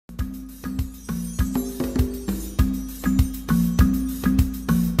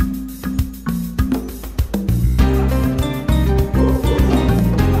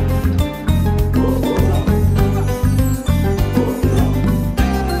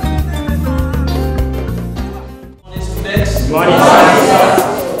Morning.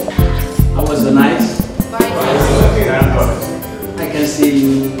 How was the night? Fine. I can see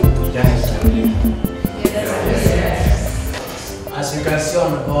you guys are really. As you can see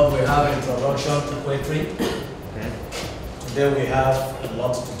on the board, we have introduction to poetry. Okay. Today we have a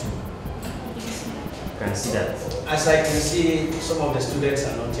lot to do. I can see that. As I can see, some of the students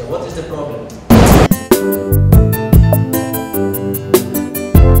are not here. What is the problem?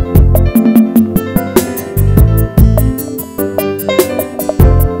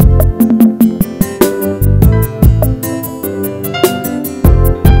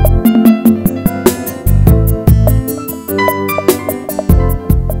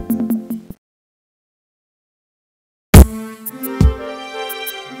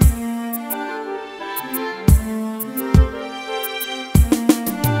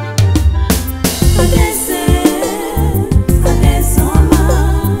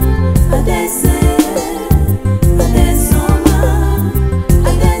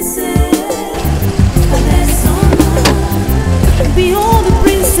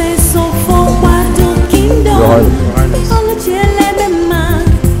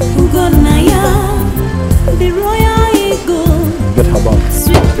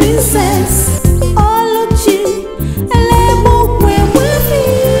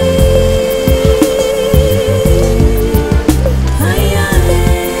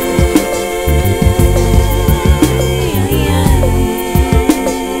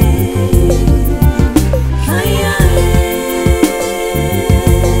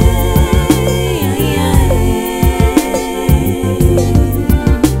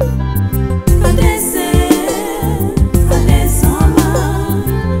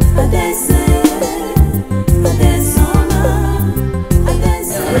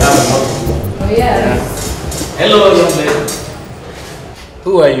 Hello, young lady.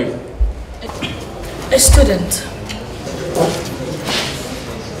 Who are you? A student.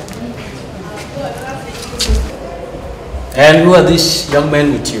 And who are these young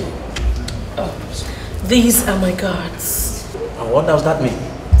men with you? Oh, these are my guards. And what does that mean?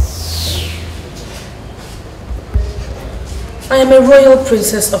 I am a royal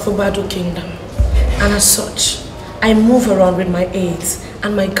princess of Obado Kingdom, and as such, I move around with my aides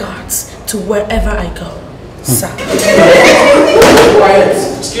and my guards to wherever I go. Sir. Quiet.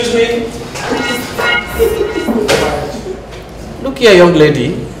 Excuse me. Look here, young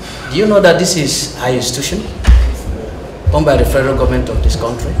lady. Do you know that this is an institution owned by the federal government of this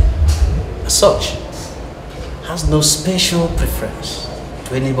country? As such, has no special preference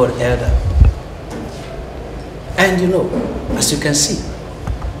to anybody elder. And you know, as you can see,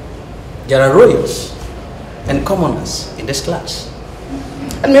 there are royals and commoners in this class.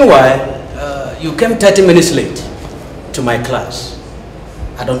 And meanwhile, you came 30 minutes late to my class.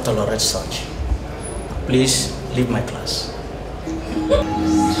 I don't tolerate such. Please leave my class.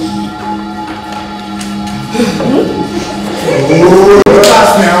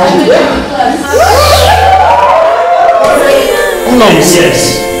 Class now.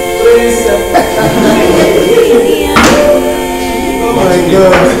 Nonsense. Oh my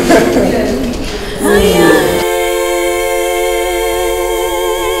God.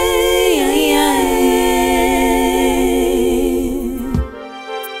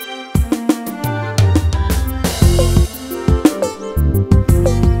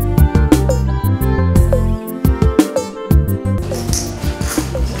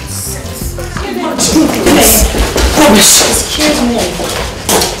 Excuse me.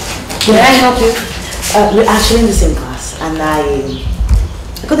 May I help you? We're actually in the same class, and I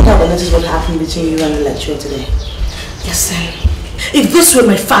couldn't help but notice what happened between you and the lecturer today. Yes, sir. If this were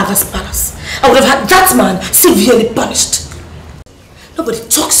my father's palace, I would have had that man severely punished. Nobody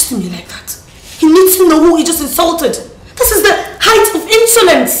talks to me like that. He needs to know who he just insulted. This is the height of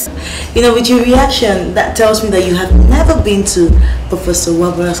insolence. You know, with your reaction, that tells me that you have never been to Professor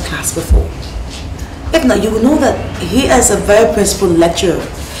Wabara's class before. If not, you will know that he is a very principled lecturer.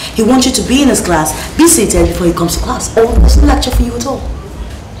 He wants you to be in his class, be seated before he comes to class, or there's no lecture for you at all.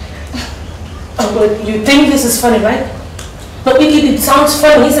 Oh, but you think this is funny, right? But it sounds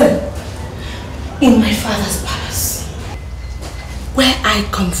funny, isn't it? In my father's palace, where I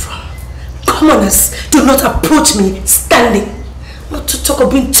come from, commoners do not approach me standing. Not to talk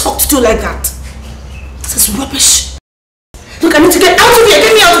of being talked to like that. This is rubbish. Look, I need to get out of here.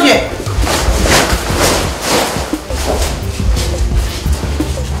 Get me out of here.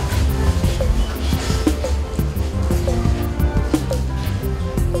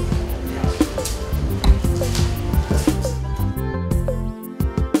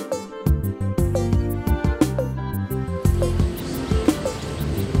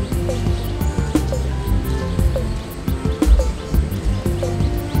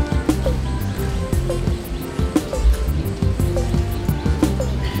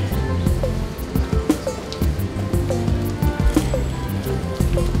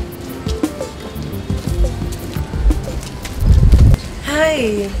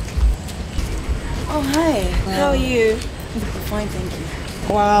 Hi. Oh, hi. How are you? Fine, thank you.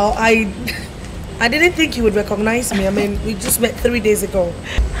 Wow, I didn't think you would recognize me. I mean, we just met 3 days ago.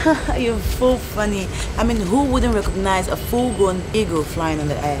 You're so funny. I mean, who wouldn't recognize a full-grown eagle flying on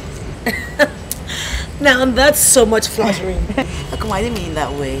the air? Now, that's so much flattering. Come on, I didn't mean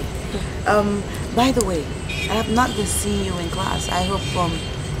that way. By the way, I have not been seeing you in class. I hope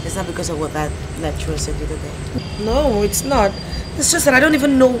it's not because of what that lecturer said the other day. No, it's not. It's just that I don't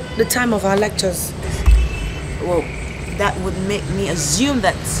even know the time of our lectures. Well, that would make me assume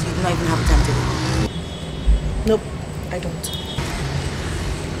that you do not even have a timetable. Nope, I don't.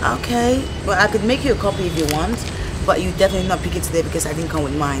 Okay, well, I could make you a copy if you want, but you definitely not pick it today because I didn't come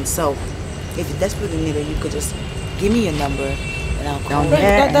with mine. So, if you desperately need it, you could just give me your number and I'll call you.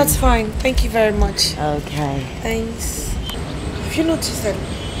 That's fine. Thank you very much. Okay. Thanks. Have you noticed that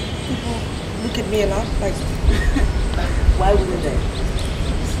people look at me a lot? Like, why wouldn't they?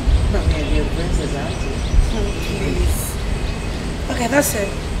 Not me and your princess, aren't you? Please. Okay, that's it.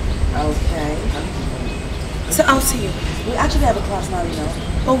 Okay. So I'll see you. We actually have a class now, you know.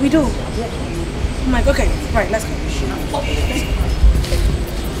 Oh, we do? Yeah. I'm like, okay, right, let's go.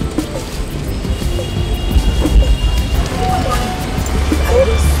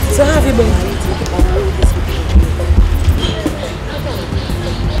 So how have you been?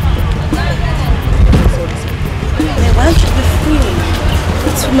 Why don't you be free?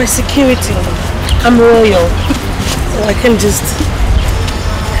 It's for my security. I'm royal. So I can just...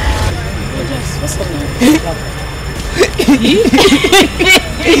 What's up?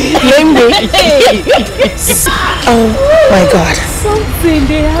 Nnebe. Oh my God. Something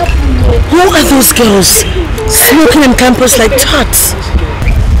they happen. Who are those girls smoking on campus like tots?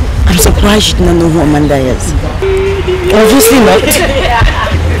 I'm surprised you do not know who Amanda is. Obviously not.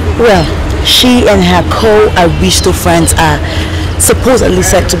 Well, she and her co-aristo friends are supposedly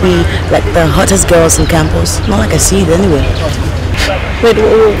said to be like the hottest girls in campus. Not like I see it anyway. Wait,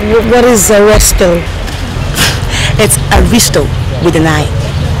 what is aristo? It's aristo with an I.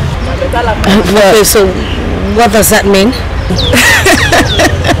 Okay, so what does that mean?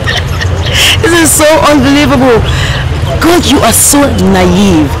 This is so unbelievable. God, you are so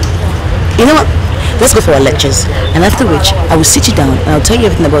naive. You know what? Let's go for our lectures. And after which, I will sit you down and I'll tell you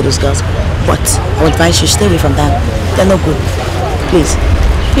everything about those girls. But I would advise you stay away from them. They're no good. Please.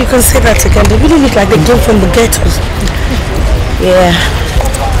 You can say that again. They really look like they came from the ghettos. Yeah.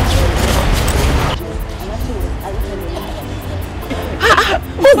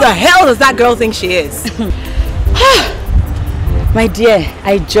 Who the hell does that girl think she is? My dear,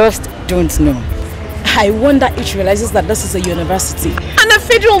 I just don't know. I wonder if she realizes that this is a university. And a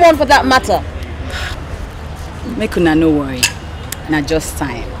federal one for that matter. Make una no worry. Now just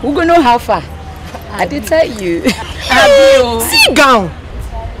time. We're gonna know how far. I did tell you. Sit down.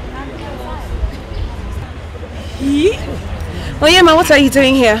 Oh yeah, ma, what are you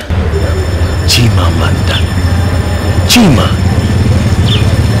doing here? Chima, Manda. Chima.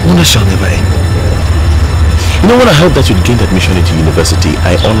 Wonder shall never end. You know, when I heard that you'd gained admission into university,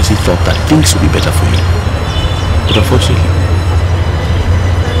 I honestly thought that things would be better for you. But unfortunately...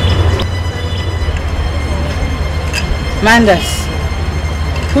 Mandas,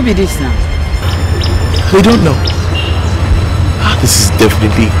 who be this now? We don't know. This is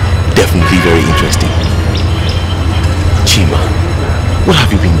definitely very interesting. Chima, what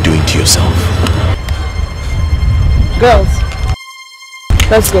have you been doing to yourself? Girls,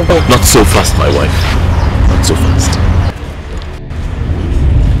 let's go. Not so fast, my wife. Not so fast.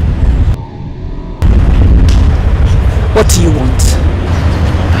 What do you want?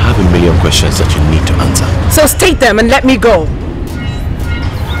 I have a million questions that you need to answer. So state them and let me go.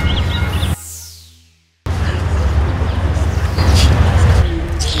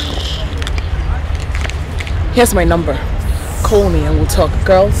 Here's my number. Call me and we'll talk.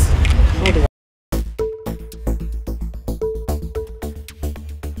 Girls, hold on.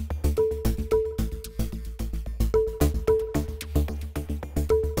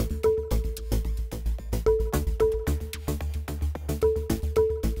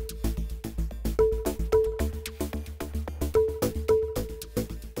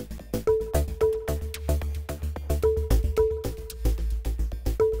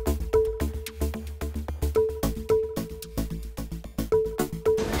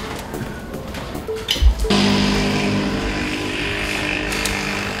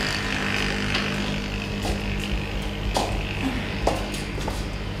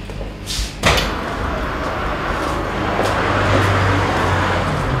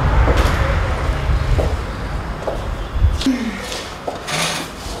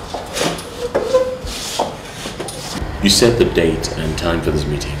 You set the date and time for this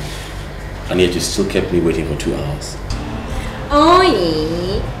meeting, and yet you still kept me waiting for 2 hours. Oh,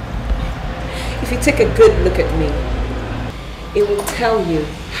 if you take a good look at me, it will tell you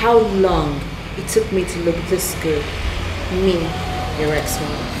how long it took me to look this good. Me, your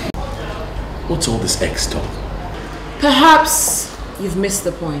ex-wife. What's all this ex talk? Perhaps you've missed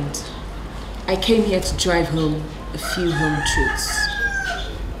the point. I came here to drive home a few home truths.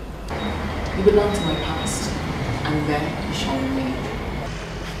 You belong to my past, and there you shall remain.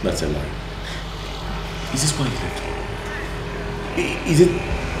 That's a lie. Is this why you left? Is it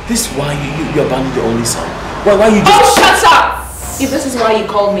this why you abandoned your only son? Why you just... Oh, shut up! If this is why you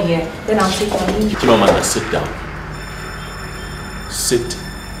called me here, then I'll take my leave. Come on, Amanda, sit down. Sit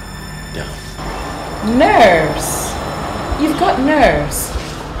down. Nerves. You've got nerves.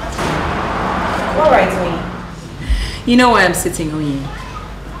 Alright, me. You know why I'm sitting on you.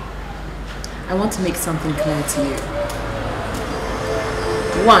 I want to make something clear to you.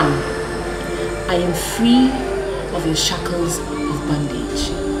 1. I am free of your shackles of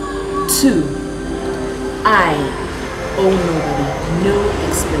bondage. 2. I owe nobody no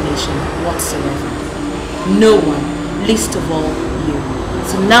explanation whatsoever. No one, least of all you.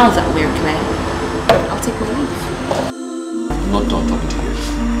 So now that we're clear, I'll take my leave. I'm not done talking to you.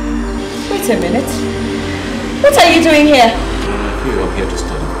 Wait a minute. What are you doing here? I'm here to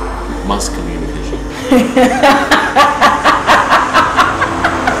study mass communication.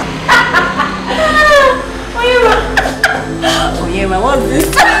 Oyema, what's this?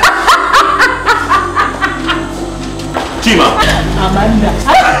 Chima! Amanda.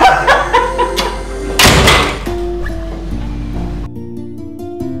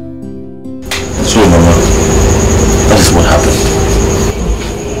 So, Mama, that is what happened.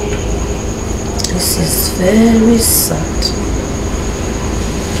 This is very sad.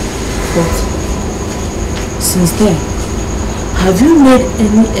 But since then, have you made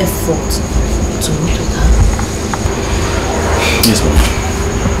any effort to meet with her? Yes, Mama.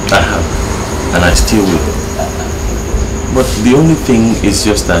 I have. And I still will. But the only thing is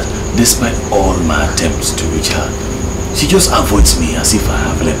just that despite all my attempts to reach her, she just avoids me as if I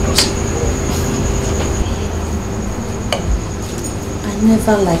have leprosy. I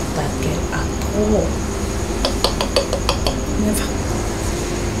never liked that girl at all. Never.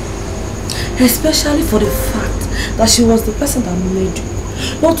 Especially for the fact that she was the person that made you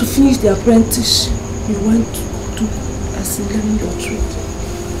not to finish the apprenticeship you went to do as in learning your trade.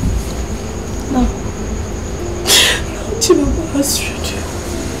 Now, Chinenye has ruined you.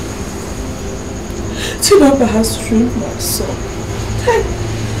 Chinenye has ruined my soul. Hey.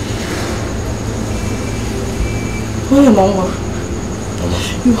 Oh, Mama.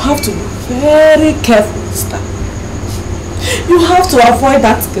 You have to be very careful this time. You have to avoid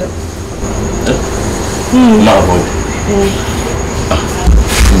that girl. Not avoid.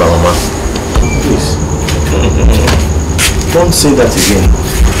 Mama, please. Don't say that again.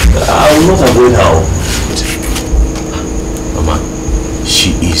 I will not avoid her. Mama,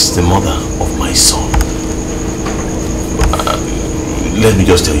 she is the mother of my son. Let me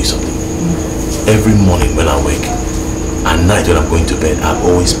just tell you something. Every morning when I wake, and night when I'm going to bed, I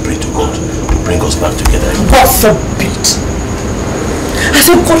always pray to God to bring us back together. God forbid. I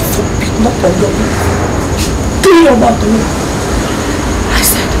said God forbid, not on your mouth. Clean your mouth. I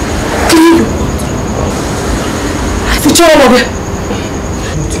said, clean your mouth. I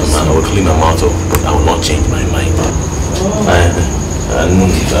said, I will clean my mouth up, but I will not change my mind. I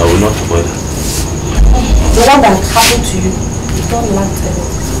will not avoid her. The one that happened to you, you don't like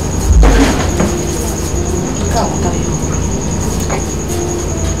anything. Come, carry on.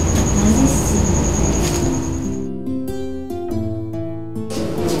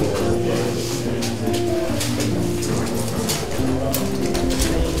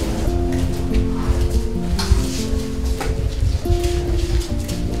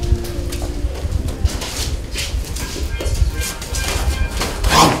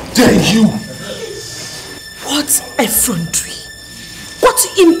 You! What effrontery! What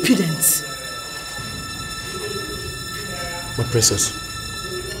impudence! My princess,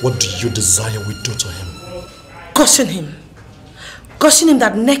 what do you desire we do to him? Caution him. Caution him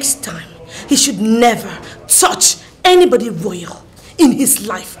that next time he should never touch anybody royal in his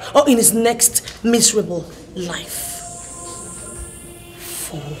life or in his next miserable life.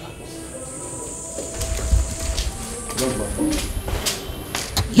 Fool.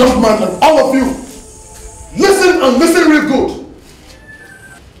 Young man, and all of you, listen and listen real good.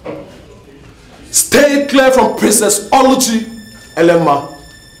 Stay clear from Princess Oluchi Elema,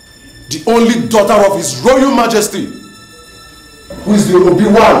 the only daughter of His Royal Majesty, who is the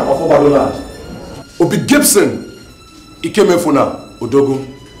Obi-Wan of Obadoland. Obi Gibson, Ikemefuna, Odogo.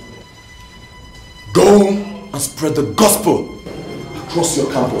 Go and spread the gospel across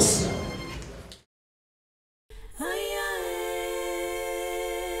your campus.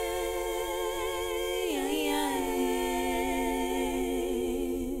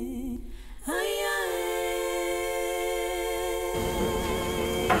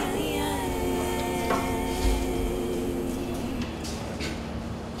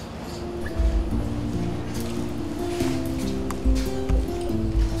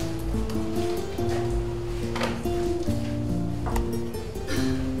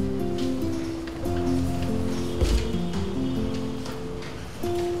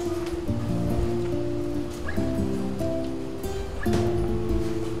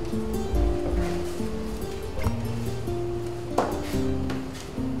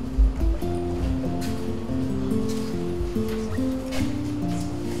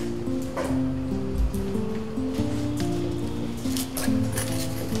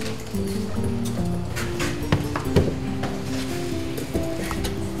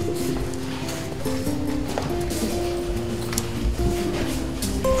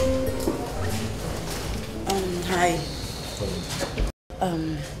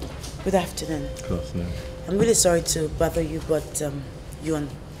 Good afternoon. Good afternoon. I'm really sorry to bother you, but you and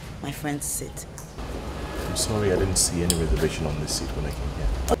my friends sit. I'm sorry I didn't see any reservation on this seat when I came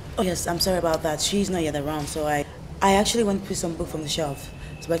here. Oh yes, I'm sorry about that. She's not yet around, so I actually went to put some book from the shelf.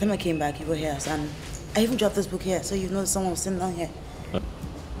 So by the time I came back, you were here, and I even dropped this book here, so you know someone was sitting down here.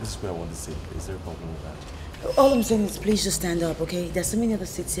 This is where I want to sit. Is there a problem with that? All I'm saying is please just stand up, okay? There's so many other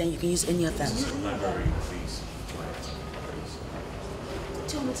seats here and you can use any of them. This is the library, please.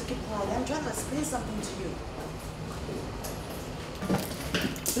 Tell me to keep quiet. I'm trying to explain something to you.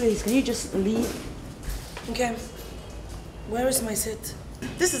 Please, can you just leave? Okay. Where is my seat?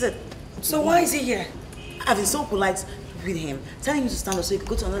 This is it. So why is he here? I've been so polite with him, telling him to stand up so he could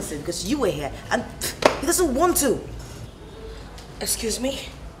go to another seat because you were here and he doesn't want to. Excuse me?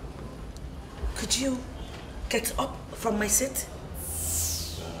 Could you get up from my seat?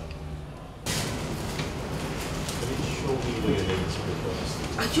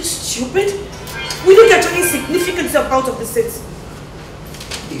 Are you stupid? Will you get your insignificant self out of the seat?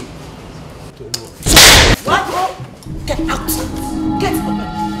 What? Oh, get out! Get up!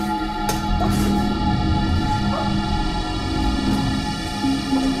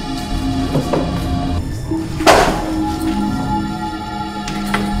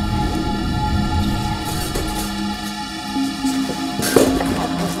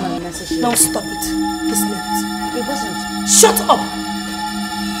 Now stop it. This minute. It wasn't. Shut up!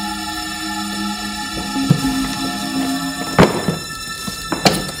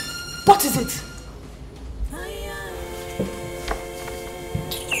 What is it?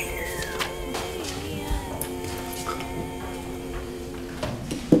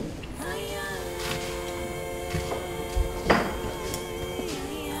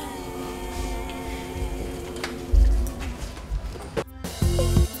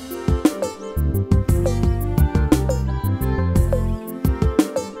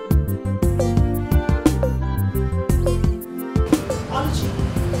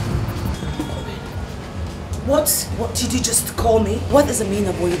 What did you just call me? What is the meaning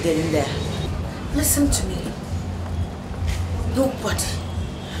of what you did in there? Listen to me. Nobody,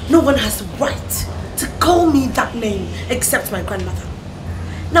 no one has the right to call me that name except my grandmother.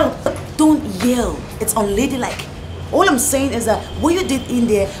 Now, don't yell. It's unladylike. All I'm saying is that what you did in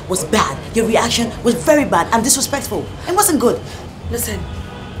there was bad. Your reaction was very bad and disrespectful. It wasn't good. Listen,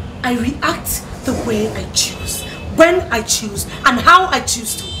 I react the way I choose, when I choose, and how I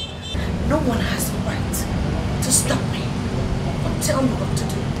choose to. No one has the right to stop me or tell me what to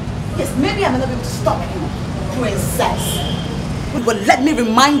do. Yes, maybe I'm not able to stop you, princess. But let me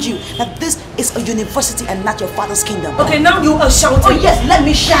remind you that this is a university and not your father's kingdom. Okay, now you are shouting. Oh yes, let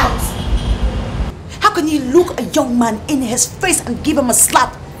me shout. How can you look a young man in his face and give him a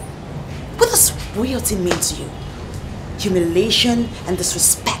slap? What does royalty mean to you? Humiliation and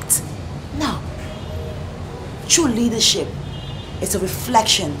disrespect. Now, true leadership is a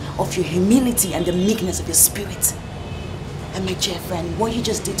reflection of your humility and the meekness of your spirit. And my dear friend, what you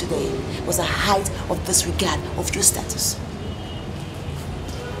just did today was a height of disregard of your status.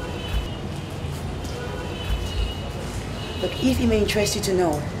 Look, if it may interest you to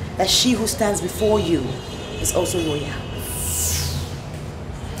know that she who stands before you is also royal.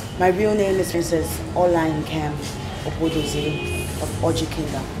 My real name is Princess Olayinkam Obodoze of Oji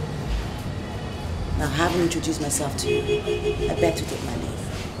Kingdom. Now, having introduced myself to you, I beg to take my name.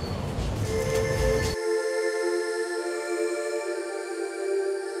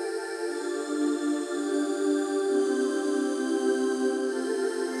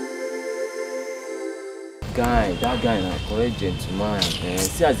 that guy na correct gentleman.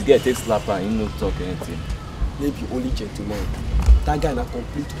 See as the guy takes slap and he no talk anything. Maybe only gentleman. That guy na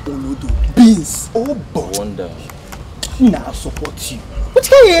complete olodo. Beans. Oh boy. I wonder. Nah, I support you. What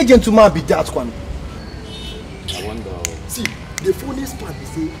kind of gentleman be that one? I wonder. See, the funniest part is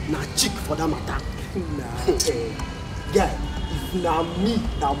say na chick for that matter. Nah, guy, if na me,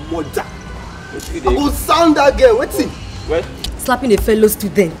 na mother. I go sound that girl. What's it? What? Slapping a fellow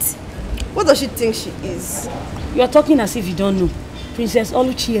student. What does she think she is? You are talking as if you don't know. Princess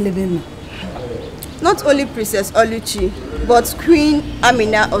Oluchi Elebena. Not only Princess Oluchi, but Queen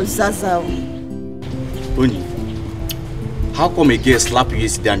Amina of Zazao. Oni, how come a girl slapped you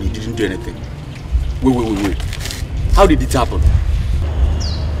yesterday and you didn't do anything? Wait. How did it happen?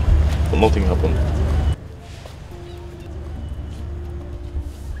 Well, nothing happened.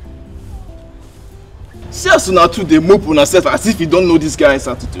 See as una two dey mope una sef as if you don't know this guy's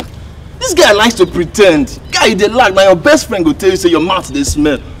attitude. This guy likes to pretend. Guy, you dey lack. Now your best friend go tell you say your mouth dey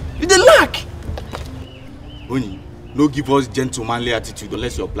smell. You dey lack. Oni, no give us gentlemanly attitude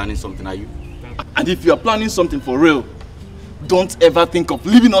unless you're planning something, are you? And if you are planning something for real, don't ever think of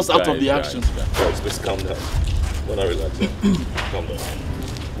leaving us out of the action. Guys, please calm down. Wanna relax? Calm down.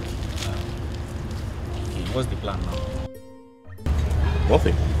 Okay, what's the plan now?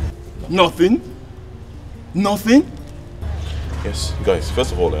 Nothing. Nothing? Nothing? Yes, guys,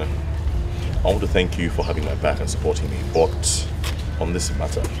 first of all, I want to thank you for having my back and supporting me, but on this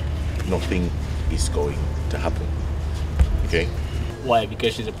matter, nothing is going to happen. Okay? Why?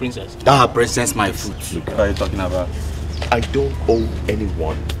 Because she's a princess. That princess my foot. Look, what are you talking about? I don't owe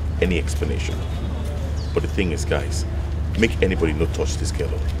anyone any explanation. But the thing is, guys, make anybody not touch this girl.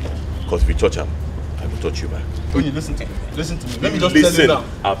 Because if you touch her, I will touch you back. When you listen to me. Listen to me. Let me just tell you now.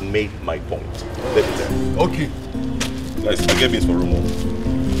 I've made my point. Let me tell you. Okay. Guys, I'll get beans for room one.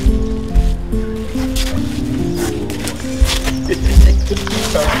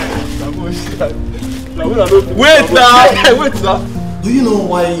 Wait now! Wait now! Do you know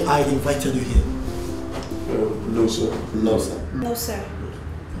why I invited you here? No, sir. No, sir. No, sir.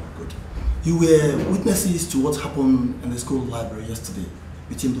 Good. You were witnesses to what happened in the school library yesterday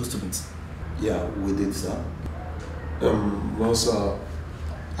between those students. Yeah, we did, sir. Well, sir,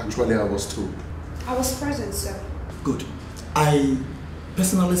 actually I was told. I was present, sir. Good. I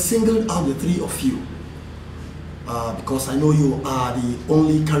personally singled out the three of you because I know you are the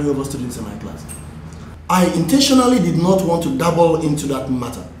only carryover students in my class. I intentionally did not want to dabble into that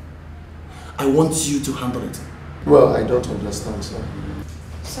matter. I want you to handle it. Well, I don't understand, sir.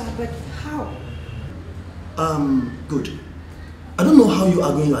 Sir, but how? Good. I don't know how you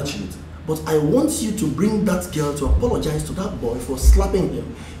are going to achieve it, but I want you to bring that girl to apologize to that boy for slapping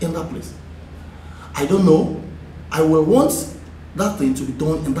him in that place. I don't know. I will want that thing to be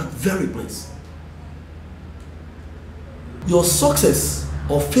done in that very place. Your success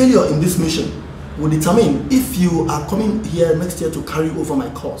or failure in this mission will determine if you are coming here next year to carry over my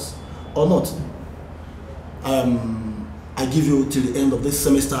course or not. I give you till the end of this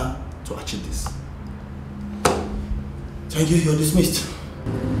semester to achieve this. Thank you, you're dismissed.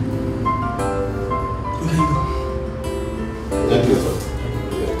 Where you go? Thank you, sir.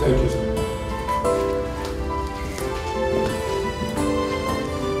 Yeah, thank you, sir.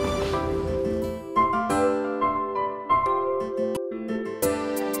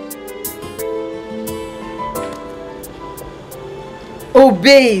 Oh,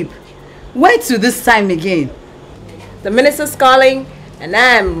 babe, where to this time again? The minister's calling and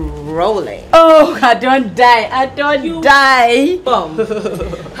I'm rolling. Oh, I don't die. I don't die.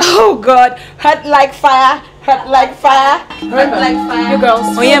 Oh, God. Hot like fire. Hot like fire. Hot like fire. You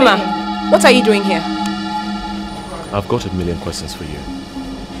girls. Oyema, what are you doing here? I've got a million questions for you.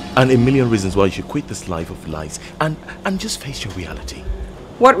 And a million reasons why you should quit this life of lies and just face your reality.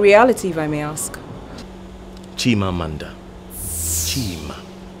 What reality, if I may ask? Chimamanda. Chima.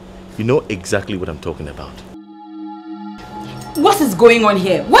 You know exactly what I'm talking about. What is going on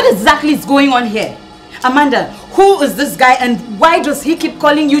here? What exactly is going on here? Amanda, who is this guy and why does he keep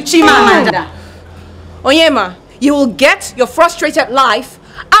calling you Chimamanda? Oyema, you will get your frustrated life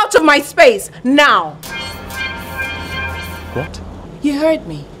out of my space now. What? You heard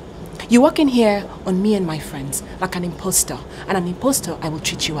me. You walk in here on me and my friends like an imposter, and an imposter I will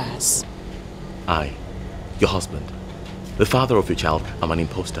treat you as. I, your husband, the father of your child, am an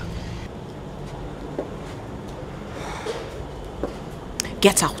imposter.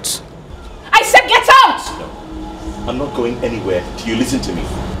 Get out. I said get out! No, I'm not going anywhere till you listen to me.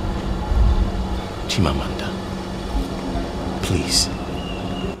 Chimamanda, please,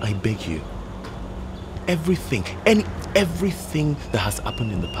 I beg you. Everything that has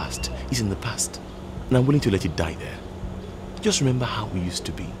happened in the past is in the past. And I'm willing to let you die there. Just remember how we used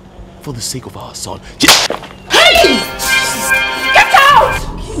to be. For the sake of our son. Hey! Get out!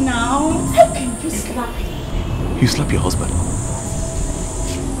 Okay, now. How can you slap me? You slap your husband.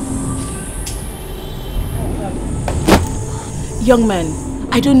 Young man,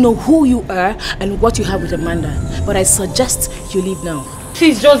 I don't know who you are and what you have with Amanda, but I suggest you leave now.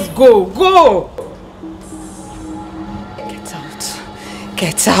 Please just go. Go! Get out.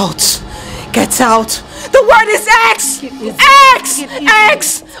 Get out. Get out. The word is X! X!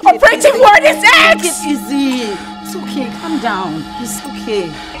 X! Operating word is X! Take it easy. It's okay. Calm down. It's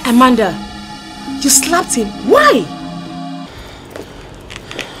okay. Amanda, you slapped him. Why?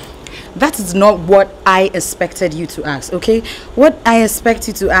 That is not what I expected you to ask, okay? What I expect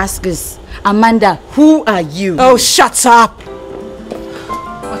you to ask is, Amanda, who are you? Oh, shut up!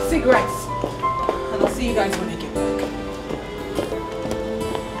 My cigarettes. And I'll see you guys when I get back.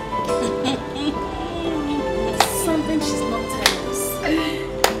 Something she's not telling us. Hey!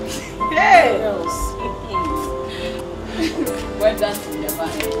 We're dancing never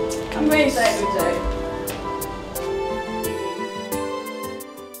end. I'm going inside, Uche.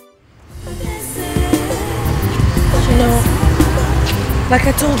 You know, like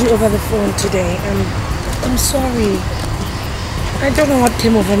I told you over the phone today, I'm sorry. I don't know what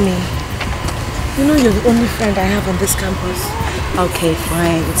came over me. You know you're the only friend I have on this campus. Okay,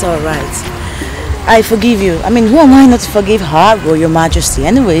 fine. It's alright. I forgive you. I mean, who am I not to forgive her or your majesty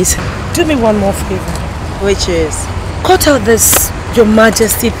anyways? Do me one more favor. Which is? Cut out this your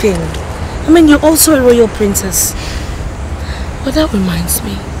majesty thing. I mean, you're also a royal princess. But that reminds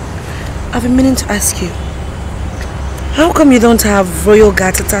me. I've been meaning to ask you. How come you don't have royal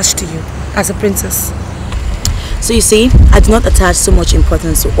guards attached to you as a princess? So you see, I do not attach so much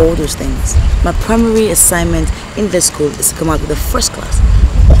importance to all those things. My primary assignment in this school is to come out with the first class.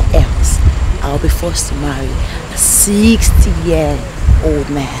 Or else, I'll be forced to marry a 60-year-old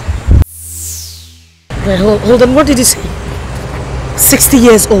man. Wait, hold on, what did you say? 60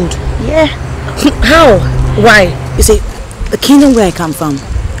 years old? Yeah. How? Why? You see, the kingdom where I come from,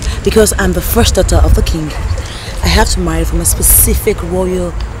 because I'm the first daughter of the king, I have to marry from a specific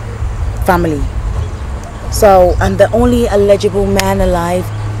royal family. So, and the only eligible man alive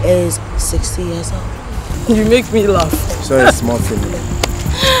is 60 years old. You make me laugh. So it's small thing.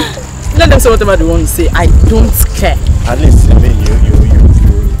 Let them say whatever they want to say. I don't care. At least, I mean,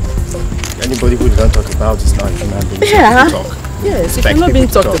 anybody who doesn't talk about this now, you know, yeah. Talk. Yes, if you're not being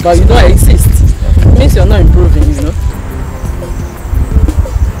talked about, you don't exist. It means you're not improving, you know.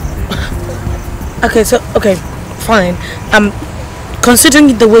 Okay, fine.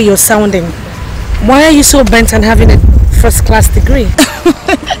 Considering the way you're sounding, why are you so bent on having a first-class degree?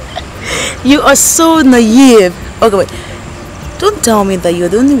 You are so naive. Okay, wait. Don't tell me that you're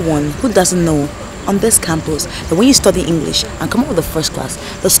the only one who doesn't know on this campus that when you study English and come out with the first class,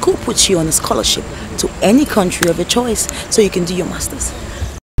 the school puts you on a scholarship to any country of your choice so you can do your masters.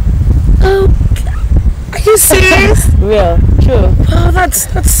 Oh, are you serious? Real, true. Oh, that's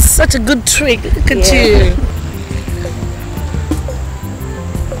such a good trick. Look at you.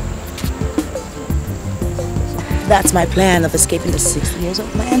 That's my plan of escaping the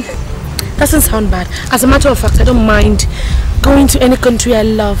 60-year-old man. Doesn't sound bad. As a matter of fact, I don't mind going to any country I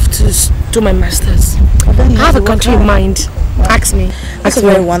love to do my masters. I have a country in mind. Ask me. That's a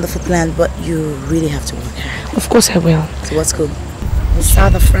very wonderful plan, but you really have to work hard. Of course I will. So what school? The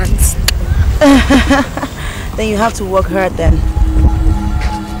south of France. Then you have to work hard then.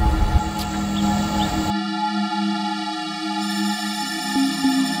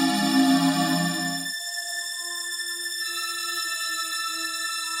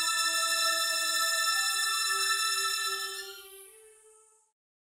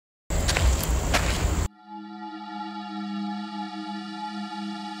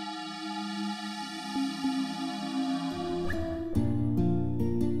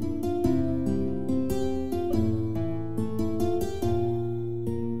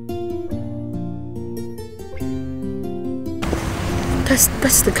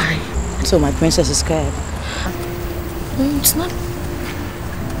 That's the guy. So my princess is scared. It's not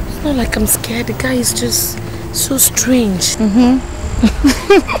like I'm scared. The guy is just so strange.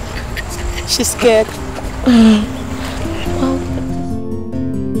 She's scared. Well,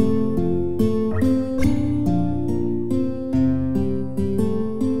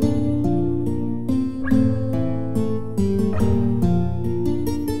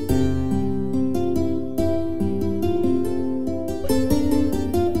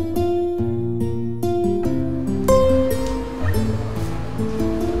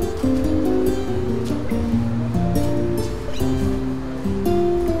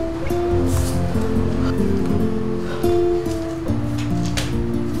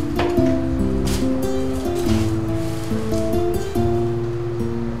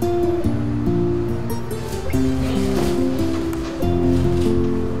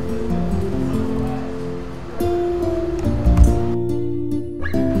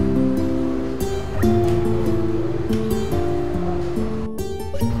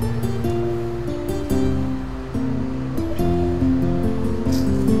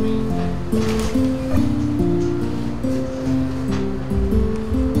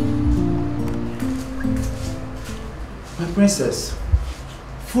 Princess,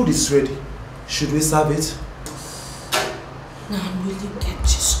 food is ready. Should we serve it? Now will you get your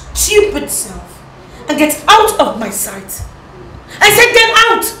stupid self and get out of my sight? I said get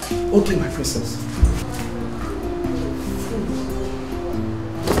out! Okay, my princess.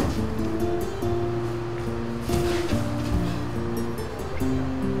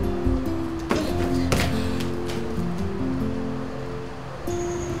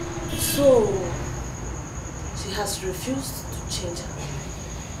 So, she has refused to change her mind.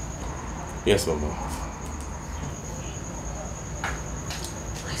 Yes, Mama.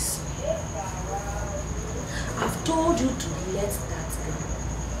 I see. I've told you to let that go,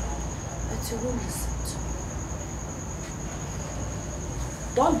 but you won't listen to me.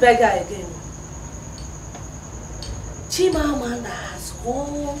 Don't beg her again. Chimamanda has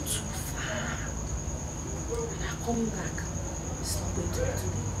gone too far. And her coming back is not going to be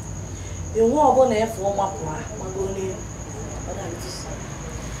today. You won't go there for my boy.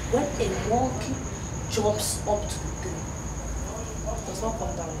 When a monkey jumps up to the tree, it does not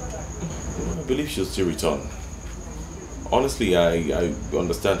come down. I believe she'll still return. Honestly, I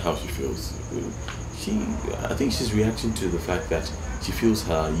understand how she feels. I think she's reacting to the fact that she feels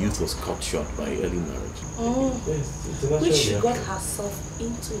her youth was cut short by early marriage. Yes, which she got herself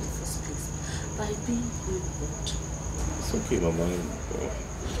into in the first place by being wayward. It's okay, Mama.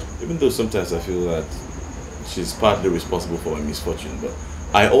 Even though sometimes I feel that she's partly responsible for my misfortune, but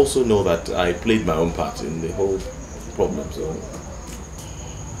I also know that I played my own part in the whole problem, so...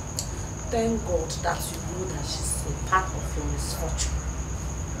 Thank God that you know that she's a part of your misfortune.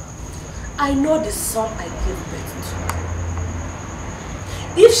 I know the son I gave birth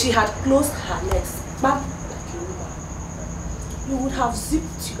to. If she had closed her legs back like a woman, you would have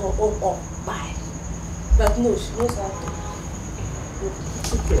zipped your own up by. But no, she knows how to.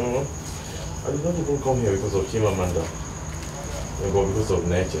 Okay, Mama. I did not even come here because of Chimamanda. But because of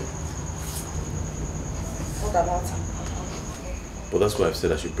nature. What about her? But that's why I've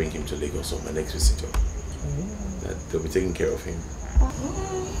said I should bring him to Lagos on my next visitor. That they'll be taking care of him.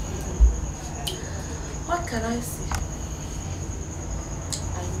 What can I say?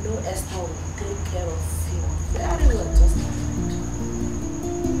 I know Esther will take care of him very well, just like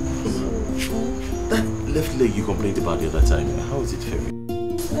that left leg you complained about the other time, how is it faring?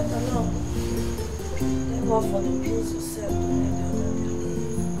 Let her know. Thank God for the bills you said to me the other day.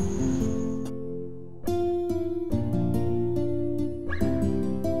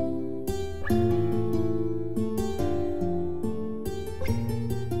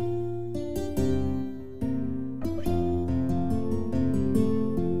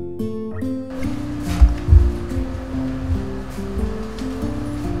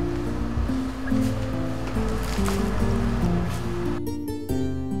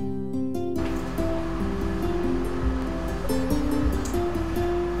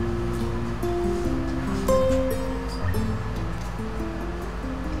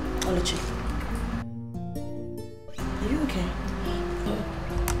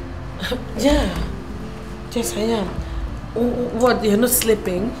 Yes, I am. What, you're not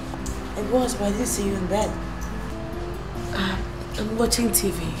sleeping? I was, but I didn't see you in bed. I'm watching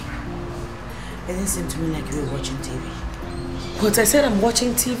TV. It didn't seem to me like you were watching TV. What? I said I'm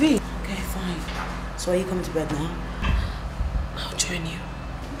watching TV. Okay, fine. So are you coming to bed now? I'll join you.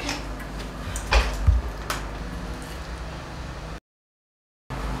 Okay.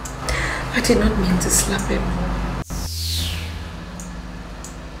 I did not mean to slap him.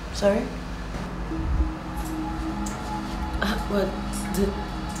 Sorry? What?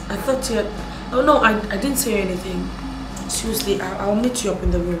 I thought you had... Oh no, I didn't say anything. Seriously, I'll meet you up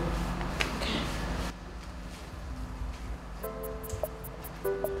in the room. Okay.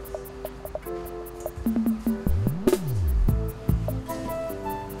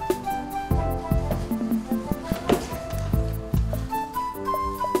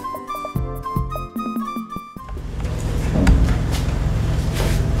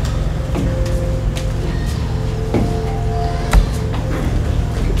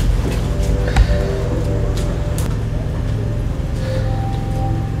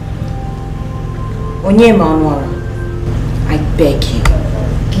 I beg you,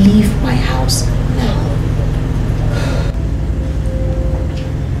 leave my house now.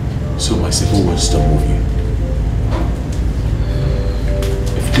 So my simple words don't move you.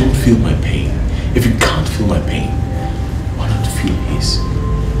 If you don't feel my pain, if you can't feel my pain, why not feel his?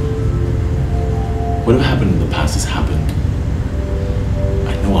 Whatever happened in the past has happened.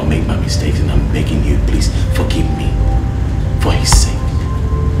 I know I made my mistakes and I'm begging you, please forgive me. For his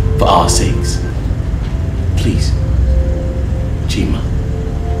sake. For our sakes. Please, Chima.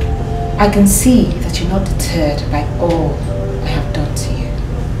 I can see that you're not deterred by all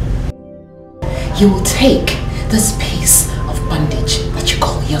you will take this piece of bondage that you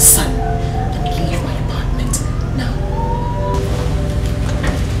call your son and leave my apartment now.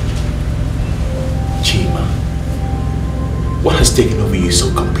 Chima, what has taken over you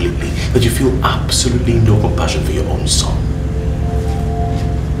so completely that you feel absolutely no compassion for your own son?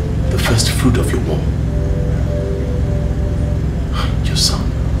 The first fruit of your womb. Your son.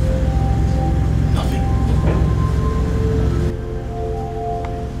 Nothing.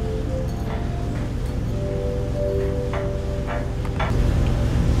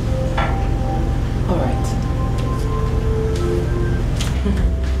 All right.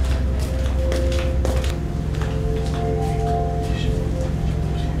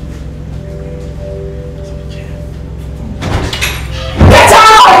 Get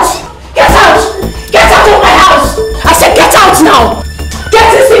out! Get out! Get out of my house! I said get out now!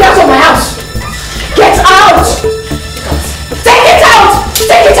 Get this thing out of my house! Get out! Take it out!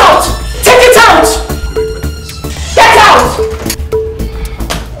 Take it out! Take it out! Get out!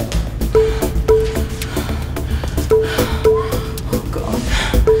 Oh God.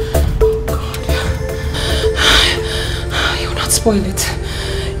 Oh God. You will not spoil it.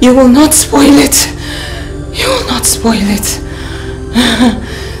 You will not spoil it. You will not spoil it.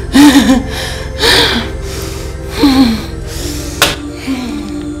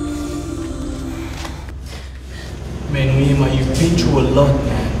 Man, Mima, you've been through a lot,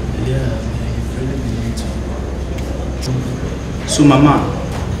 man. Yeah, man, you've really been through. So, Mama,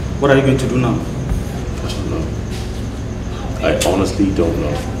 what are you going to do now? I don't know. I honestly don't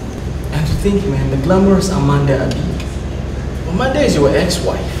know. And to think, man, the glamorous Amanda Abi. Amanda is your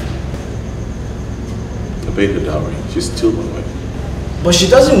ex-wife. I paid her dowry. She's still my wife. But she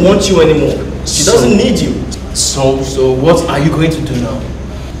doesn't want you anymore. She doesn't need you. So what are you going to do now?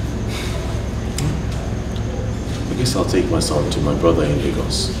 I guess I'll take my son to my brother in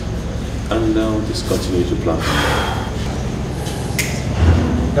Lagos. And now just continue to plan.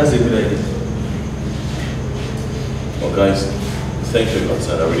 That's a good idea. Well, guys, thanks for your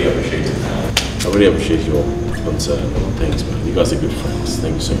concern. I really appreciate it. I really appreciate your concern. Thanks, man. You guys are good friends.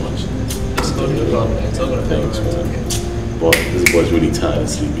 Thank you so much. It's all good, man. It's all good. Thanks, man. But this boy's really tired and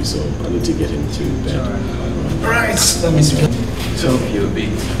sleepy, so I need to get him to bed. Right. Let me see. So you be.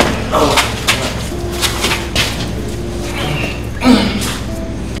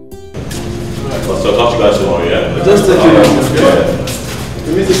 So I'll talk to you guys tomorrow, yeah? Just take care of it.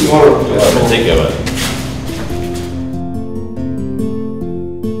 We'll meet you tomorrow. Yeah, take care, man.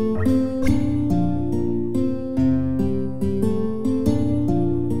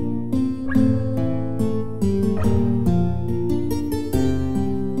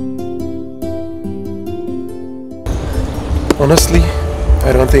 Honestly, I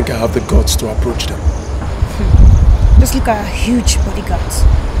don't think I have the guts to approach them. Just look at our huge bodyguards.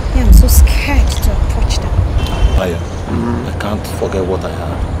 Yeah, I'm so scared to approach them. Aya, I can't forget what I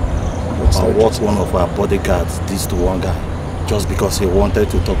heard. What one of our bodyguards did to one guy just because he wanted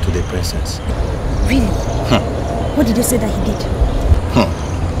to talk to the princess. Really? What did they say that he did?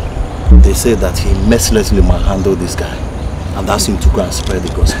 They say that he mercilessly manhandled this guy and asked him to go and spread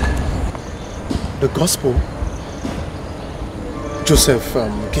the gospel. The gospel? Joseph,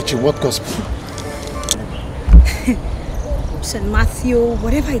 Kichi, what gospel? St. Matthew,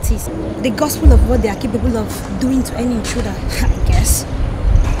 whatever it is. The gospel of what they are capable of doing to any intruder, I guess.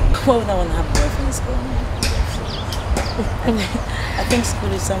 Why would I want to have boyfriend in school? I think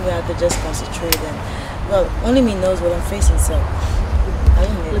school is somewhere I could just concentrate and, well, only me knows what I'm facing, so I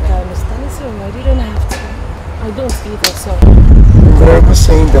don't know. Look, I understand so much. You don't have to. I don't either, so. They're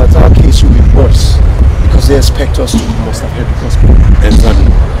saying that our case will be worse because they expect us to must have heard the gospel.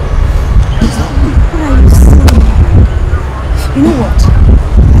 Exactly. What are you saying? You know what? I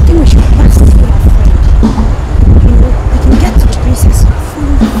think we should pass through our friend. You know, we can get to the princess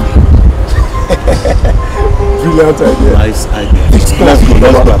fully free. Brilliant idea. Nice idea. Let's go.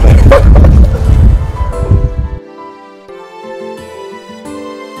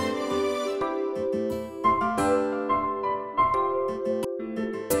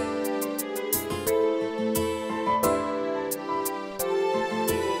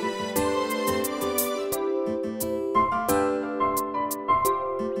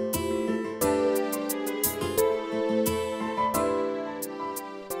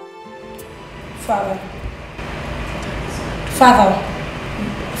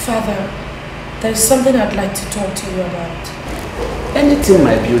 Father, there's something I'd like to talk to you about. Anything,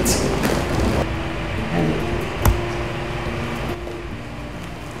 my beauty. Anything.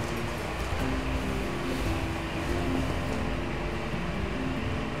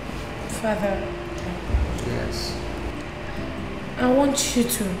 Father. Yes. I want you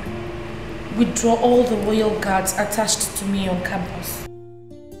to withdraw all the royal guards attached to me on campus.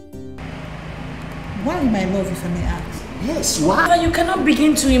 Why, my love, if I may ask? Yes, why? Father, you cannot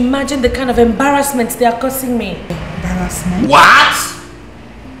begin to imagine the kind of embarrassment they are causing me. Embarrassment? What?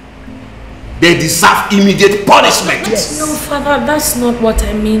 They deserve immediate punishment. Yes. No, Father, that's not what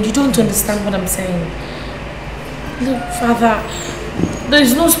I mean. You don't understand what I'm saying. Look, Father, there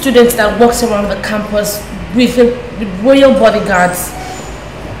is no student that walks around the campus with royal bodyguards.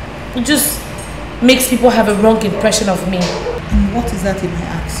 It just makes people have a wrong impression of me. And what is that, if I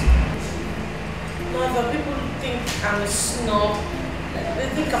ask you? Mother, people think I'm a snob. They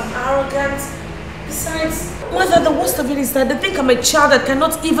think I'm arrogant. Besides, Mother, the worst of it is that they think I'm a child that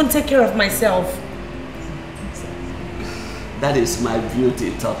cannot even take care of myself. That is my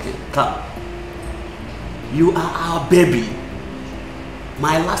beauty talking. Come. You are our baby.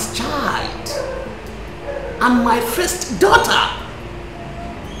 My last child. And my first daughter.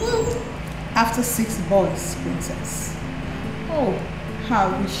 After 6 boys, princess. Oh, how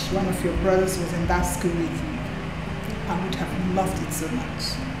I wish one of your brothers was in that school with you. I would have loved it so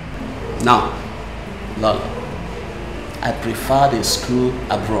much. Now, Lola, I prefer the school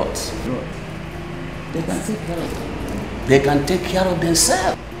abroad. They can take care of them. They can take care of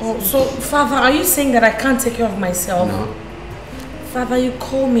themselves. Oh, so, Father, are you saying that I can't take care of myself? No. Father, you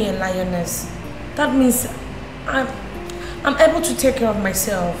call me a lioness. That means I'm able to take care of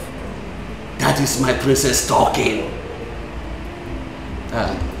myself. That is my princess talking.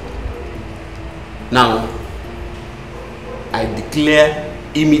 Now, I declare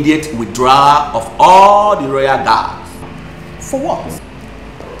immediate withdrawal of all the royal guards. For what?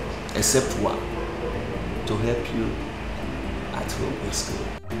 Except one. To help you at home in school.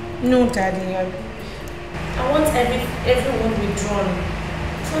 No, Daddy. I want everyone withdrawn.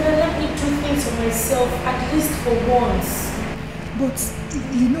 Father, let me do things for myself, at least for once. But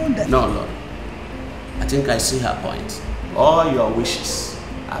you know that... No, Lord. I think I see her point. All your wishes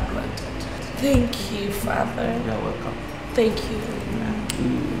are granted. Thank you, Father. You're welcome. Thank you.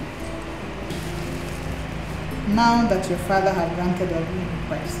 Now that your father has granted all your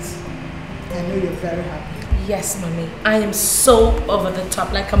requests, I know you're very happy. Yes, Mommy. I am so over the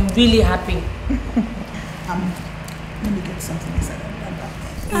top. Like, I'm really happy. Let me get something inside.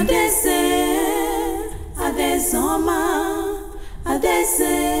 Adese, Adesoma,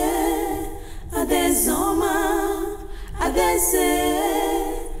 Adese, Adesoma, Adese,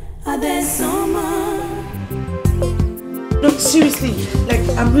 Adesoma. No, seriously, like,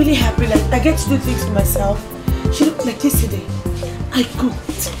 I'm really happy. Like, I get to do things for myself. She looked like yesterday. I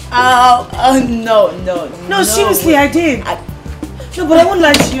cooked. No, seriously, I did. No, but I won't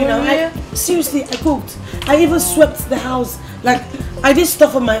lie to you now. Seriously, I cooked. I even swept the house. Like, I did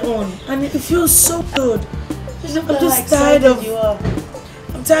stuff on my own, and it feels so good. I'm just tired of.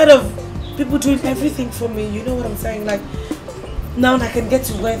 I'm tired of people doing everything for me. You know what I'm saying? Like, now I can get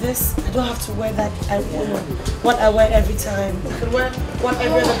to wear this. I don't have to wear that. What I wear every time. I can wear what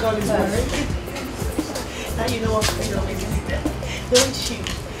every other girl is wearing. Now you know what's going on, don't you?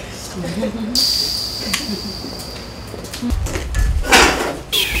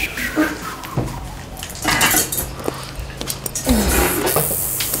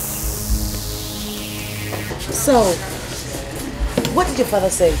 So, what did your father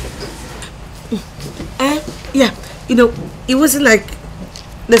say? Yeah, you know, it wasn't like,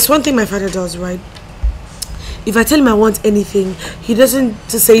 there's one thing my father does, right? If I tell him I want anything, he doesn't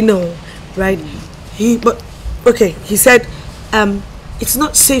just say no, right? He said, it's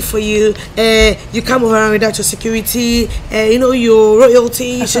not safe for you, you can't move around without your security, you know, your royalty,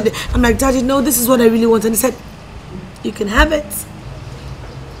 you should. I'm like, Daddy, no, this is what I really want. And he said, you can have it.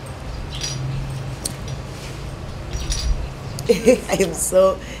 I am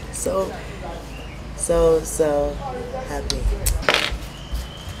so happy.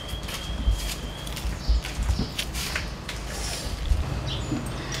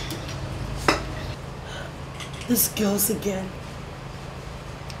 These girls again.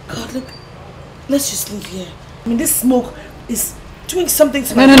 God, look, let's just leave here. I mean, this smoke is doing something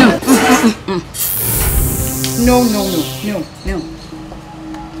to my No.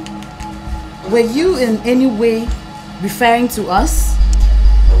 Were you in any way referring to us?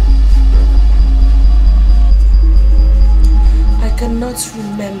 I cannot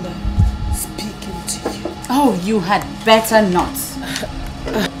remember speaking to you. Oh, you had better not.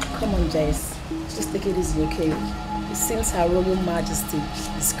 Come on, Jace. Just take it easy, okay? It seems Her Royal Majesty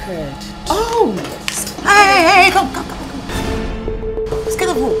is scared. Oh! Hey, come. Scared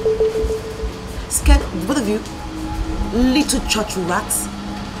of who? Scared, both of you? Little church rats?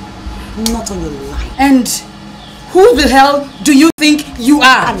 Not on your life. And who the hell do you think you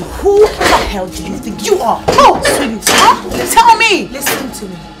are? And who the hell do you think you are? Oh, sweetie. Huh? Tell me. Listen to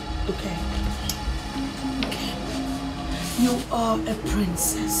me, okay? You are a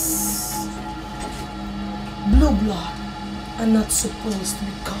princess. Blue blood are not supposed to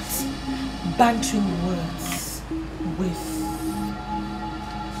be caught bantering words with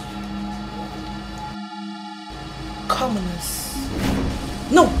commoners.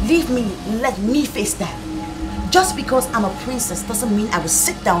 No, leave me. Let me face that. Just because I'm a princess doesn't mean I will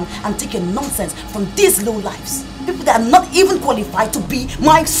sit down and take your nonsense from these low lives. People that are not even qualified to be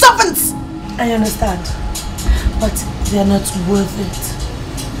my servants. I understand, but they're not worth it.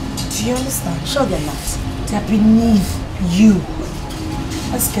 Do you understand? Sure they're not. They're beneath you.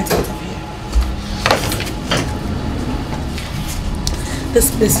 Let's get out of here. This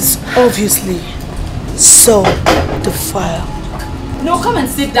place is obviously so defiled. No, come and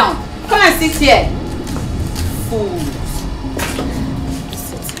sit down. Come and sit here. Fools.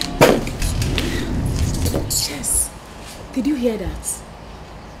 Yes. Did you hear that?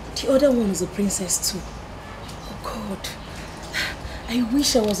 The other one is a princess too. Oh God. I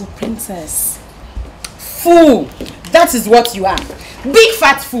wish I was a princess. Fool! That is what you are. Big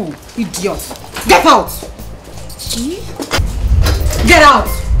fat fool. Idiot. Get out! Get out!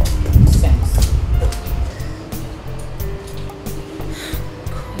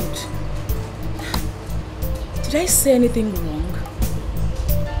 God. Did I say anything wrong?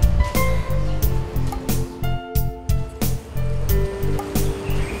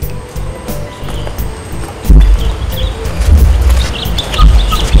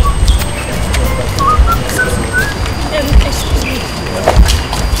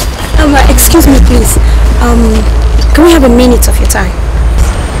 Excuse me, please. Can we have a minute of your time?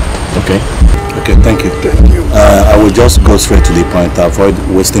 Okay. Okay, thank you. Thank you. I will just go straight to the point to avoid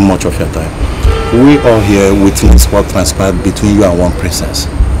wasting much of your time. We all here witnessed what transpired between you and one princess.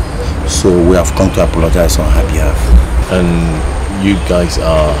 So we have come to apologize on her behalf. And you guys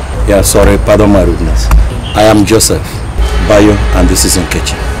are... Yeah, sorry, pardon my rudeness. I am Joseph Bayo and this is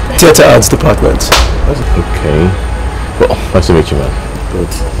Nkechi. Theatre Arts Department. Okay. Well, nice to meet you, man.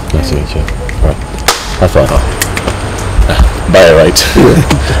 Good. Nice to meet you. Right. Have fun. Bye, right?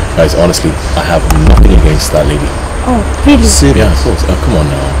 Guys, honestly, I have nothing against that lady. Oh, really? Serious? Yeah, of course. Come on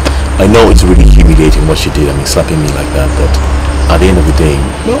now. I know it's really humiliating what she did. I mean, slapping me like that, but at the end of the day,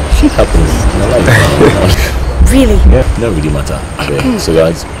 no, shit happens in my life. Really? Yeah, it doesn't really matter. Okay, so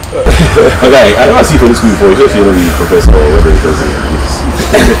guys. Okay, I never see for this movie before. You don't really professor or whatever it does.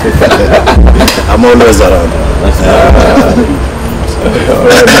 I'm always around.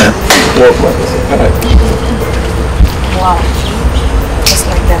 Wow. Just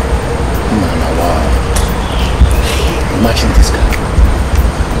like that. Wow. Imagine this guy.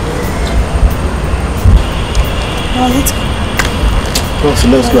 Well, let's go. Oh, so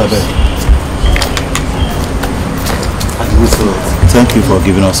let's go ahead. Thank you for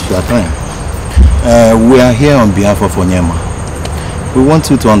giving us your time. We are here on behalf of Onyema. We want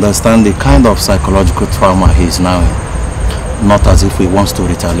you to understand the kind of psychological trauma he is now in. Not as if he wants to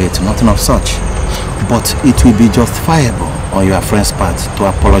retaliate, nothing of such. But it will be justifiable on your friend's part to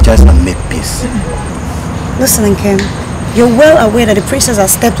apologize and make peace. Listen, Nkem, you're well aware that the princess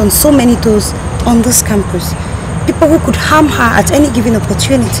has stepped on so many toes on this campus. People who could harm her at any given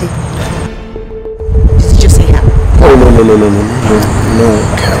opportunity. Did you just say that? Oh, no,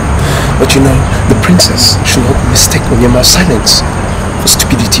 Cam. But you know, the princess should not mistake Onyema's silence for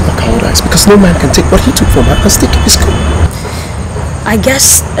stupidity or cowardice, because no man can take what he took from her and stick in his school. I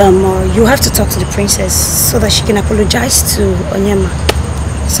guess you have to talk to the princess so that she can apologize to Onyema.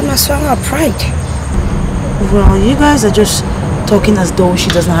 Some are swallowing her pride. Well, you guys are just talking as though she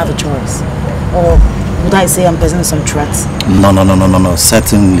doesn't have a choice. Or would I say I'm presenting some threats? No.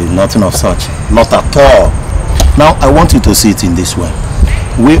 Certainly nothing of such. Not at all. Now, I want you to see it in this way.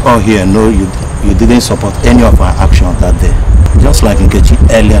 We all here know you didn't support any of our actions that day. Just like Nkechi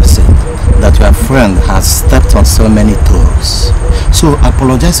earlier said, that your friend has stepped on so many toes. So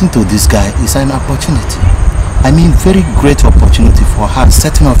apologizing to this guy is an opportunity. I mean, very great opportunity for her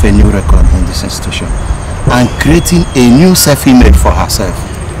setting off a new record in this institution and creating a new self-image for herself,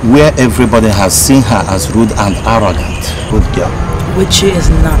 where everybody has seen her as rude and arrogant. Good girl. Which she is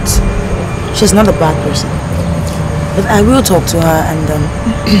not. She's not a bad person. But I will talk to her and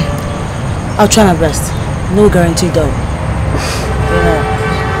I'll try my best. No guarantee though. You know,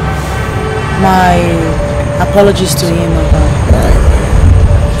 my apologies to him.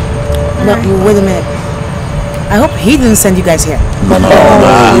 No, wait a minute. I hope he didn't send you guys here. No,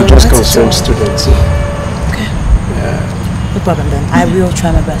 you just concerned students. Okay. Yeah. No problem then. I will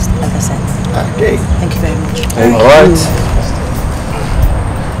try my best, like I said. Okay. Thank you very much. All right.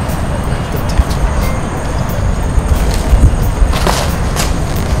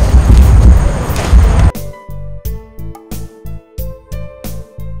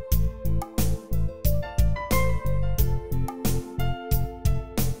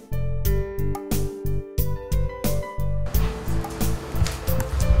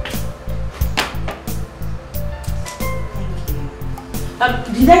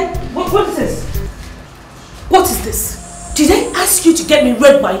 What is this? What is this? Did I ask you to get me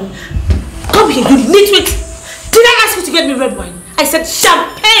red wine? Come here, you nitwit! Did I ask you to get me red wine? I said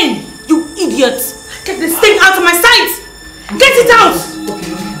champagne, you idiot! Get this thing out of my sight! Get it out!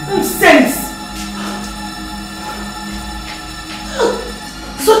 Nonsense!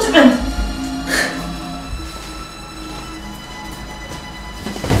 Such an...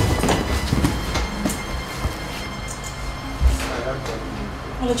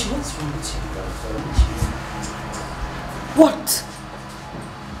 What's wrong with you? What?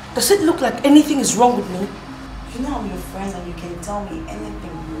 Does it look like anything is wrong with me? You know I'm your friend and you can tell me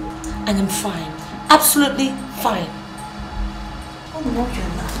anything. And I'm fine. Absolutely fine. Oh no,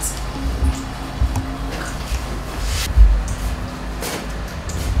 you're not.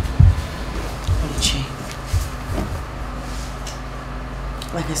 Uche.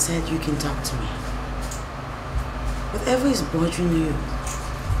 Like I said, you can talk to me. Whatever is bothering you,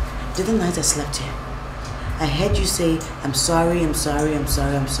 the other night I slept here. I heard you say, I'm sorry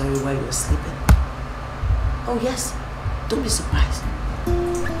while you were sleeping. Oh yes, don't be surprised.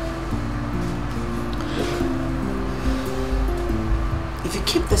 If you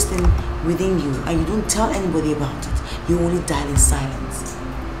keep this thing within you and you don't tell anybody about it, you only die in silence.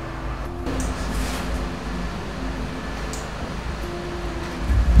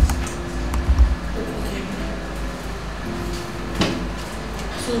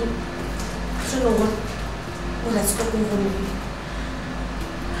 I don't know what has gotten over me.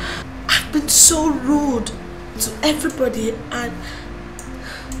 I've been so rude to everybody, and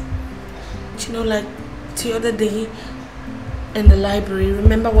you know, like the other day in the library,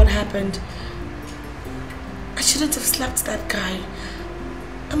 remember what happened? I shouldn't have slapped that guy.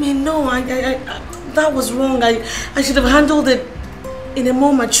 I mean, no, I that was wrong. I should have handled it in a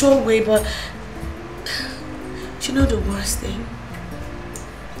more mature way, but you know the worst thing?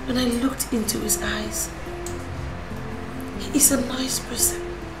 When I looked into his eyes, he's a nice person.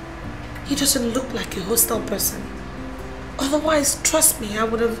 He doesn't look like a hostile person. Otherwise, trust me, I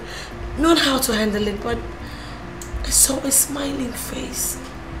would have known how to handle it, but I saw a smiling face.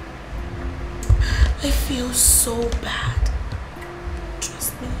 I feel so bad.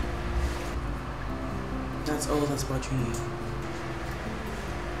 Trust me. That's all that's bothering you.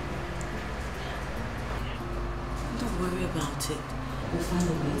 Don't worry about it. We'll find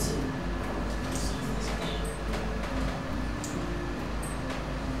a way to.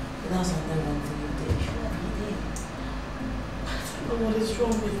 That's another one thing you did. I don't know what is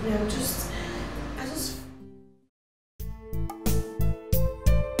wrong with me. I just.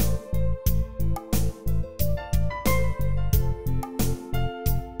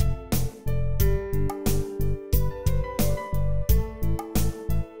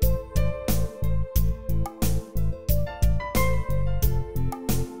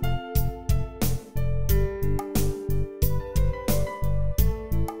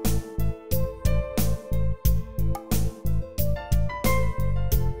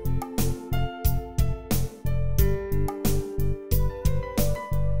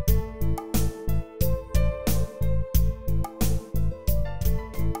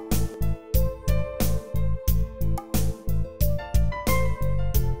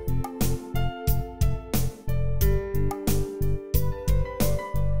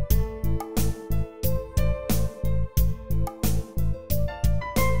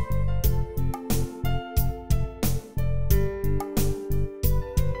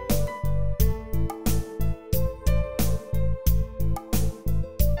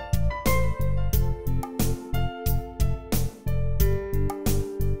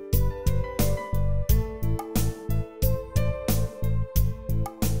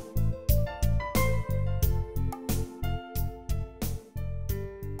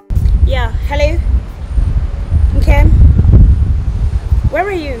 Yeah, hello? Okay. Where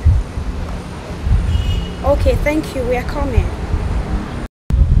are you? Okay, thank you. We are coming.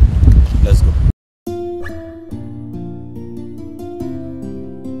 Let's go.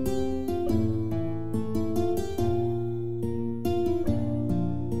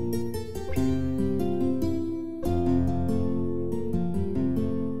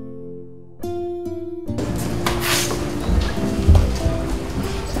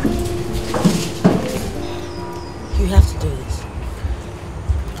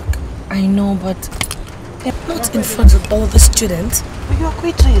 I know, but not in front of all the students. But you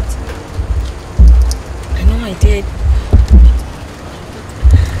agreed to it. I know I did.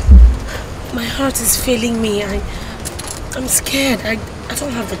 My heart is failing me. I'm scared. I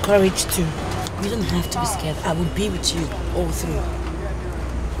don't have the courage to. You don't have to be scared. I will be with you all through.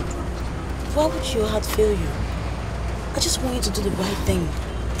 Why would your heart fail you? I just want you to do the right thing.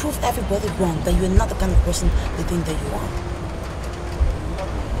 Prove everybody wrong that you are not the kind of person they think that you are.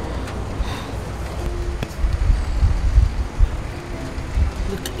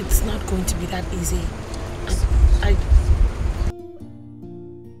 Look, it's not going to be that easy.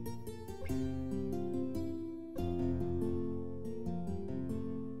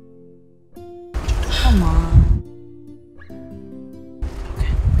 Come on.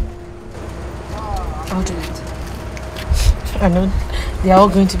 Okay. I'll do it. I know they're all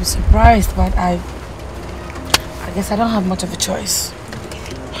going to be surprised, but I guess I don't have much of a choice.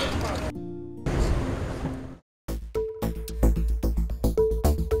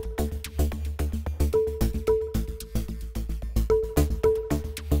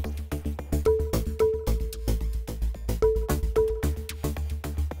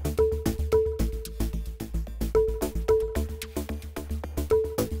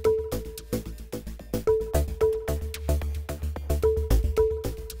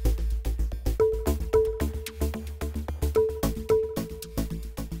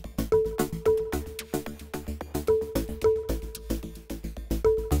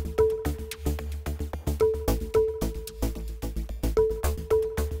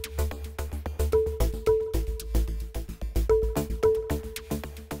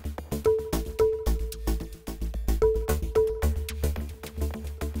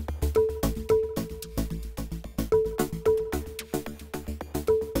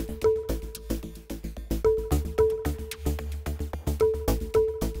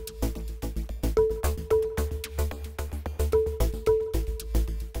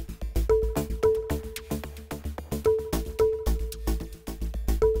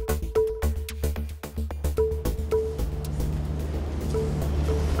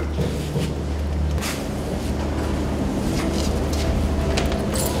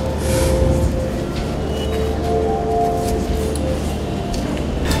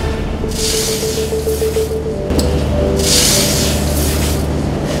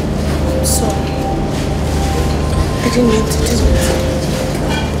 I didn't mean to do it.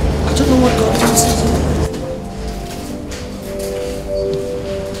 I don't know what God wants to do.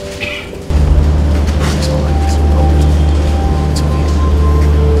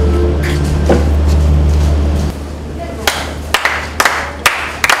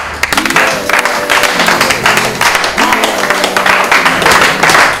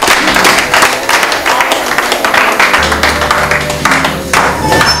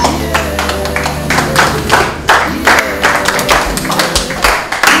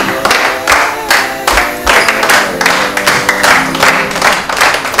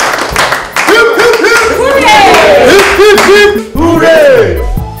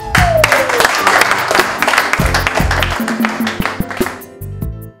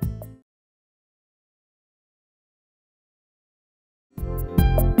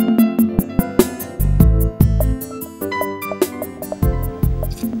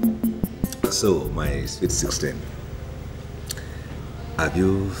 So, my sweet 16, have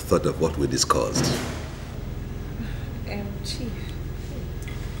you thought of what we discussed? Chief.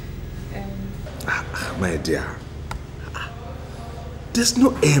 My dear, there's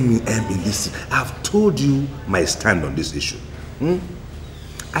no M in this. I've told you my stand on this issue.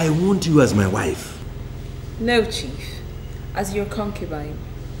 I want you as my wife. No, Chief. As your concubine,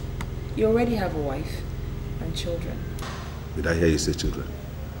 you already have a wife and children. Did I hear you say children?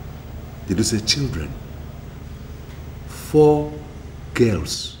 Did you say children? 4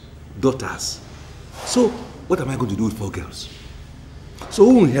 girls, daughters. So, what am I going to do with 4 girls? So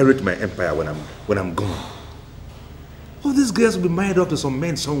who will inherit my empire when I'm gone? All these girls will be married off to some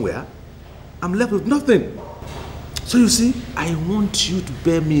men somewhere. I'm left with nothing. So you see, I want you to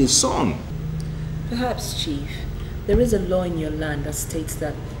bear me a son. Perhaps, Chief, there is a law in your land that states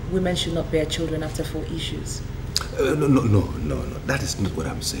that women should not bear children after 4 issues. No. That is not what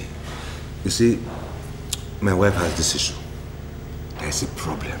I'm saying. You see, my wife has this issue. There is a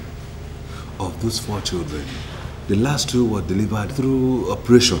problem. Of those 4 children, the last 2 were delivered through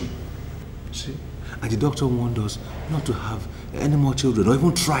operation. See? And the doctor warned us not to have any more children or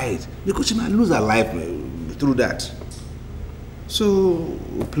even try it because she might lose her life through that. So,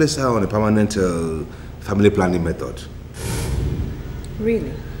 we'll place her on a permanent family planning method.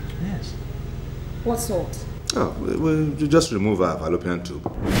 Really? Yes. What sort? Oh, we'll just remove her fallopian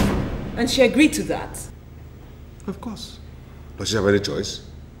tube. And she agreed to that? Of course. Does she have any choice?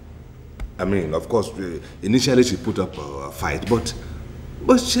 I mean, of course, initially she put up a fight, but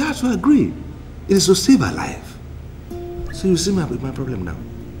she had to agree. It is to save her life. So you see my problem now.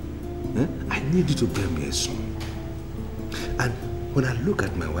 I need you to bear me a son. And when I look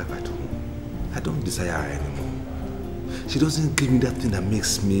at my wife at home, I don't desire her anymore. She doesn't give me that thing that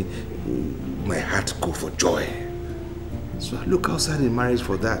makes me, my heart go for joy. So I look outside in marriage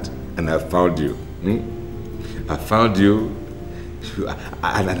for that. And I found you. I found you.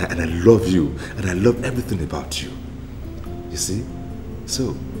 And I love you. And I love everything about you. You see?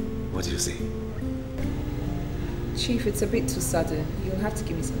 So, what do you say? Chief, it's a bit too sudden. You'll have to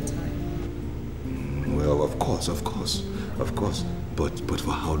give me some time. Well, of course. But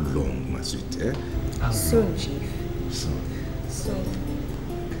for how long, my sweet, eh? Soon, Chief. Soon.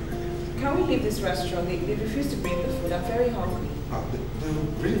 Can we leave this restaurant? They refuse to bring the food. I'm very hungry.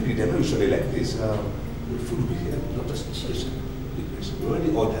 Really, they're not usually like this. The food will be here. Not just we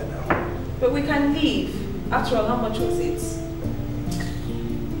already ordered now. But we can leave. After all, how much was it?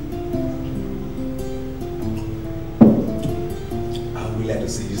 I would like to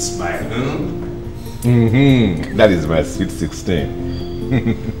see you smile, huh? That is my sweet 16.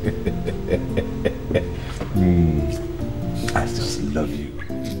 I just love you.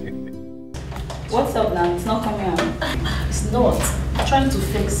 What's up now? It's not coming out. It's not. I'm trying to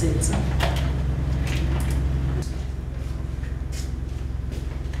fix it.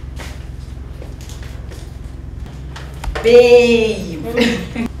 Babe!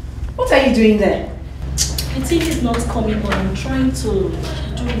 What are you doing there? The TV is not coming on. I'm trying to do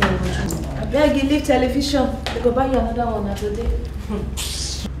it. I beg you, leave television. They go buy you another one after day.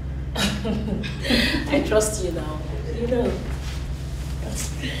 I trust you now. You know.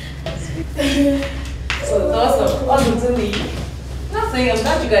 So awesome. What to me? Nothing. I'm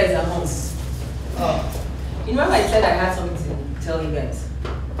glad you guys are home. Oh. You remember I said I had something to tell you guys?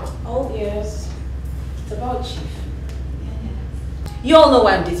 Oh yes. It's about Chief. You all know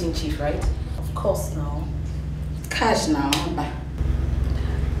why I'm dating Chief, right? Of course now. Cash now.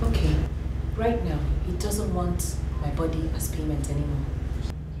 Okay. Right now, he doesn't want my body as payment anymore.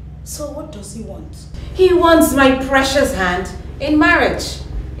 So what does he want? He wants my precious hand in marriage.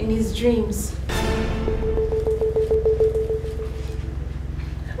 In his dreams.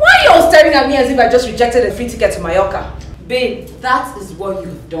 Why are you all staring at me as if I just rejected a free ticket to Mallorca? Babe, that is what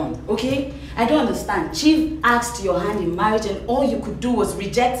you've done, okay? I don't understand. Chief asked your hand in marriage and all you could do was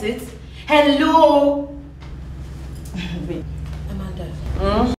reject it? Hello? Wait,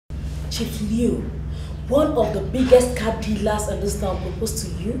 Amanda. Chief Leo, one of the biggest car dealers in this town, proposed to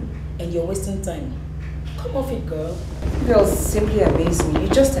you and you're wasting time. Come off it, girl. Girls simply amaze me. You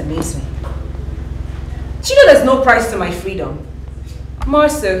just amaze me. Do you know there's no price to my freedom? More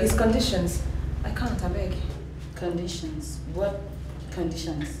so, his conditions. I can't, I beg. Conditions? What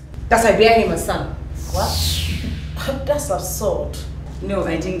conditions? That I bear him a son. What? That's absurd. No,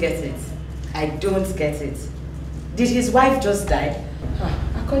 I didn't get it. I don't get it. Did his wife just die?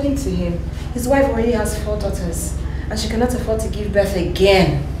 According to him, his wife already has 4 daughters and she cannot afford to give birth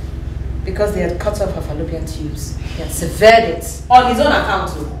again because they had cut off her fallopian tubes. He had severed it on his own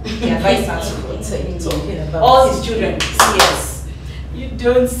account too. He advised her to. What are you talking about? All his children, yes. You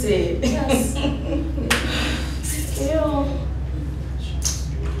don't say. Yes.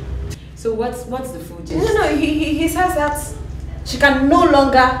 So what's the food? No, he says that she can no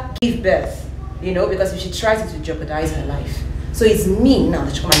longer give birth, you know, because if she tries it will jeopardize her life. So it's me now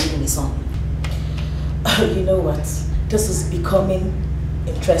that she come and give me a son. You know what? This is becoming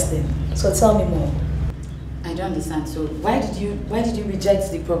interesting. So tell me more. I don't understand. So why did you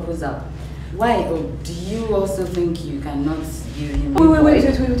reject the proposal? Why? Or do you also think you cannot give him?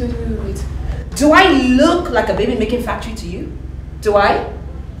 Wait. Do I look like a baby making factory to you? Do I?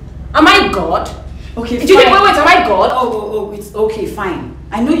 Am I God? Okay, wait, am I God? Oh, it's okay, fine.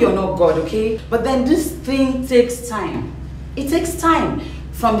 I know you're not God, okay? But then this thing takes time. It takes time.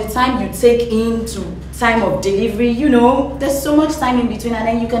 From the time you take in to time of delivery, you know, there's so much time in between and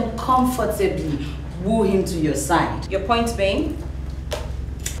then you can comfortably woo him to your side. Your point being?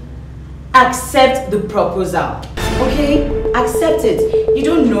 Accept the proposal, okay? Accept it. You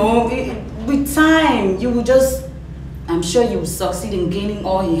don't know, with time, you will just, I'm sure you will succeed in gaining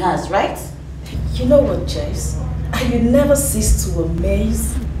all he has, right? You know what, Jess? You never cease to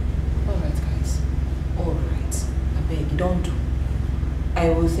amaze. Alright, guys. Alright. I beg you, don't do. I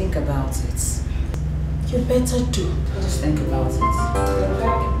will think about it. You better do. Just think about it.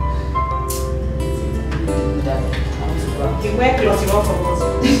 You wear clothes, you want for us.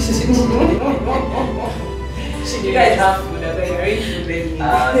 You guys have food, I beg. Arrange food, baby. Go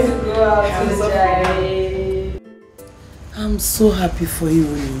out. I'm so happy for you,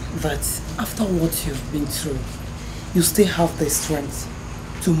 Uni, that after what you've been through, you still have the strength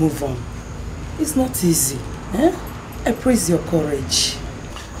to move on. It's not easy. Eh? I praise your courage.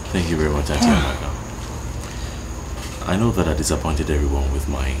 Thank you very much, Auntie Amaka. I know that I disappointed everyone with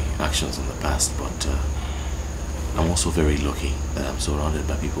my actions in the past, but I'm also very lucky that I'm surrounded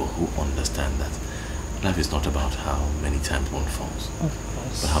by people who understand that life is not about how many times one falls,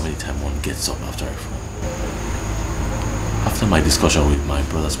 but how many times one gets up after a fall. After my discussion with my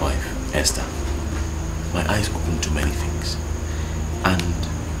brother's wife, Esther, my eyes opened to many things. And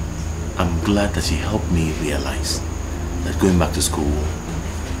I'm glad that she helped me realize that going back to school will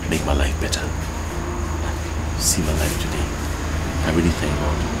make my life better. See my life today. I really thank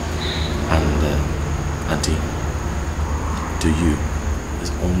God. And Auntie, to you,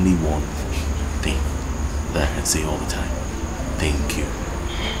 there's only one thing that I can say all the time. Thank you.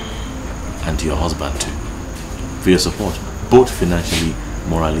 And to your husband too, for your support, both financially,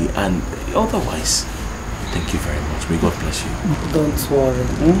 morally, and otherwise. Thank you very much. May God bless you. Don't worry.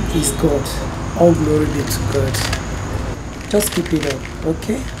 He's God. All glory be to God. Just keep it up,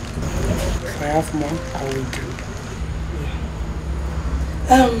 okay? If I have more, I will do.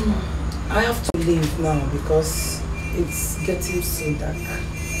 I have to leave now because it's getting so dark.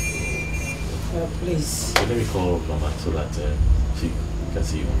 Please. Let me call Mama so that she can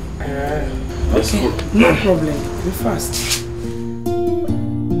see you. Okay, no problem. Be fast.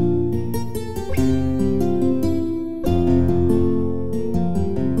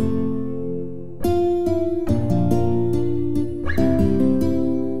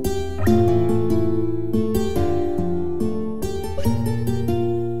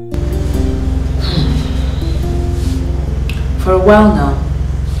 For a while now,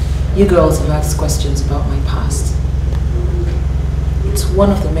 you girls have asked questions about my past. It's one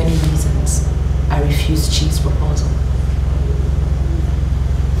of the many reasons I refused Chi's proposal.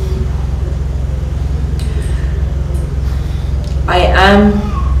 I am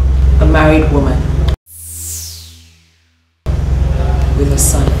a married woman with a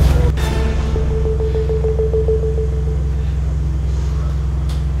son.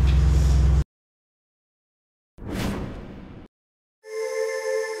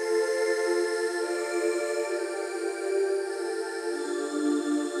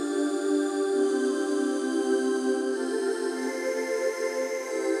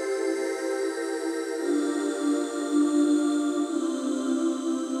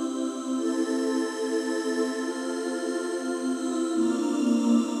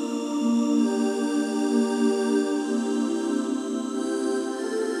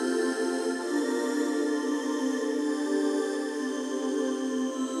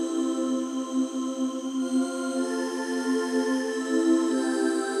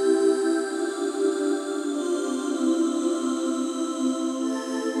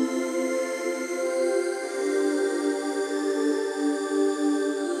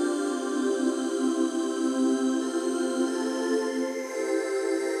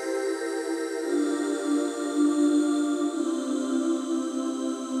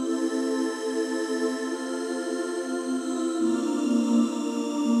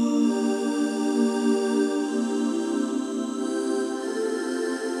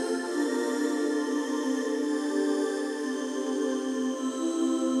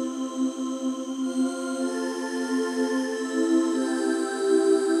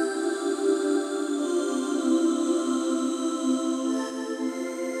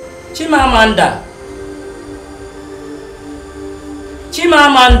 Chimamanda.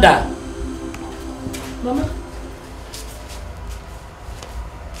 Chimamanda. Mama,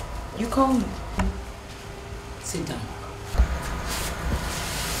 you call me. Sit down.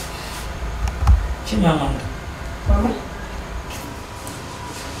 Chimamanda. Mama?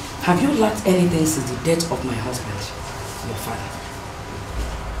 Have you lacked anything since the death of my husband, your father?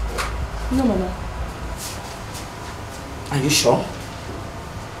 No, Mama. Are you sure?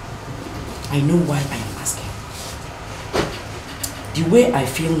 I know why I am asking. The way I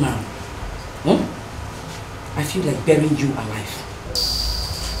feel now, I feel like burying you alive.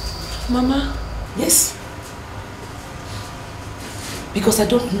 Mama? Yes. Because I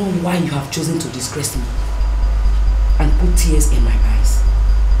don't know why you have chosen to disgrace me and put tears in my eyes,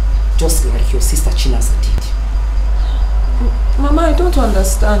 just like your sister Chinasa did. Mama, I don't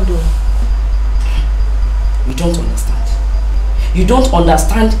understand though. You don't understand. You don't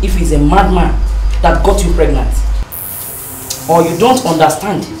understand if it's a madman that got you pregnant. Or you don't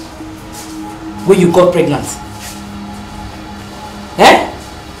understand when you got pregnant. Eh?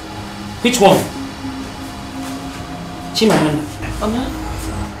 Which one? Chimamanda. Mama?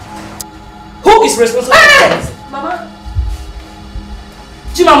 Who is responsible for that? Mama?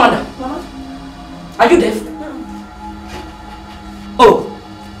 Chimamanda. Mama? Are you deaf? Oh,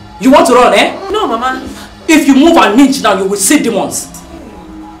 you want to run, eh? No, Mama. If you move an inch now, you will see demons.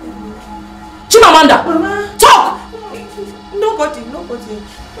 Chimamanda! Mama! Talk! Nobody.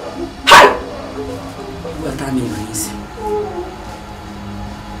 Hi! Well, tell me, Maurice.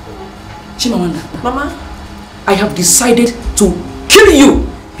 Chimamanda. Mama? I have decided to kill you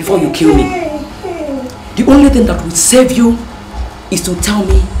before you kill me. The only thing that will save you is to tell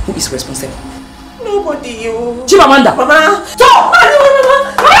me who is responsible. Nobody, you. Chimamanda! Mama! Stop!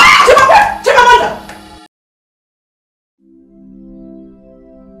 Mama! Chimamanda!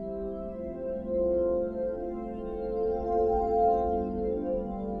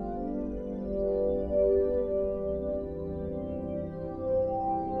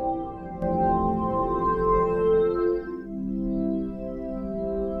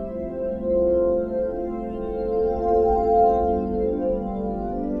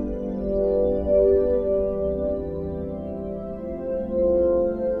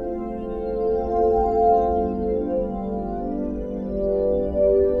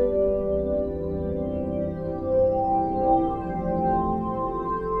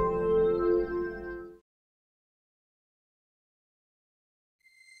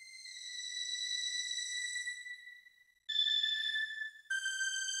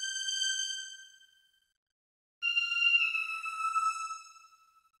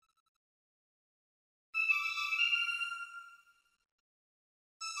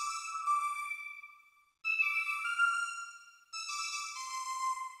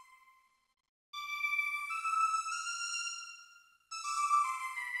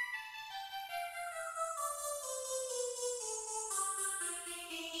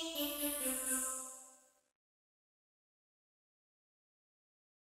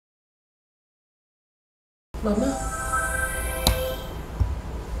 Mama?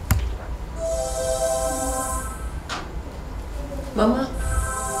 Mama?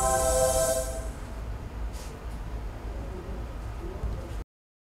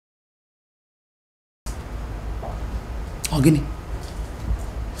 Ogini,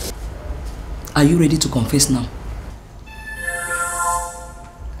 are you ready to confess now?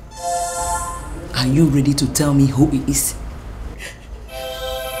 Are you ready to tell me who he is?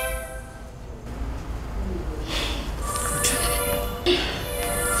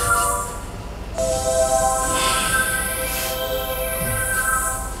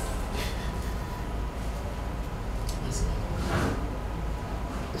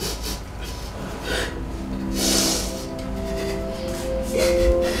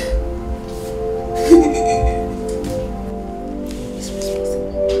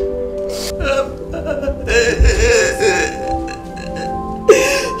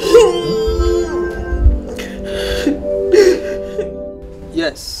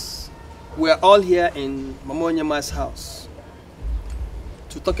 Yes, we are all here in Mama Onyema's house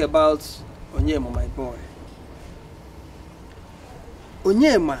to talk about Onyema, my boy.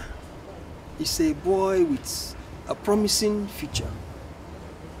 Onyema is a boy with a promising future.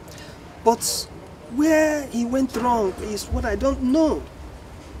 But where he went wrong is what I don't know.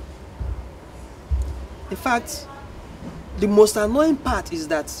 In fact, the most annoying part is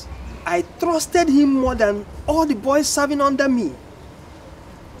that I trusted him more than all the boys serving under me.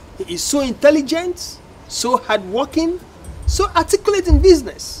 He is so intelligent, so hardworking, so articulate in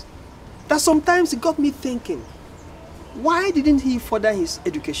business that sometimes it got me thinking, why didn't he further his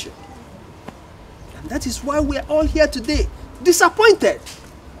education? And that is why we are all here today, disappointed.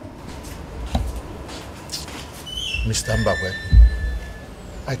 Mr. Mbagwe,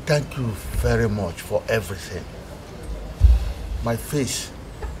 I thank you very much for everything. My face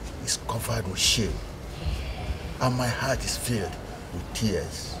is covered with shame and my heart is filled with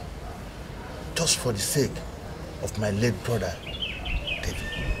tears. Just for the sake of my late brother, David,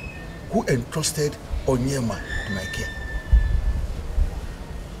 who entrusted Onyema to my care.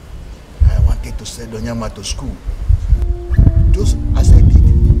 I wanted to send Onyema to school, just as I did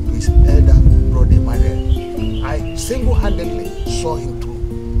to his elder brother Emmanuel. I single-handedly saw him through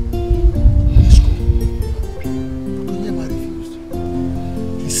his school. But Onyema refused.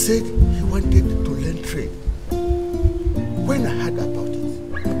 He said he wanted to learn trade. When I heard about it,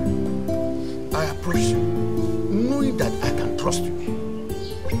 I approached you, knowing that I can trust you.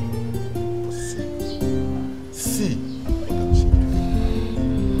 But see what I'm saying.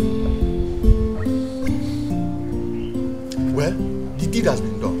 Well, the deed has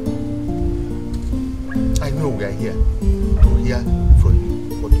been done. I know we are here to hear from you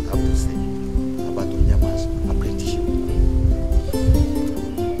what you have to say about Onyema's apprenticeship.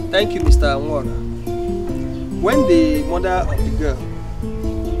 Thank you, Mr. Anwara. When the mother of the girl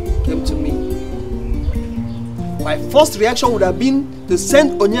came to me, my first reaction would have been to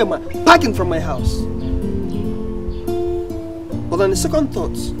send Onyema packing from my house. But on the second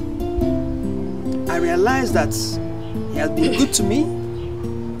thought, I realized that he has been good to me,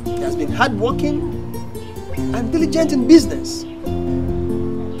 he has been been hardworking and diligent in business.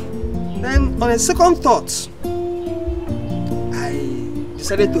 Then, on a second thought, I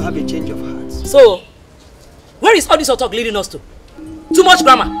decided to have a change of heart. So, where is all this talk leading us to? Too much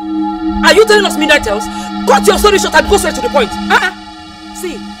grammar. Are you telling us midnight tales? Cut your story short and go straight to the point.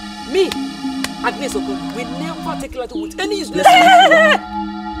 See, me, Agnes Oko, we never take letter with any useless.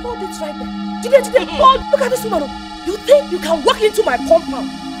 Hold it right there. Today, look at this woman. You think you can walk into my compound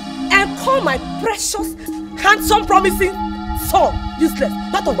and call my precious, handsome, promising son useless?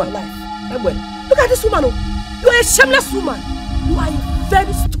 Part of my life. Look at this woman. You are a shameless woman. You are a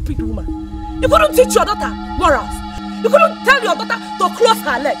very stupid woman. You couldn't teach your daughter morals. You couldn't tell your daughter to close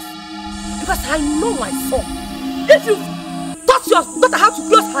her legs. Because I know my son. If you taught your daughter how to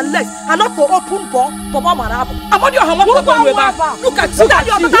close her legs and not to open door, look at you. Look at your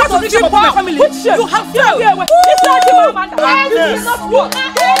daughter how to reach your family. You have failed. It's not the man. It not work.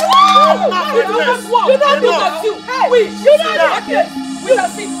 You don't do that too. You don't do that. We shall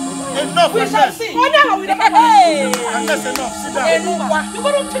see. Enough. We shall see. Hey. Agnes, enough. Sit down. You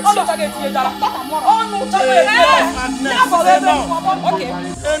couldn't teach your daughter again. Okay.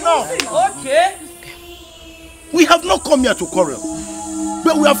 Enough. Okay. We have not come here to quarrel,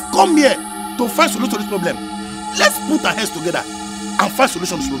 but we have come here to find solution to this problem. Let's put our heads together and find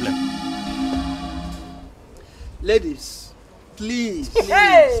solution to this problem. Ladies, please,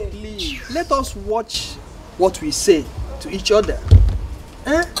 let us watch what we say to each other.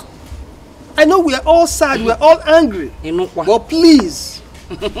 I know we are all sad, we are all angry, but please,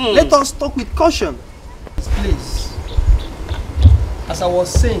 let us talk with caution. Please. As I was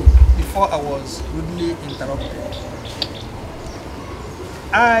saying before I was rudely interrupted,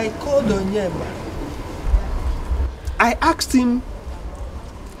 I called Nnebe. I asked him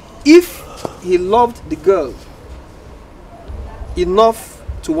if he loved the girl enough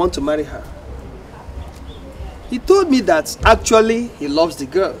to want to marry her. He told me that actually he loves the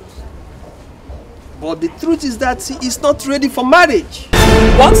girl. But the truth is that he is not ready for marriage.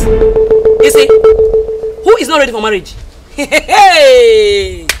 What? Is he? Who is not ready for marriage?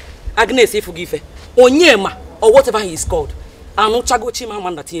 Hey! Agnes, if you give Onyema, or whatever he is called. I'm not Chago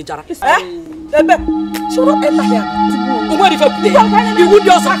Chimamanda Tinjara. Nnebe, she will not enter here. Where if you would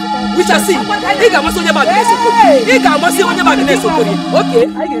just we shall see. He must only about Agnes. He must only about Agnes. Okay.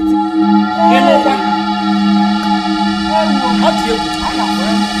 I get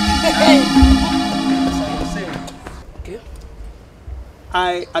it.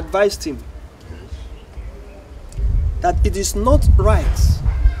 I advised him that it is not right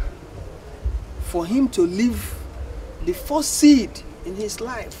for him to leave the first seed in his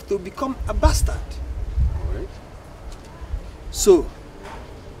life to become a bastard. Right. So,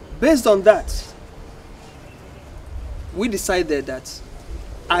 based on that, we decided that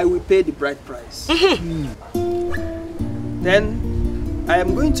I will pay the bride price. Then I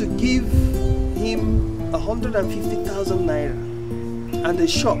am going to give him 150,000 naira and a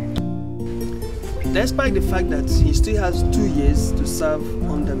shop, despite the fact that he still has 2 years to serve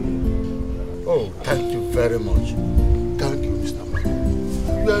under me. Oh, thank you very much. Thank you, Mr.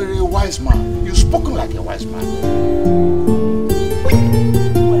 Man. You are a wise man. You've spoken like a wise man.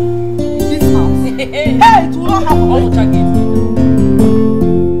 This house. Hey, it will not happen all again.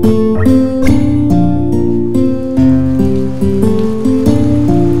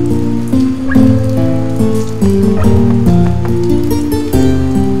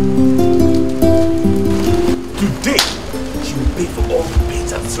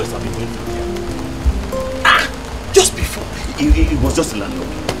 It was just a landlord.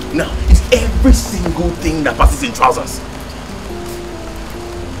 Now, it's every single thing that passes in trousers.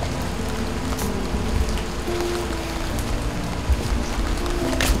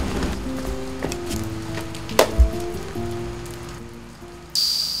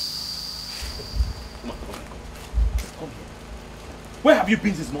 Come here. Where have you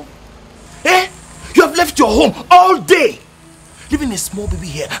been this morning? Eh? You have left your home all day, leaving a small baby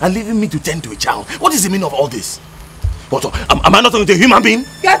here and leaving me to tend to a child. What is the meaning of all this? What, am I not talking to a human being?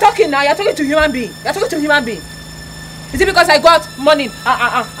 You are talking now. You are talking to a human being. You are talking to a human being. Is it because I got money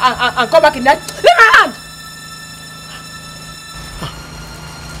and come back in that? Leave my hand!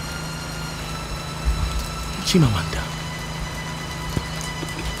 Chimamanda,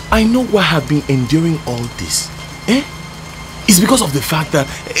 I know why I have been enduring all this. Eh? It's because of the fact that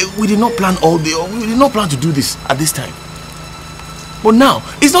we did not plan all day, or we did not plan to do this at this time. But now,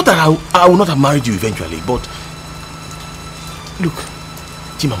 it's not that I will not have married you eventually, but look,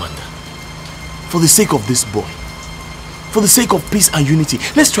 Chimamanda, for the sake of this boy, for the sake of peace and unity,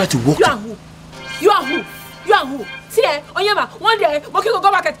 let's try to work. You are who? You are who? You are who? See, day, Onyema, one day, Moki will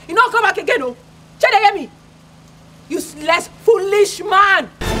go back. You don't come back again, no. Check hear me. Useless, foolish man.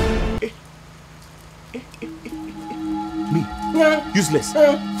 Me? Yeah. Useless.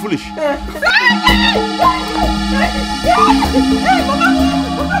 Foolish.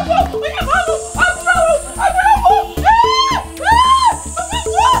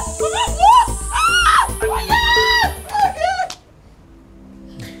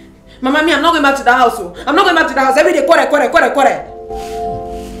 Mama, me, I'm not going back to the house. Oh. I'm not going back to the house. Every day, quarter.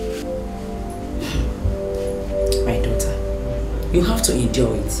 My daughter, you have to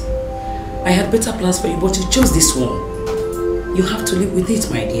endure it. I had better plans for you, but you chose this one. You have to live with it,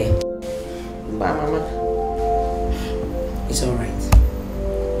 my dear. Bye, Mama. It's alright.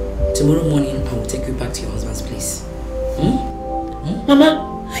 Tomorrow morning, I will take you back to your husband's place.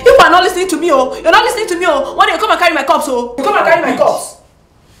 Mama, you are not listening to me, oh. You're not listening to me, oh. One day you come and carry my cups, oh. You come and carry my cups.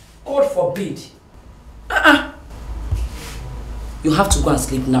 God forbid. You have to go and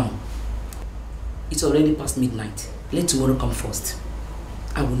sleep now. It's already past midnight. Let tomorrow come first.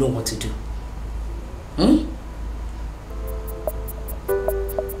 I will know what to do.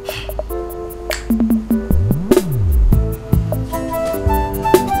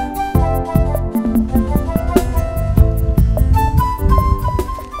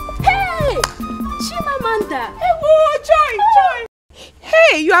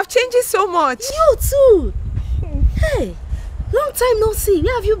 Hey, you have changed so much. You too. Hey, long time no see.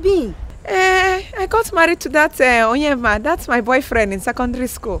 Where have you been? I got married to that Onyema. That's my boyfriend in secondary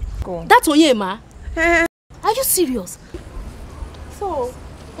school. That's Onyema? Are you serious? So,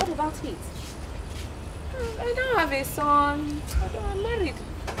 what about it? I don't have a son. I'm married.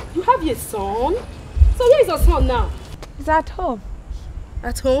 You have a son? So where is your son now? He's at home.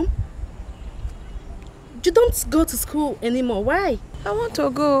 At home? You don't go to school anymore. Why? I want to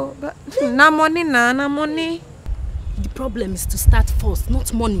go, but na money. The problem is to start first,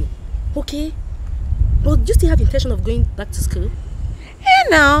 not money. Okay? But do you still have intention of going back to school? Hey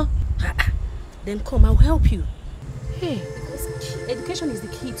now. Then come, I'll help you. Hey. Because education is the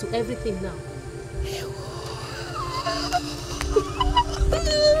key to everything now.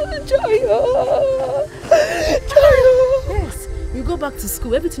 Joyo. Yes, you go back to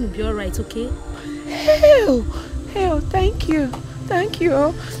school, everything will be alright, okay? Hell, thank you.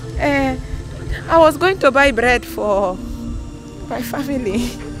 I was going to buy bread for my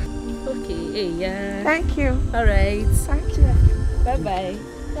family. Okay, hey, yeah. Thank you. Alright. Thank you. Bye-bye.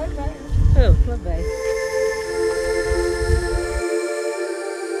 Bye-bye. Oh, bye-bye.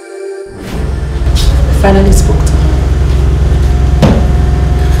 Finally spoke to her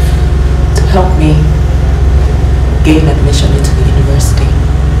to help me gain admission into the university.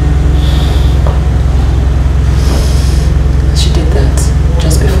 She did that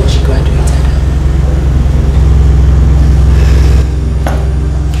just before she graduated.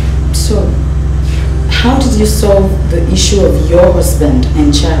 So, how did you solve the issue of your husband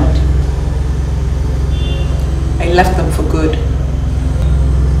and child? I left them for good.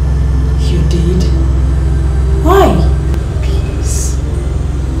 You did? Why?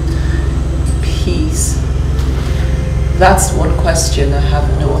 Peace. That's one question I have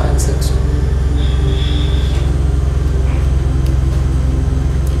no answer to.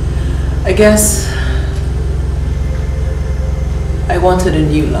 I guess I wanted a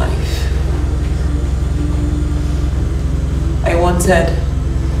new life. I wanted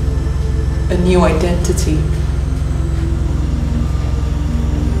a new identity.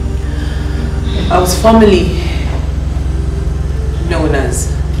 I was formerly known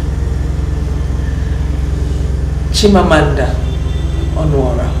as Chimamanda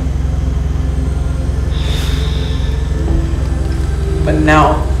Onwara. But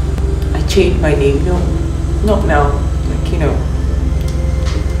now I changed my name. No, not now. Like,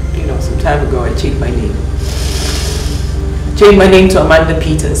 some time ago I changed my name. I changed my name to Amanda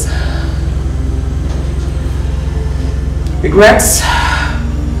Peters. Regrets?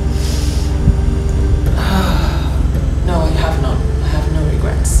 No, I have none. I have no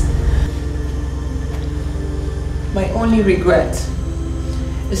regrets. My only regret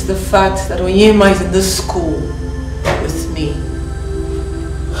is the fact that Onyema is in this school with me.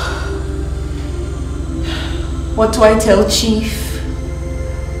 What do I tell Chief?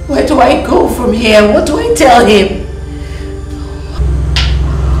 Where do I go from here? What do I tell him?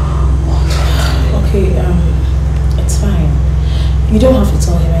 Okay, it's fine. You don't have to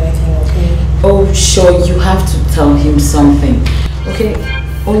tell him anything, okay? Oh, sure, you have to tell him something. Okay,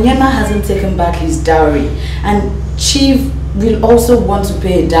 Onyema hasn't taken back his dowry, and Chief will also want to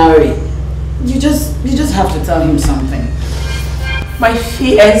pay a dowry. You just have to tell him something. My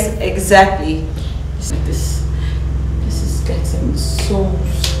fears exactly. This getting so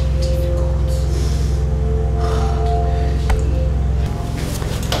difficult.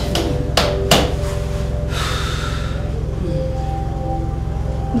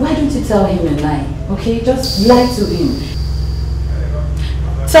 Why don't you tell him a lie? Okay, just lie to him.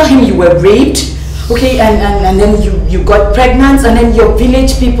 Tell him you were raped, okay, and then you got pregnant, and then your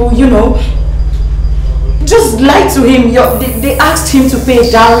village people, you know, just lie to him. They asked him to pay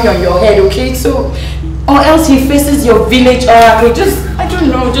a dowry on your head, okay? So, or else he faces your village oracle. Just, I don't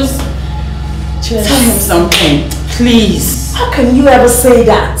know, just tell him something, please. How can you ever say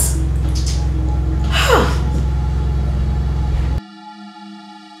that?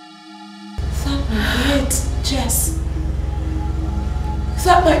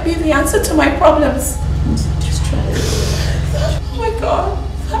 That might be the answer to my problems. Just try it. Oh my God,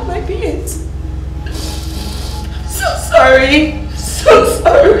 that might be it. I'm so sorry. So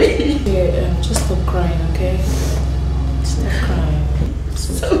sorry. Yeah, just stop crying, okay? Stop crying.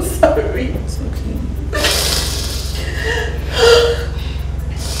 So sorry. It's okay.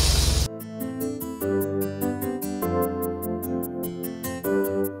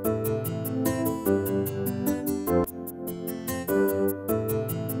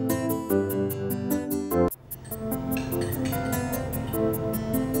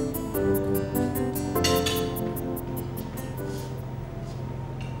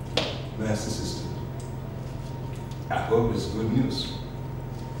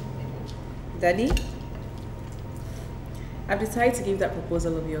 Daddy, I've decided to give that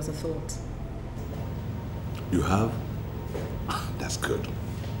proposal of yours a thought. You have? That's good.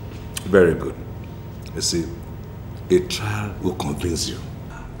 Very good. You see, a trial will convince you.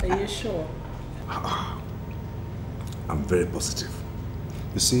 Are you sure? I'm very positive.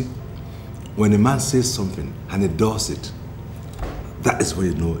 You see, when a man says something and he does it, that is when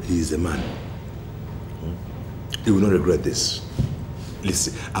you know he is a man. He will not regret this.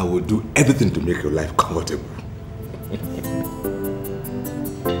 Listen, I will do everything to make your life comfortable.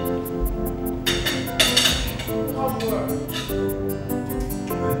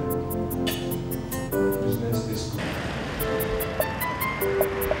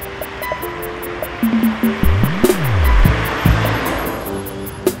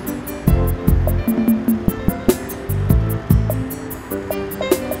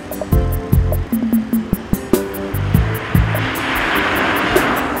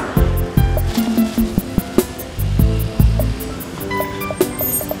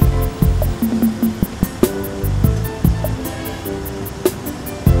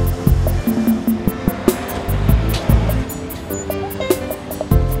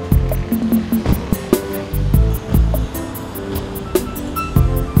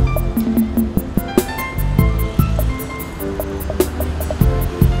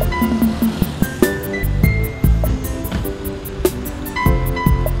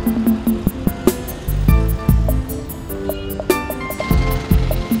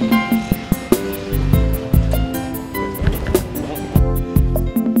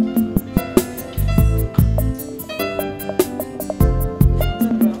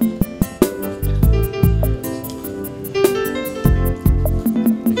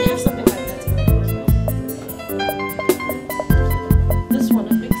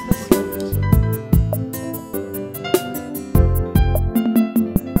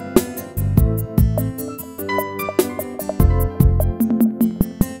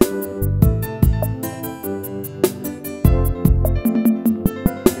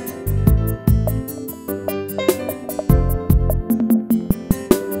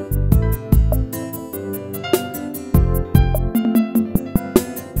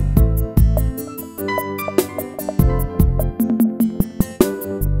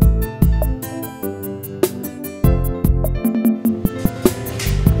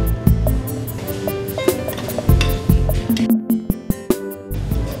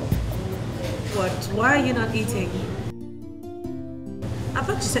 Why are you not eating? I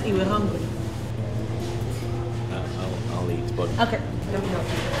thought you said you were hungry. I'll eat, but... Okay, let me help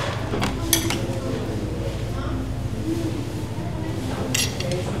you.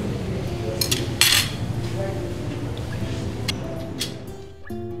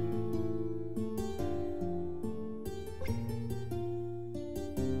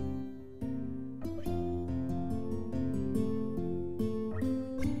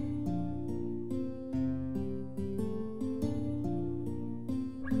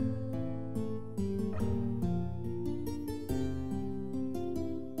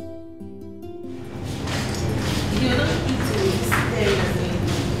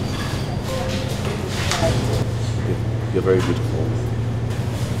 You're very beautiful.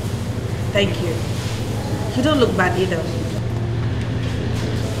 Thank you. You don't look bad either.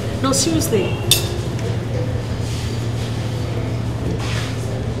 No, seriously.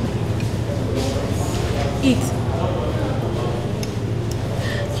 Eat.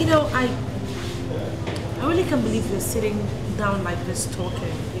 You know, I really can't believe you're sitting down like this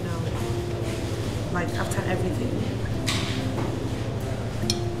talking, you know, like after everything.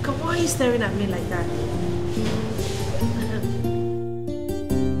 Why are you staring at me like that?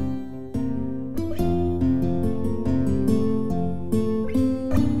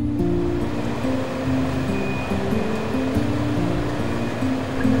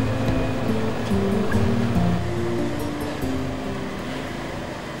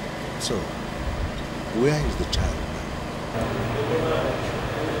 So, where is the child now?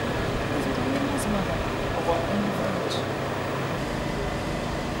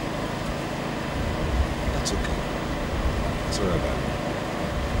 That's okay. That's all right, darling.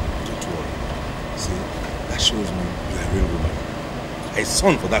 Don't worry. See, that shows me you're a real woman. A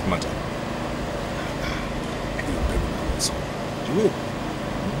son, for that matter. And you're very good son. You will.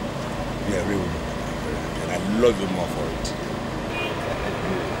 You're a real woman. I'm very happy. And I love you more for it.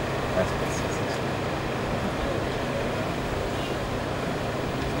 That's what's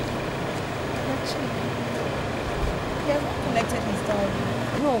He has not collected his diary.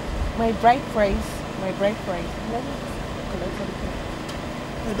 No, my bride price. My bride price. He hasn't collected it.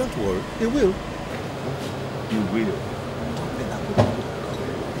 No, don't worry. He will. You will.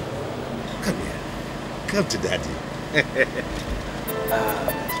 Come here. Come to daddy.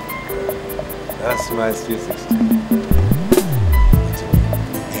 That's my sweet 16.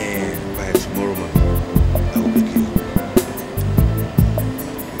 And by tomorrow morning, I will pick you up.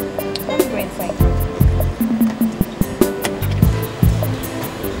 Let me go inside.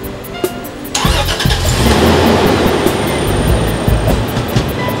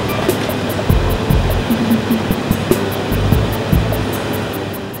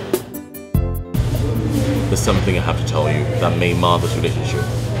 There's something I have to tell you that may mar this relationship.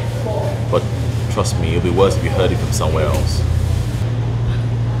 But trust me, it'll be worse if you heard it from somewhere else.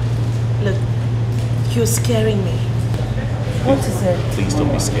 Look, you're scaring me. What is it? Please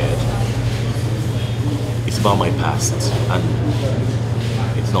don't be scared. It's about my past, and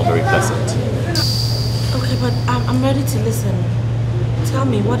it's not very pleasant. Okay, but I'm ready to listen. Tell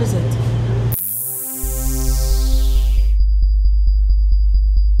me, what is it?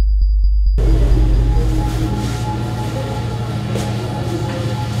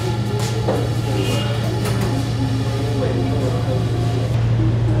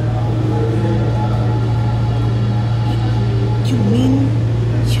 You mean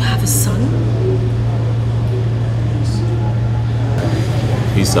you have a son?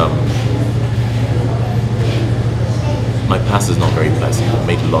 He's, my past is not very pleasant. I've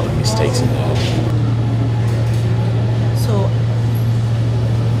made a lot of mistakes in there. So,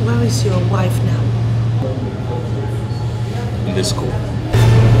 where is your wife now? In this school.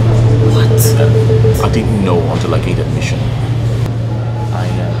 What? I didn't know until I gained admission.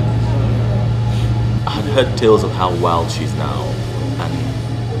 I had heard tales of how wild she's now, and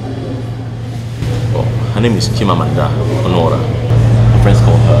well, her name is Chimamanda Honora. My friends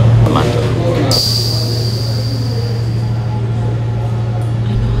call her Amanda.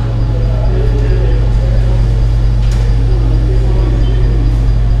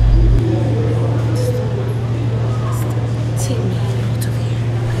 Take me out of here.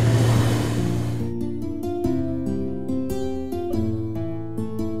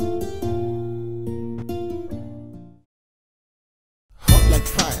 Hot like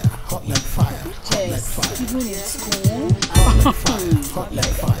fire, hot like fire, hot like fire. Even in school. Hot like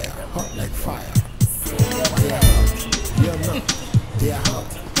fire, hot like fire, hot like fire. You're not, they are hot.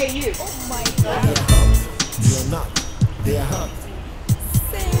 Hey, you. Oh my God. You're not, they are hot.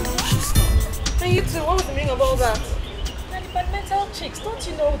 She's hot. Hey, you two, what was the meaning of all that? And departmental chicks, don't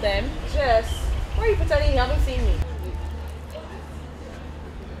you know them? Yes. Why are you pretending you haven't seen me?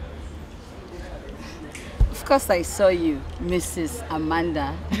 Of course I saw you, Mrs.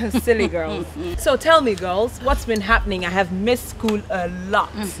 Amanda. Silly girls. So tell me, girls, what's been happening? I have missed school a lot.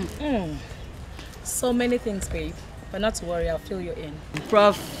 So many things, babe. But not to worry, I'll fill you in.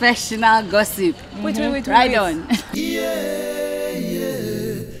 Professional gossip. Wait. Right on.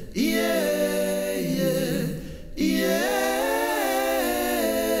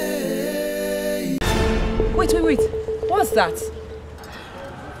 Wait. What's that?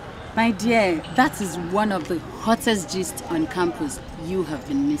 My dear, that is one of the hottest gists on campus you have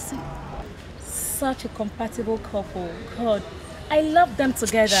been missing. Such a compatible couple. God, I love them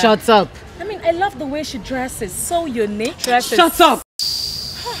together. Shut up. I mean, I love the way she dresses. So unique. Shut up.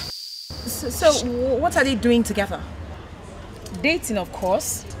 So what are they doing together? Dating, of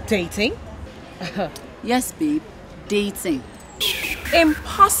course. Dating? Yes, babe. Dating.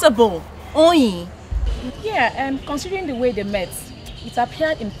 Impossible. Oy. Yeah, and considering the way they met, it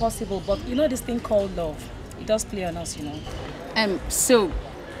appeared impossible, but you know this thing called love. It does play on us, you know. So,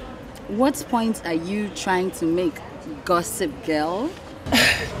 what point are you trying to make, gossip girl?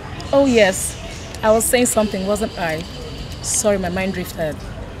 Oh yes, I was saying something, wasn't I? Sorry, my mind drifted.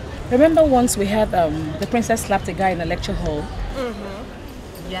 Remember once we had the princess slapped a guy in a lecture hall?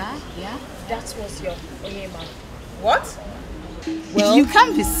 Yeah. That was your Onyema. What? Well, you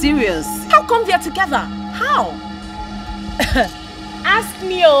can't be serious. How come they're together? How? Ask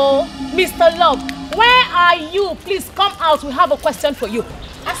me, oh, Mr. Love, where are you? Please come out. We have a question for you.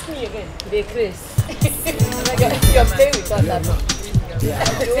 Ask me again. They Chris. You're staying with us, Abba.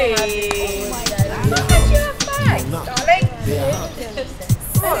 Hey. Look at your face, darling.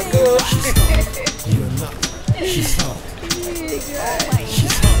 So good. You're not. She's not.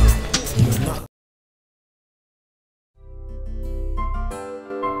 You're not.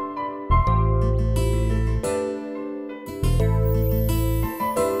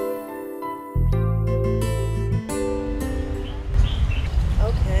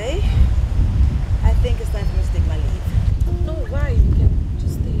 Okay. I think it's time for me to take my leave. No, why? You can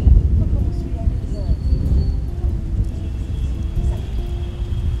just stay.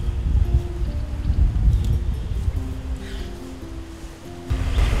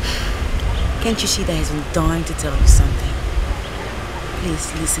 Can't you see that he's been dying to tell you something?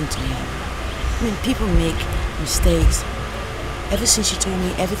 Please listen to him. I mean, people make mistakes. Ever since you told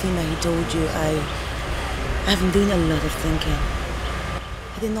me everything that he told you, I've been doing a lot of thinking.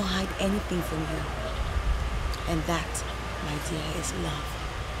 I did not hide anything from you. And that, my dear, is love.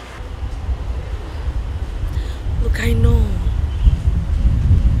 Look, I know.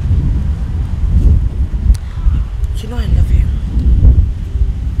 You know I love you.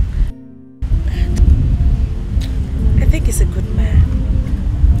 And I think he's a good man.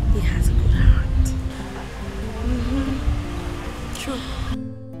 He has a good heart. True.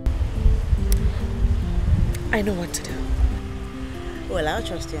 I know what to do. Well, I'll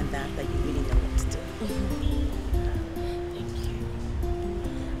trust you on that you really know what to do. Thank you.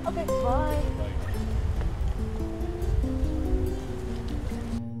 Okay, bye.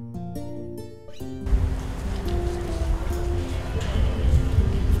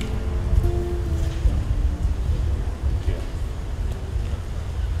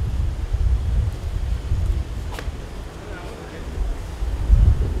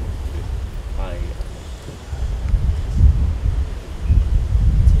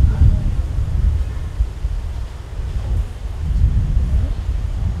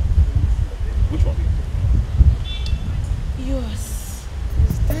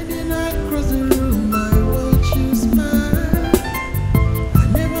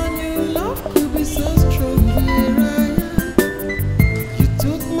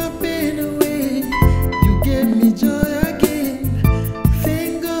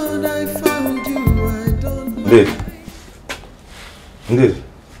 Ndidi.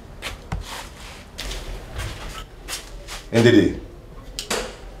 Ndidi.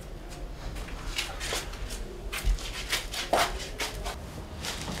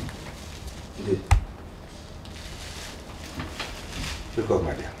 Wake up,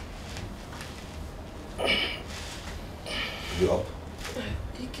 my dear. You up?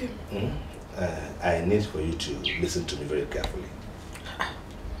 I need for you to listen to me very carefully.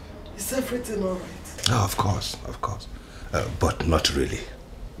 Is everything all right? Oh, of course. But not really.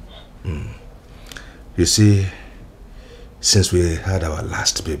 You see, since we had our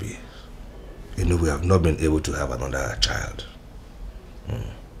last baby, we have not been able to have another child.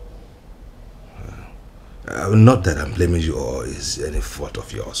 Not that I'm blaming you or is any fault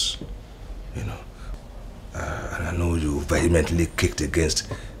of yours, and I know you vehemently kicked against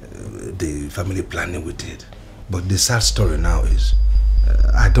the family planning we did. But the sad story now is,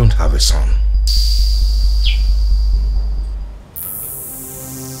 I don't have a son.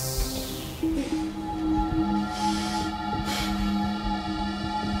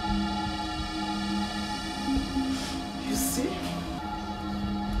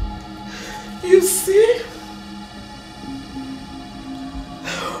 You see?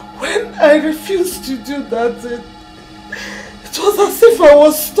 When I refused to do that, it was as if I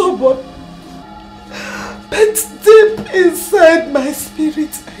was stubborn. But deep inside my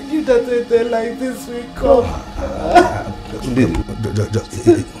spirit, I knew that a day like this will come. Just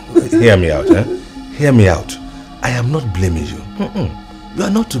hear me out, Hear me out. I am not blaming you. You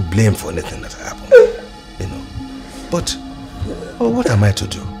are not to blame for anything that happened. But what am I to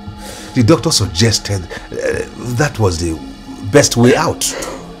do? The doctor suggested that was the best way out.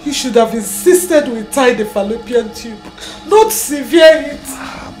 You should have insisted we tie the fallopian tube, not sever it.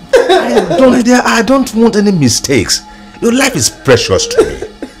 I don't want any mistakes. Your life is precious to me.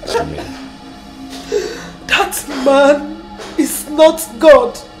 That man is not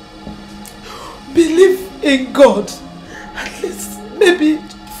God. Believe in God. At least maybe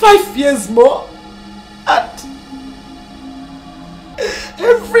 5 years more. And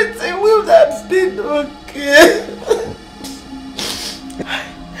everything will have been okay.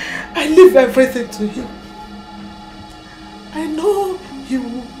 I leave everything to him. I know he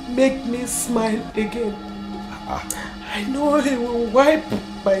will make me smile again. I know he will wipe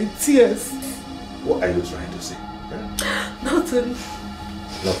my tears. What are you trying to say? Nothing.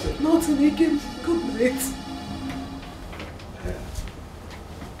 Nothing. Nothing again. Good night.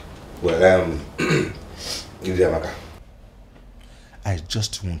 Well, I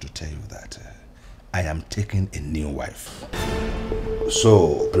just want to tell you that I am taking a new wife.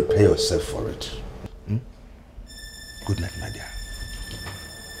 So prepare yourself for it. Good night, my dear.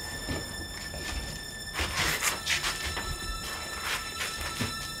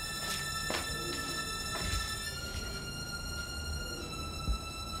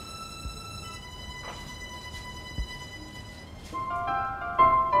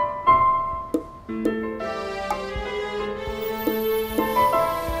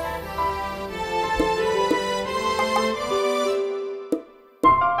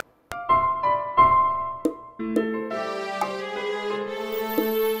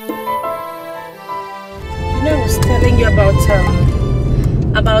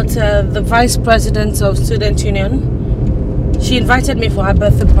 About the vice president of student union. She invited me for her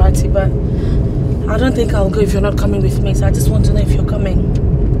birthday party, but I don't think I'll go if you're not coming with me, so I just want to know if you're coming.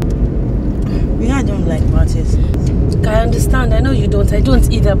 Yeah, I don't like parties. I understand, I know you don't, I don't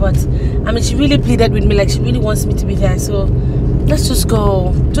either, but I mean, she really pleaded with me, like she really wants me to be there, so let's just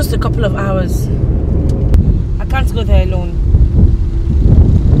go, just a couple of hours. I can't go there alone.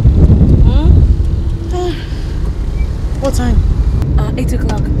 What time? 8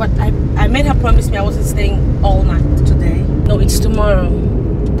 o'clock, but I made her promise me I wasn't staying all night today. No, it's tomorrow. I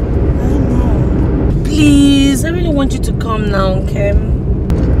know. Please, I really want you to come now, Kim.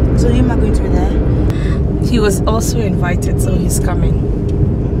 So you're not going to be there? He was also invited, so he's coming.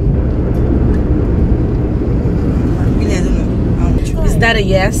 Really, I don't know. I'll try. Is that a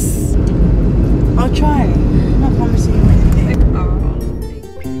yes? I'll try. I'm not promising you anything.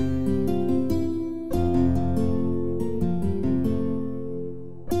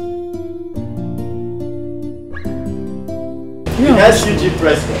 The SUG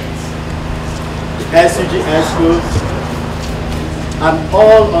presidents, the SUG escorts, and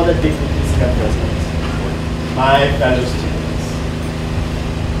all other deputies here present, my fellow students.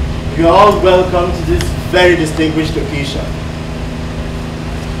 You are all welcome to this very distinguished occasion,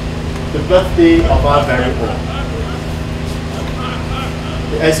 the birthday of our very own,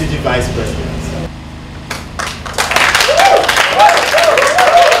 the SUG vice president.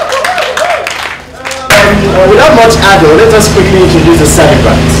 Without much ado, let us quickly introduce the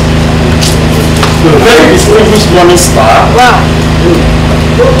celebrants. The very distinguished morning star. Wow.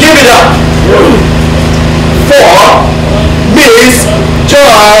 Give it up for Miss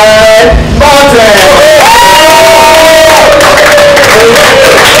Joy Martin.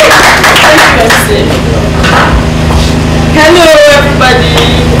 Hello everybody.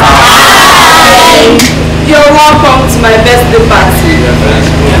 Hi. You're welcome to my birthday party.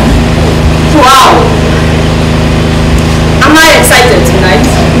 Wow. Am I excited tonight?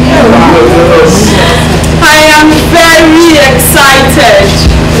 I am very excited.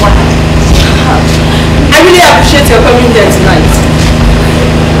 I really appreciate your coming here tonight.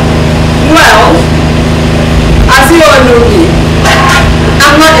 Well, as you all know me,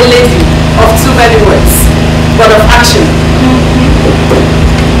 I'm not a lady of too many words, but of action.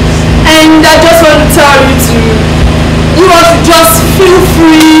 And I just want to tell you all to just feel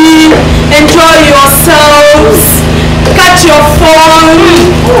free, enjoy yourselves, catch your fun,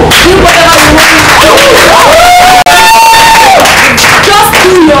 do whatever you want to do. Just do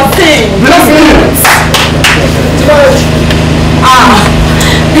your thing. Just do it.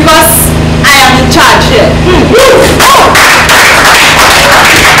 Because I am in charge here.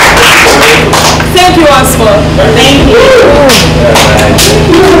 Thank you once more. Thank you.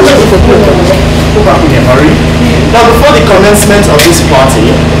 Now, before the commencement of this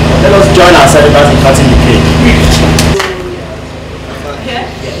party, let us join our celebrants in cutting the cake.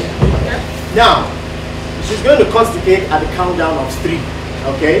 Now, she's going to cut the cake at the countdown of 3.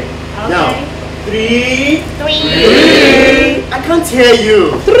 Okay? Now, 3. 3. I can't hear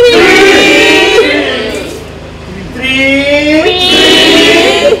you. 3. 3. 3,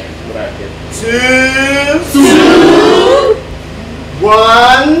 2,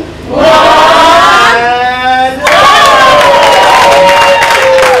 1, and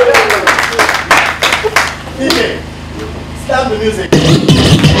DJ, start the music.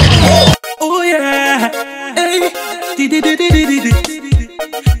 Oh yeah, hey,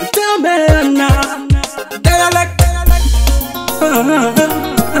 tell me now,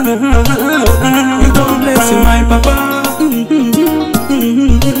 you don't bless my papa, you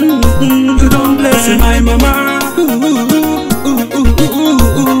don't bless my mama, you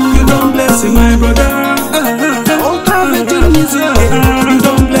don't bless my brother, you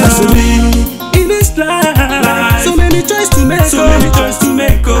don't bless me in this life. So many choices to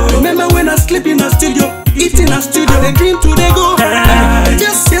make, oh. Remember when I sleep in a studio, eating a studio, I dream today go.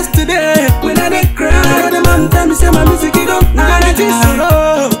 Just yesterday, when I did cry, the man tell me say my music it don't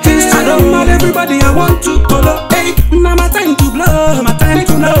I don't mind everybody, I want to follow. Hey, now my time to blow, my time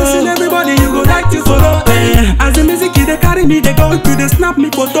to blow. Listen everybody, you go like to follow. As the music they carry me, they go to they snap me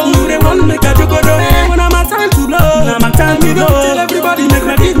photo. They want make a joke. When I'm my time to blow, now my time to blow. Tell everybody make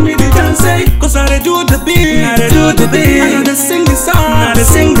me give me the chance, say, cause I do the beat, I do the beat. I know they sing the song, I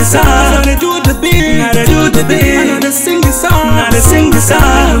sing the song. I do the beat, I do the beat. I know they sing the song, I sing the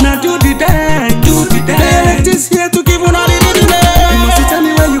song. I do the dance, do the dance. Like this here to give one all the dance. You must tell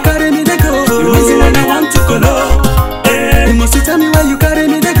me where you carry me, they go. You must when I want to go low. You must tell me where you carry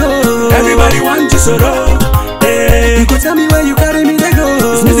me, they go. Everybody want you so low. You could tell me where you carry me, they go.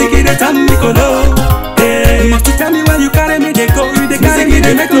 This music is the time me go low. You must tell me where you carry me, they go. You the carry me,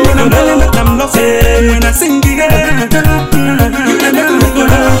 they make me when I'm feeling that I'm lost. When I sing again, you they make me go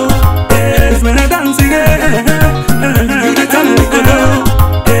low. It's when I dance again, you the time me go low.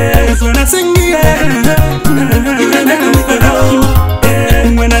 It's when I sing again, you they make me go low.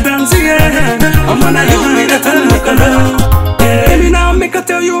 When I dance again, I'm gonna you me the time me go low. Baby now make I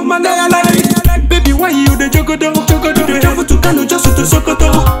tell you my love like. Baby why you the jogodo, you travel to Kano just to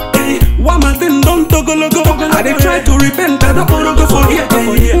Sokoto. One my thing don't togo logo. I they try to repent, I don't wanna go for here.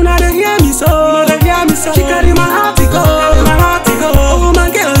 You know they hear me so, she carry my heart to go, Oh my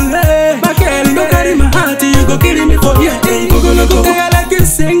girl, you don't carry my heart, you go killing me for here. Go, I like you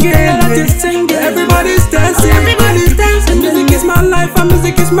singing, everybody's dancing, Music is my life, and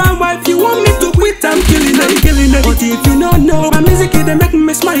music is my wife. You want me to quit, I'm killing it. But if you don't know, my music they make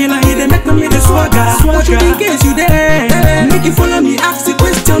me smile, and they make me the swagger. But in case you there, make you follow me, ask the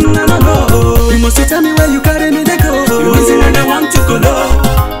question, I don't know. You must tell me where you carry me, they go. You must when I want to go low.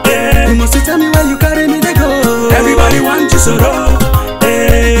 You must tell me where you carry me, they go. Everybody want you so low.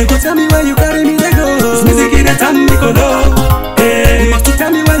 You go tell me where you carry me, they go. This music is the time me go low. You must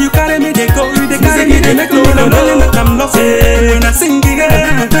tell me where you carry me, they go. You they carry me, they make me when I'm feeling that I'm lost. When I sing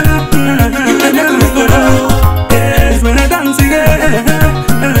again, you they make me go low. It's when I dance again,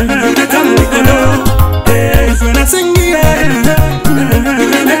 you they tell me go low. It's when I sing again, you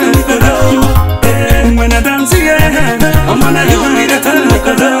they make me go low. When I dance again, I'm gonna you me the tell me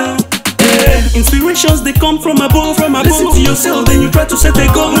go low. Inspirations they come from above, Listen to yourself, then you try to set a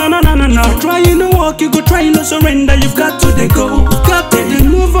goal. No. You try, you know walk, you go try, you know surrender. You've got to the go. Got to the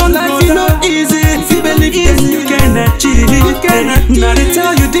move on, life you know easy. If you believe then you can achieve. Now they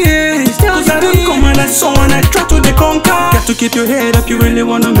tell you this, cause I don't come and I saw and I try to the conquer. Got to keep your head up, you really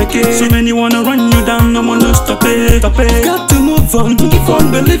wanna make it. So many wanna run you down, no wanna stop it. Got to move on, keep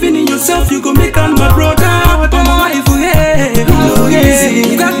on believing in yourself. You go make all my brother, but my wife,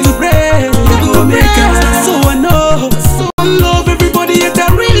 you got to pray. Make it, so I know, so I love everybody, yet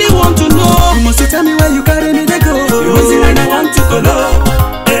I really want to know. You must tell me where you carry me, they go. You must when I want to go low.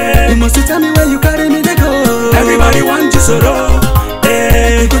 You must tell me where you carry me, they go. Everybody want you so low.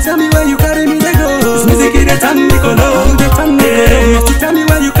 You go tell me where you carry me, they go. This music is the time me go low. You must tell me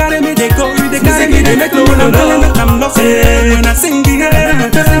where you carry me, they go. You they carry me, they make me when I'm feeling that I'm lost. When I sing again,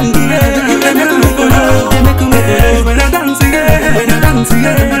 you they make me go low. When I dance again,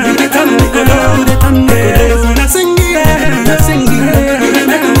 you they tell me go low. When I sing again, you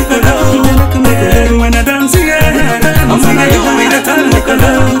make me go low. When I dance again, I'm gonna you me the time me go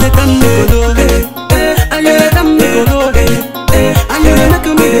low. And you let me go low. And you make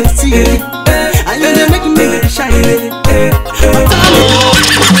me see. And you make me shine.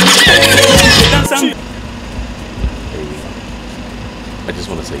 I just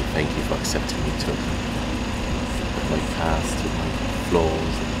want to say thank you for accepting me too. My past, my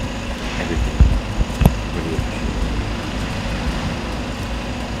flaws, everything. Really appreciate it.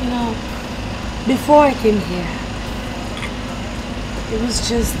 You know, before I came here, it was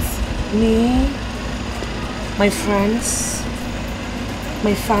just me, my friends,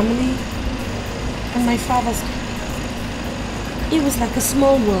 my family, and my father's. It was like a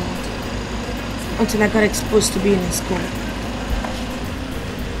small world until I got exposed to being in school.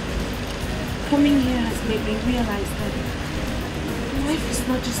 Coming here has made me realize that life is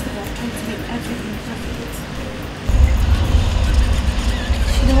not just about trying to make everything perfect.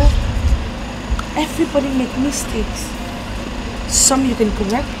 You know, everybody makes mistakes. Some you can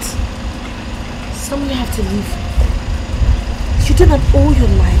correct, some you have to leave. You do not owe your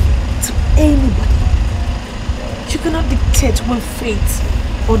life to anybody. You cannot dictate when fate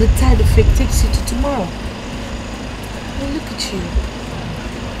or the tide of fate takes you to tomorrow. Well, look at you.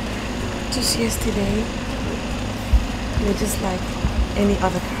 Just yesterday, you're just like any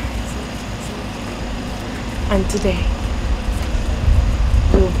other guy. And today,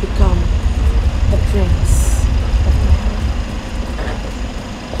 you'll become the prince of my heart.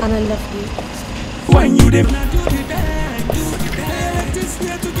 And I love you. When you did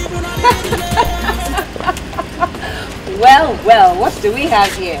Well, what do we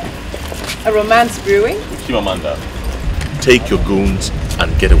have here? A romance brewing? Chimamanda, take your goons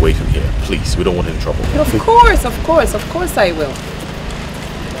and get away from here, please. We don't want any trouble. Of course I will.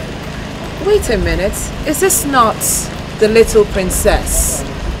 Wait a minute. Is this not the little princess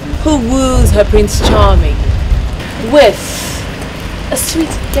who woos her Prince Charming with a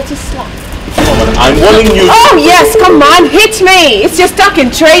sweet getty slap? I'm warning you. Oh yes, come on, hit me. It's your stock in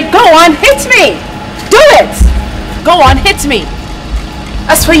trade. Go on, hit me. Do it. Go on, hit me.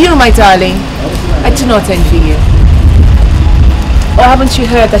 As for you, my darling, I do not envy you. Or haven't you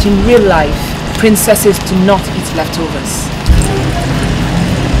heard that in real life, princesses do not eat leftovers?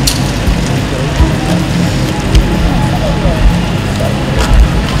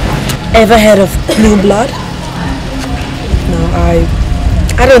 Ever heard of blue blood? No,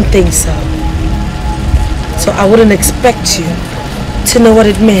 I don't think so. So I wouldn't expect you to know what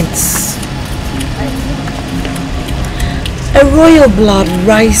it means. A royal blood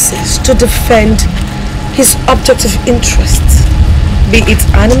rises to defend his object of interest, be it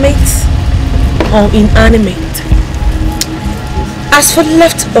animate or inanimate. As for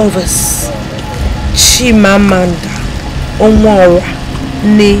leftovers, Chimamanda Onwara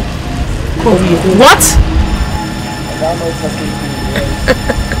Ne. What?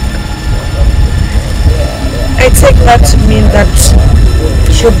 I take that to mean that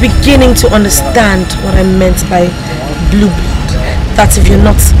you're beginning to understand what I meant by blue blood. That's if you're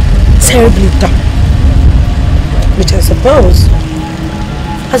not terribly dumb. Which I suppose,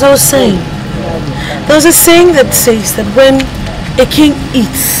 as I was saying, there's a saying that says that when a king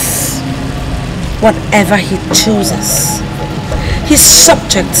eats whatever he chooses, his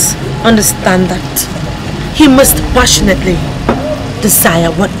subjects understand that he must passionately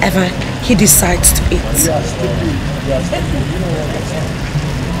desire whatever he decides to eat.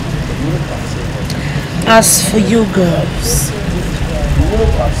 As for you girls,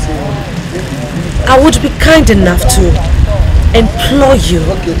 I would be kind enough to employ you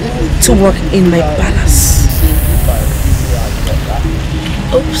to work in my palace.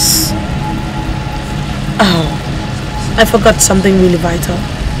 Oops. Oh, I forgot something really vital.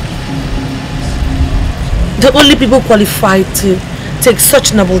 The only people qualified to take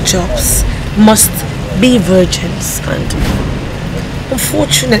such noble jobs must be virgins, and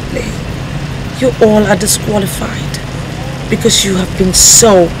unfortunately, you all are disqualified because you have been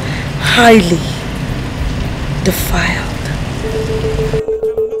so highly defiled.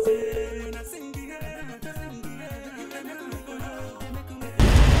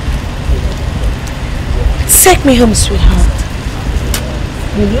 Take me home, sweetheart.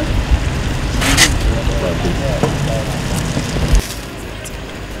 Will you?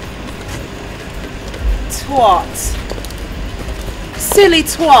 Twat. Silly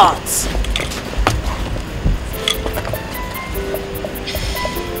twat.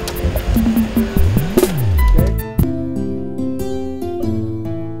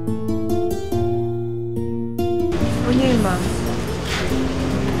 Onyema,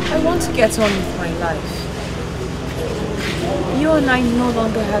 I want to get on with my life. You and I no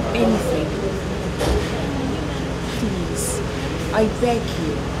longer have anything. Please, I beg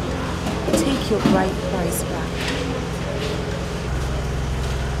you, take your bride price back.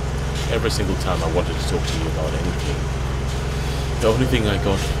 Every single time I wanted to talk to you about anything, the only thing I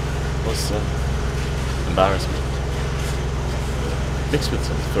got was embarrassment, mixed with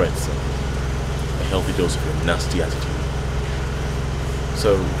some threats and a healthy dose of your nasty attitude.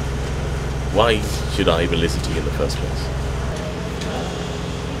 So, why should I even listen to you in the first place?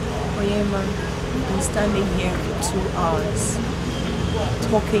 Oyema, we've been standing here for 2 hours,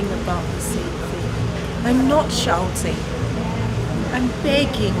 talking about the same thing. I'm not shouting. I'm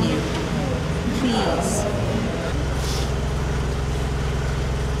begging you. Please.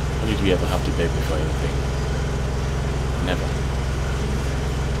 did we ever have to beg me for anything? Never.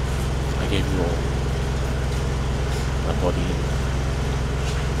 I gave you all. My body,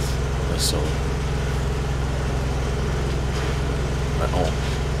 my soul, my all.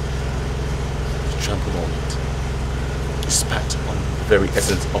 You trampled on it. You spat on the very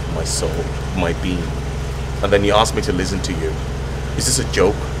essence of my soul, my being. And then you asked me to listen to you. Is this a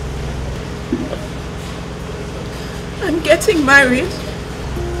joke? I'm getting married.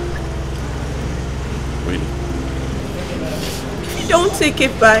 Really? If you don't take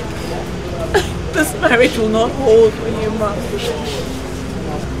it back, this marriage will not hold when you're married.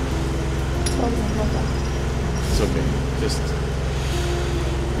 It's okay. Just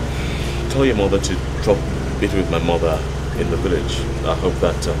tell your mother to drop it with my mother in the village. I hope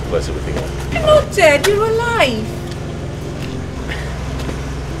that clears everything up. You're not dead, you're alive.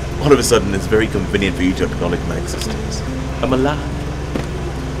 All of a sudden, it's very convenient for you to acknowledge my existence. I'm alive.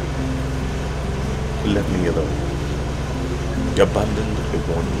 You left me alone. You abandoned a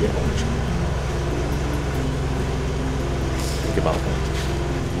one-year-old child. Think about that.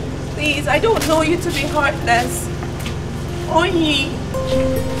 Please, I don't know you to be heartless. Only.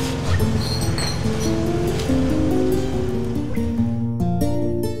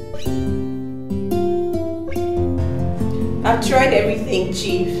 I've tried everything,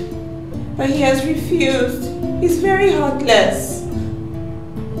 Chief, but he has refused. He's very heartless.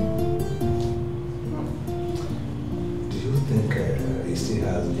 Do you think he still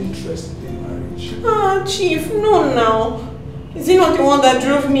has interest in the marriage? Ah, Chief, no now. Is he not the one that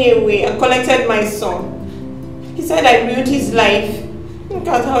drove me away and collected my son? He said I ruined his life. Look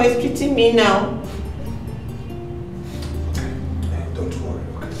at how he's treating me now. Don't worry,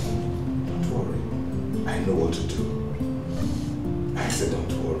 okay? Don't worry. I know what to do. I said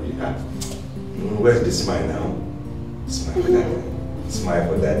don't worry. Where's the smile now? Smile for daddy. Smile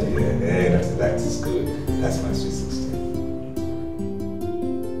for daddy. Yeah, that is good. That's my sweet 16.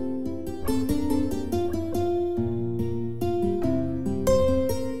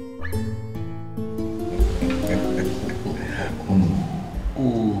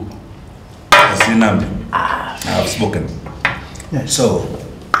 Nnebe, I have spoken. Yes. So,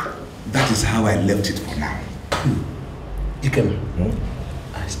 that is how I left it for now. Uche,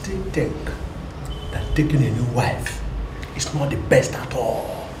 I still think that taking a new wife is not the best at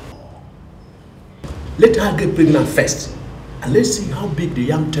all. Let her get pregnant first, and let's see how big the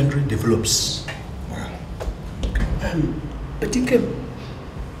young tendril develops. Wow. But Uche,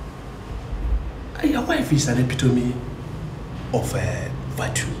 your wife is an epitome of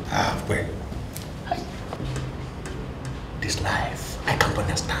virtue. Well. This life, I can't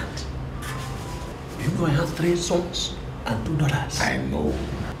understand. You know I have 3 sons and 2 daughters. I know.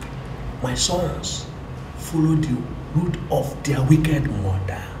 My sons follow the route of their wicked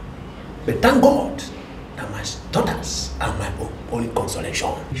mother. But thank God that my daughters are my only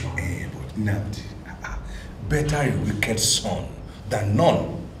consolation. But Nnebe, better a wicked son than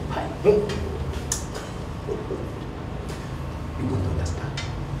none. I know. You don't understand.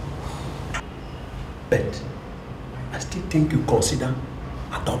 But I still think you consider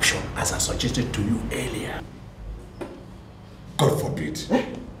adoption as I suggested to you earlier. God forbid.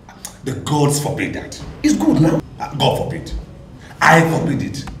 The gods forbid that. It's good now. God forbid. I forbid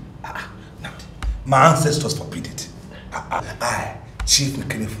it. My ancestors forbid it. I, Chief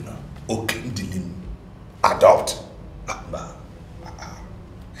Nkelefuna, Okendilim, adopt.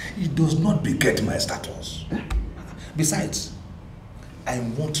 It does not beget my status. Besides, I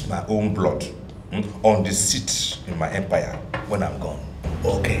want my own blood on the seat in my empire when I'm gone.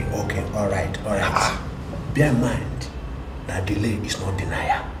 Okay, all right. Bear in mind that delay is not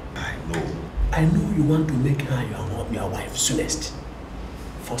denial. I know you want to make her your wife soonest.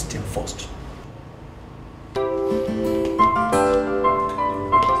 First thing first.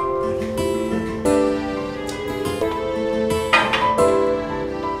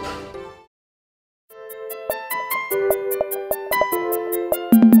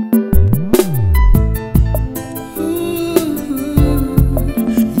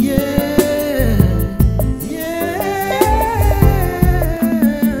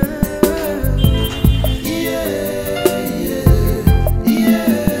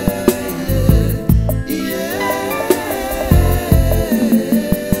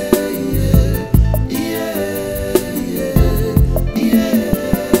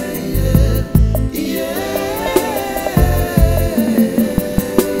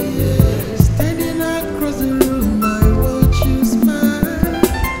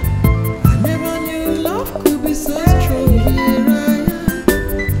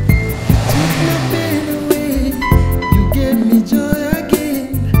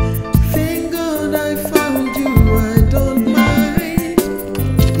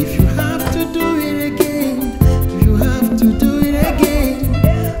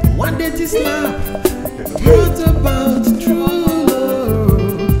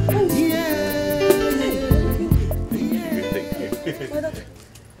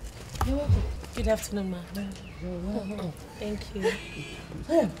 afternoon, ma. Thank you.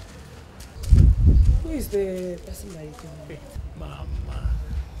 Who is the person that you can? Mama,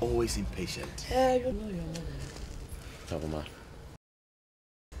 always impatient. You know your mother. No, Mama.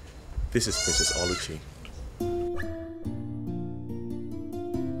 This is Princess Oluchi.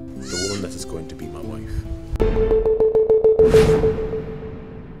 The woman that is going to be my wife.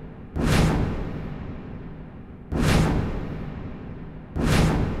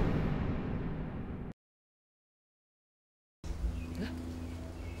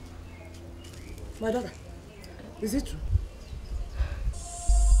 My daughter, is it true?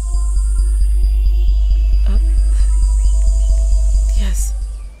 Yes.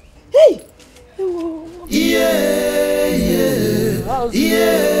 Hey! Yeah, yeah,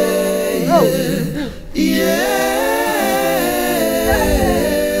 yeah,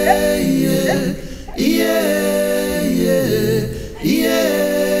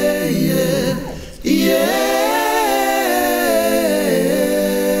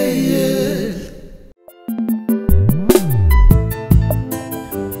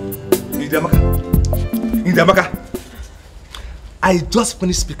 Ndamaka, I just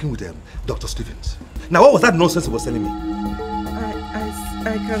finished speaking with Dr. Stevens. Now, what was that nonsense he was telling me?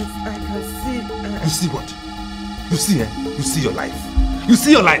 I can see. You see what? You see, You see your life. You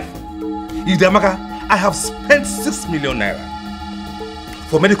see your life. Ndamaka, I have spent 6 million naira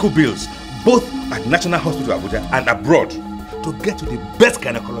for medical bills, both at National Hospital Abuja and abroad, to get to the best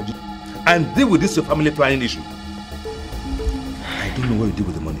gynecology and deal with this your family planning issue. I don't know what you did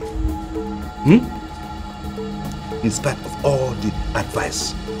with the money. In spite of all the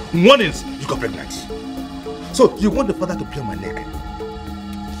advice, warnings, you got pregnant. So you want the father to play my neck?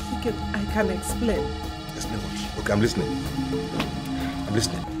 I can explain. Explain what? Okay, I'm listening. I'm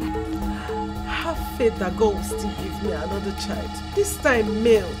listening. Have faith that God will still give me another child. This time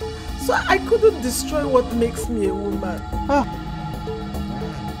male. So I couldn't destroy what makes me a woman.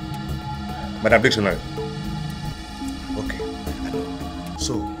 Madam Dictionary. Okay, I know.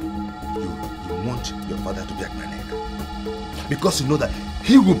 So you want your father to be at my neck? Because you know that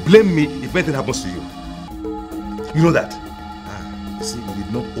he will blame me if anything happens to you. You know that? You see, you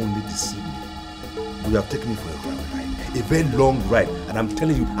did not only deceive me, you have taken me for a ride. A very long ride. And I'm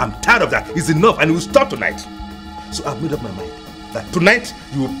telling you, I'm tired of that. It's enough and it will stop tonight. So I've made up my mind that tonight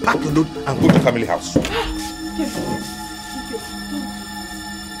you will pack your load and go to the family house. Please,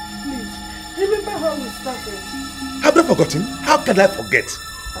 remember how we started? Have I forgotten? How can I forget?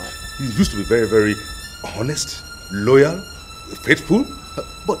 You used to be very, very honest, loyal, faithful.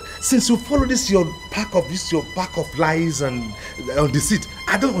 But since you follow your pack of lies and deceit,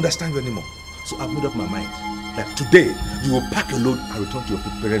 I don't understand you anymore. So I've made up my mind that today you will pack your load and return to your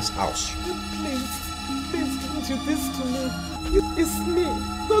parents' house. Please don't do this to me. It's me.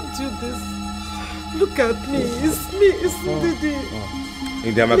 Don't do this. Look at me. It's me. It's Ndidi.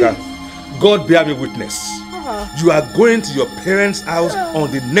 Ndamaka, God bear me witness. You are going to your parents' house on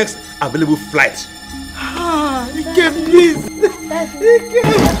the next available flight. Ike, please. Ike.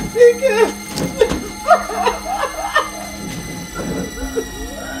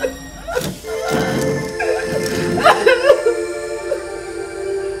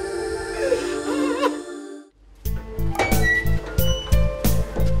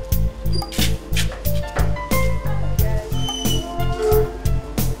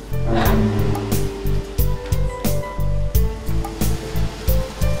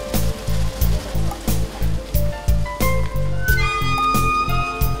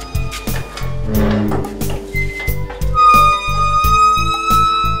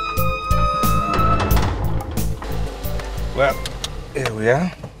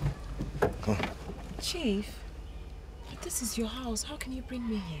 Yeah? Chief, this is your house. How can you bring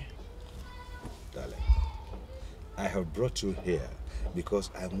me here? Darling, I have brought you here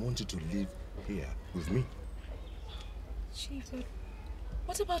because I want you to live here with me. Chief, but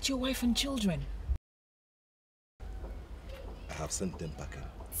what about your wife and children? I have sent them packing.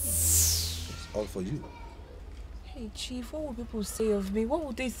 It's all for you. Hey, Chief, what will people say of me? What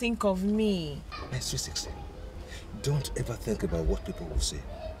would they think of me? It's 360. Don't ever think about what people will say.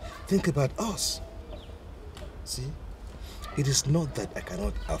 Think about us. See, it is not that I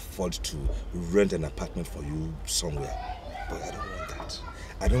cannot afford to rent an apartment for you somewhere, but I don't want that.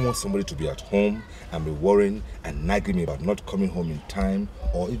 I don't want somebody to be at home and be worrying and nagging me about not coming home in time,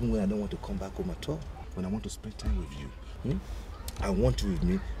 or even when I don't want to come back home at all, when I want to spend time with you. I want you with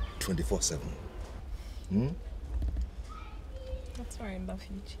me 24/7. That's why I love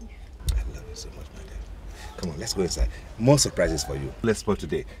you, Chief. I love you so much, my dear. Come on, let's go inside. More surprises for you. Let's go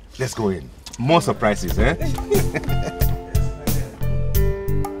today. Let's go in. More surprises, eh?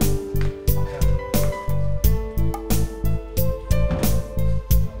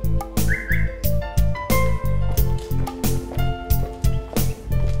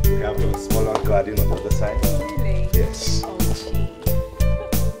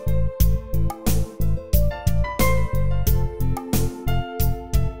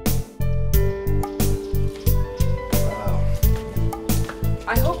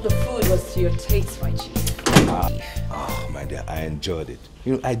 to your taste, my chief. Oh, my dear, I enjoyed it.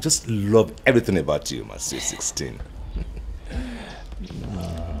 You know, I just love everything about you, my sweet 16.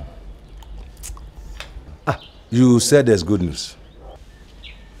 You said there's good news.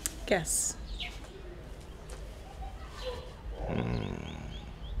 Guess.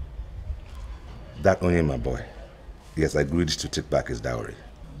 That only my boy. He has agreed to take back his dowry.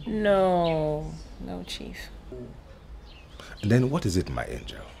 No, chief. And then what is it, my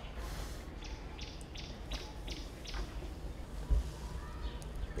angel?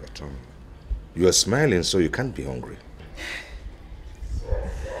 You are smiling, so you can't be hungry.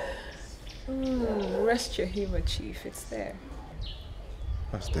 Rest your humor, chief. It's there.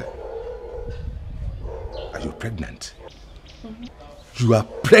 What's that? Are you pregnant? You are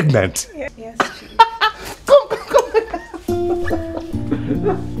pregnant? Yes, chief.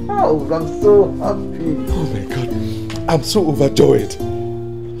 Oh, I'm so happy. Oh my God. I'm so overjoyed.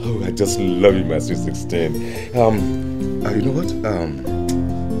 Oh, I just love you, my sweet 16. You know what?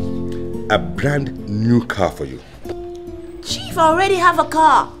 A brand new car for you. Chief, I already have a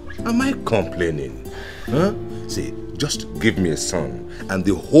car. Am I complaining? Huh? See, just give me a son and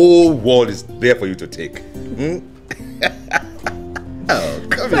the whole world is there for you to take. Hmm? Oh,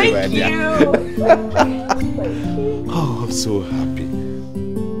 come here, my dear. Oh, I'm so happy.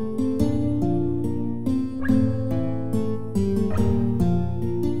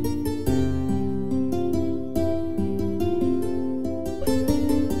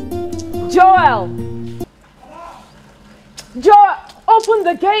 Joel! Joel, open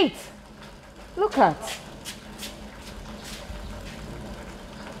the gate! Look at.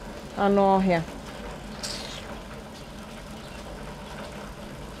 I know here.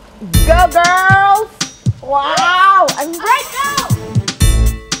 Go girls! Wow! I'm right now!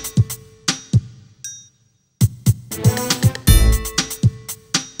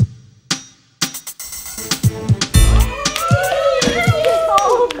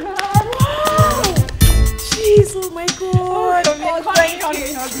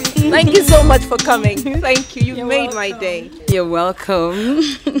 Thank you so much for coming. Thank you. You've made my day. You're welcome.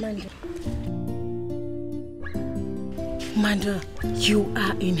 Manda, you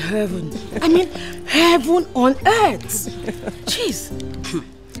are in heaven. I mean, heaven on earth. Jeez.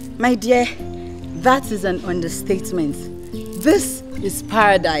 My dear, that is an understatement. This is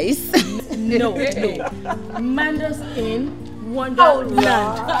paradise. No. Manda's in Wonderland.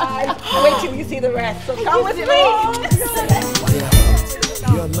 Wait till you see the rest. So come with me.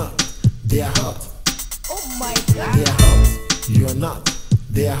 You're not. They are hot. Oh my God. They are hot. You're not.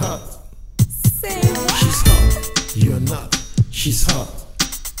 They are hot. Say what? She's hot. You're not. She's hot.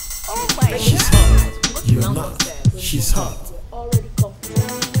 Oh my God. She's hot. You're not. She's hot. Already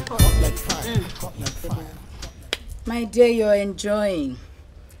confused. Hot like fire. Hot like fire. My dear, you're enjoying.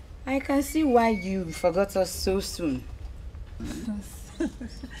 I can see why you forgot us so soon.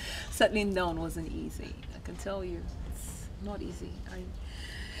 Settling down wasn't easy. I can tell you. It's not easy.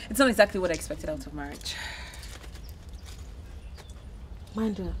 It's not exactly what I expected out of marriage.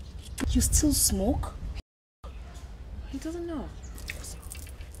 Manda, you still smoke? He doesn't know.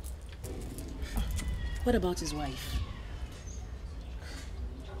 What about his wife?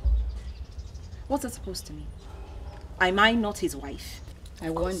 What's that supposed to mean? Am I not his wife? I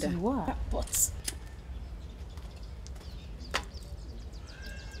wonder. You are. But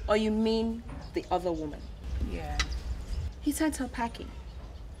or you mean the other woman? Yeah. He sent her packing.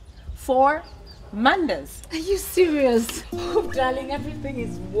 4 Mandas. Are you serious? Oh, darling, everything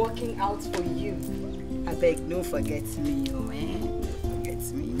is working out for you. I beg, no forget me, oh man. No forget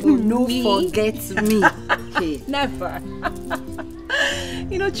me. No forget me. Okay. Never.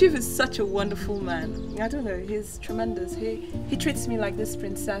 You know, Chief is such a wonderful man. I don't know, he's tremendous. He treats me like this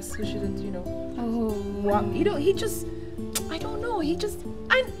princess who shouldn't, you know. Oh. Wow. You know, he just, I don't know, he just,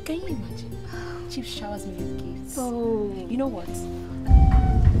 can you imagine? Chief showers me with gifts. Oh. You know what?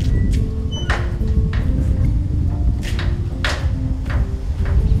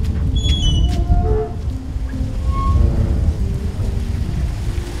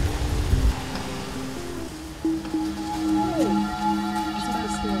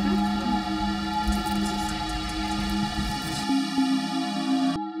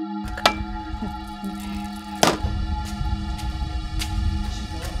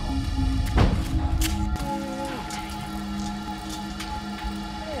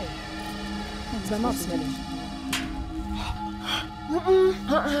 My mouth smelling. What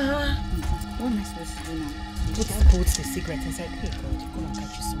am I supposed to do now? Put the cigarette inside. Hey God, come and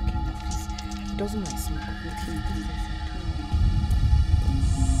catch you smoking now, please. He doesn't like smoke.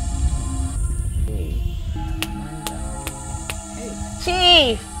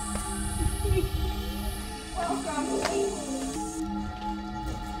 Chief!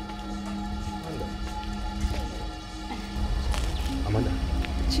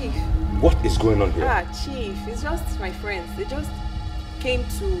 Chief. What is going on here? Chief, it's just my friends. They just came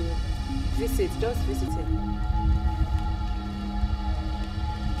to visit, just visiting.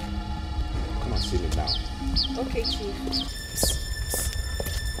 Come and see me now. Okay, Chief.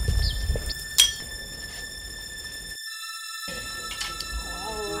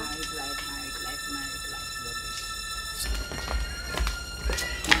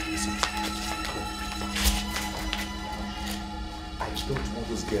 I don't want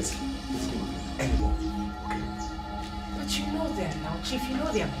those girls listening anymore, okay? But you know them now, Chief. You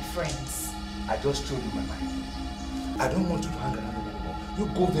know they are my friends. I just told you my mind. I don't want you to hang around them anymore. You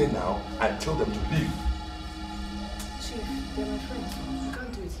go there now and tell them to leave. Chief, they're my friends. You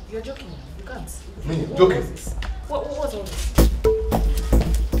can't do it. You're joking. You can't. Me? Joking? What's all this?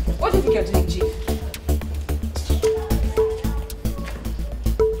 What do you think you're doing, Chief?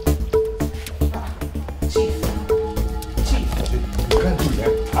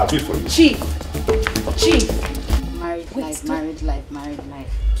 I'll do it for you. Chief! Married life.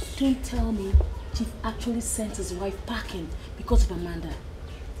 Don't tell me Chief actually sent his wife packing because of Amanda.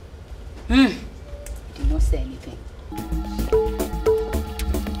 He did not say anything.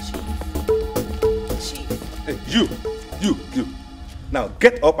 Chief. Hey, you. Now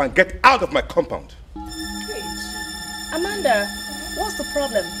get up and get out of my compound. Amanda, what's the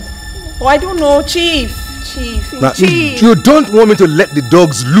problem? Oh, I don't know, Chief. Now, you don't want me to let the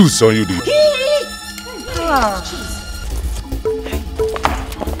dogs loose on you, do you?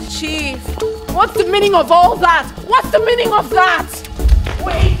 Chief, what's the meaning of all that? What's the meaning of that?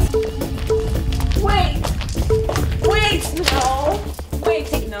 Wait,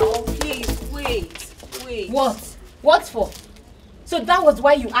 no, please, wait. What for? So that was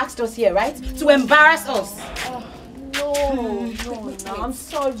why you asked us here, right? To embarrass us. No, I'm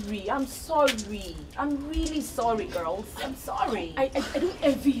sorry. I'm really sorry, girls. I'm sorry. I don't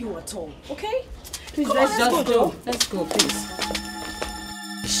envy you at all, okay? Please, Come let's on, just go. go. Let's go, please.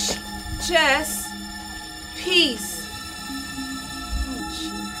 Jess, peace.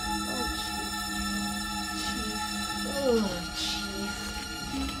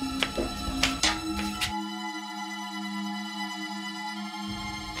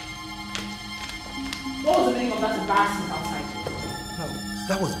 What was the meaning of that embarrassment outside? No,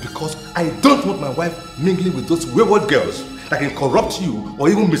 that was because I don't want my wife mingling with those wayward girls that can corrupt you or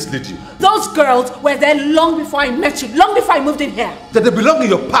even mislead you. Those girls were there long before I met you, long before I moved in here. That they belong in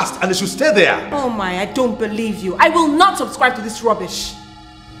your past and they should stay there. Oh my, I don't believe you. I will not subscribe to this rubbish.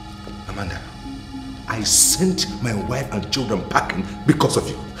 Amanda, I sent my wife and children packing because of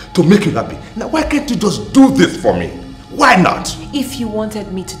you, to make you happy. Now why can't you just do this for me? Why not? If you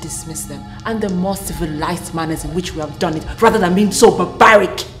wanted me to dismiss them and the more civilized manners in which we have done it, rather than being so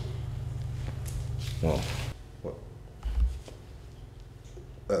barbaric. Well,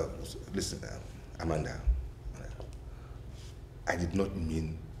 listen, Amanda, I did not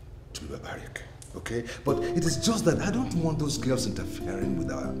mean to be barbaric, okay? But it is just that I don't want those girls interfering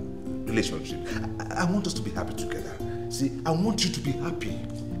with our relationship. I want us to be happy together. See, I want you to be happy.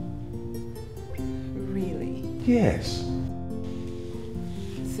 Really? Yes.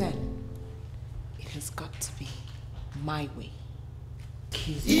 Then, it has got to be my way.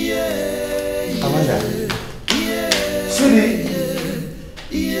 Amanda. Sweetie.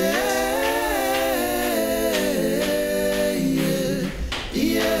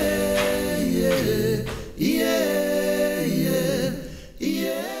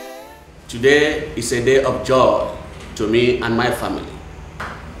 Today is a day of joy to me and my family.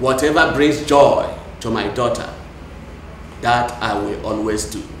 Whatever brings joy to my daughter, that I will always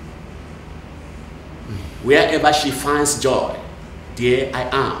do. Wherever she finds joy, there I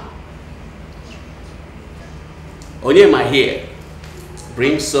am. Onyema here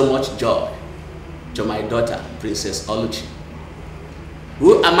brings so much joy to my daughter, Princess Oluchi.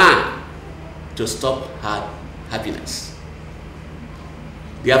 Who am I to stop her happiness?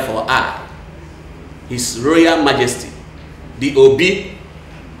 Therefore I, His Royal Majesty, the Obi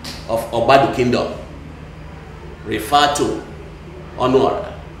of Obadu Kingdom, refer to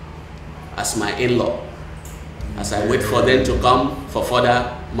Honora as my in-law, as I wait for them to come for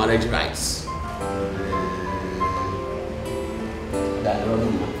further marriage rites.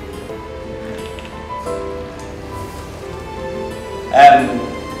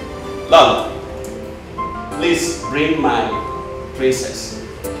 Long, please bring my princess.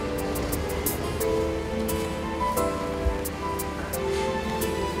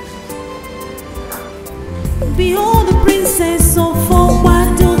 Behold the princess of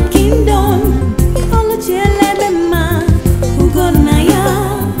Obadu Kingdom, Oluchelebema, Ugonaya,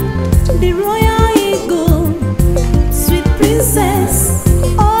 the royal eagle, sweet princess.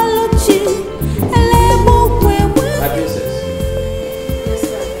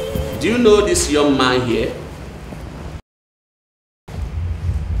 know this young man here?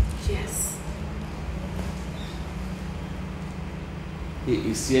 Yes. He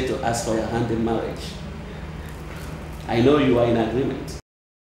is here to ask for your hand in marriage. I know you are in agreement.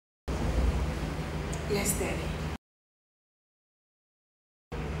 Yes, Daddy.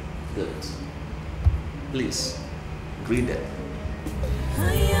 Good. Please, greet them.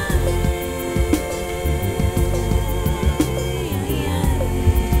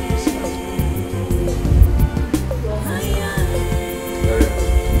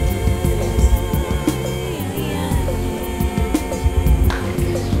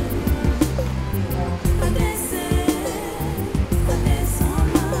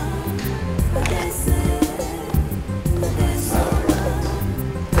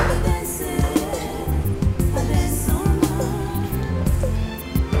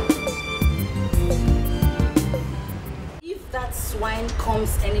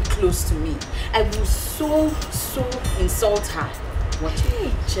 Comes any close to me, I will so insult her. What?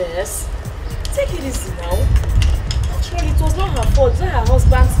 Hey, Jess, take it easy now. Actually, it was not her fault. It was her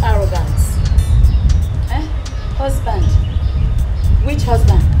husband's arrogance. Eh? Husband? Which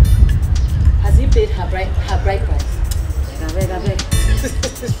husband? Has he paid her bride price? I beg.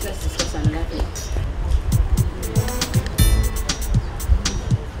 Let's discuss another thing.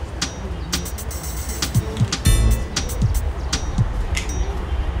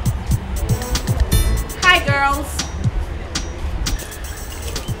 Hi, girls.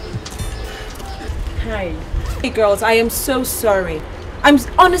 Hi. Hey, girls, I am so sorry. I'm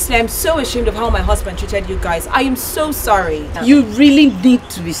so ashamed of how my husband treated you guys. I am so sorry. You really need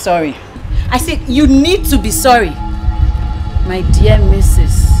to be sorry. I said you need to be sorry. My dear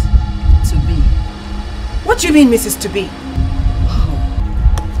Mrs. To be. What do you mean, Mrs. To be?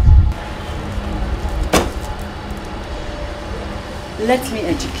 Let me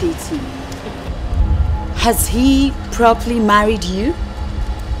educate you. Has he properly married you?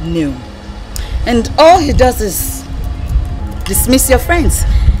 No. And all he does is dismiss your friends.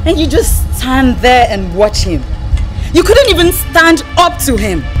 And you just stand there and watch him. You couldn't even stand up to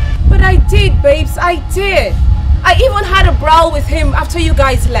him. But I did, babes. I did. I even had a brawl with him after you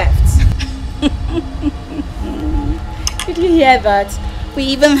guys left. Did you hear that? We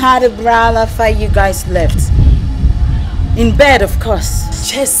even had a brawl after you guys left. In bed, of course.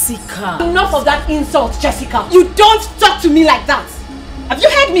 Jessica. Enough of that insult, Jessica. You don't talk to me like that. Have you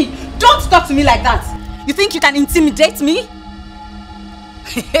heard me? Don't talk to me like that. You think you can intimidate me?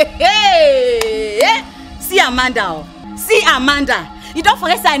 See Amanda. See Amanda. You don't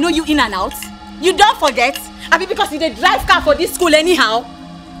forget that I know you in and out. You don't forget. I mean, because you did drive car for this school anyhow.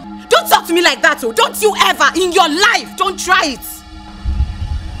 Don't talk to me like that. Oh. Don't you ever in your life. Don't try it.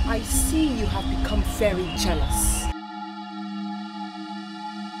 I see you have become very jealous.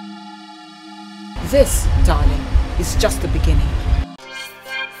 This, darling, is just the beginning.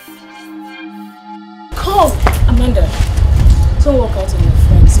 Come, Amanda. Don't walk out on your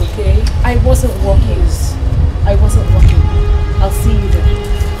friends, okay? I wasn't walking. I'll see you there.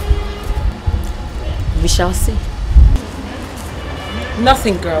 We shall see.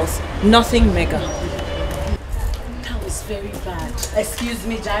 Nothing, girls. Nothing, Mega. That was very bad. Excuse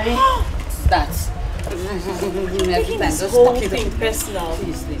me, Jerry. That. Making this whole thing personal.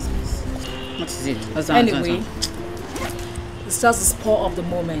 Please. What is it? Anyway, it's just the spur of the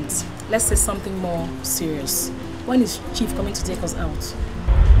moment. Let's say something more serious. When is Chief coming to take us out?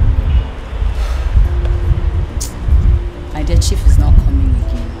 My dear Chief is not coming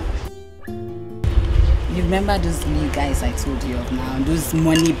again. You remember those new guys I told you of now? Those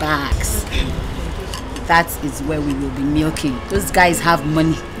money bags. That is where we will be milking. Those guys have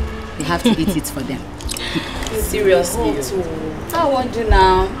money. They have to eat it for them. Seriously. I want to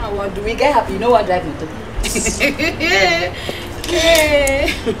now. We get happy. You know what drive me to?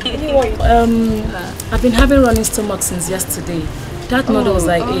 I've been having running stomach since yesterday. That noodles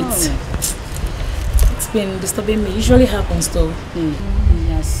I ate. It's been disturbing me. Usually happens though.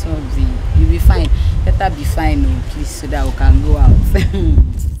 Yeah, sorry. You'll be fine. Better be fine, oh, please, so that we can go out.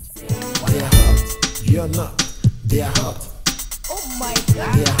 They're hot. You're not. They're hot. Oh my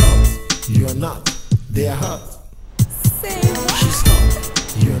God. They're hot. You're not. They're hot. Say what? She's hot.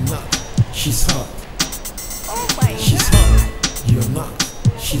 You're not. She's hot. Oh my She's God. hot. You're not.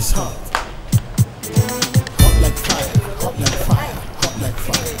 She's hot. Hot like fire. Hot like fire. Hot like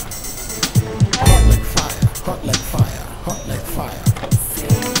fire. Hot like fire. Hot like fire. Hot like fire.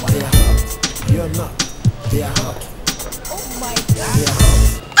 They're hot. You're not. They're hot. Oh my God. They're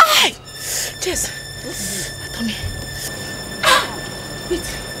hot. Ay! Jess! Tommy. Wait.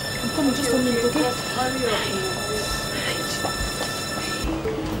 I'm coming just a minute, okay? Hurry up.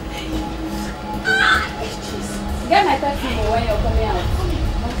 Get my perfume when you're coming out.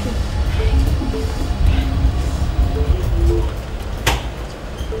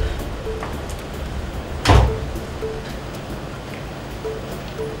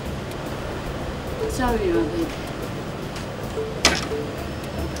 Sorry, Robin.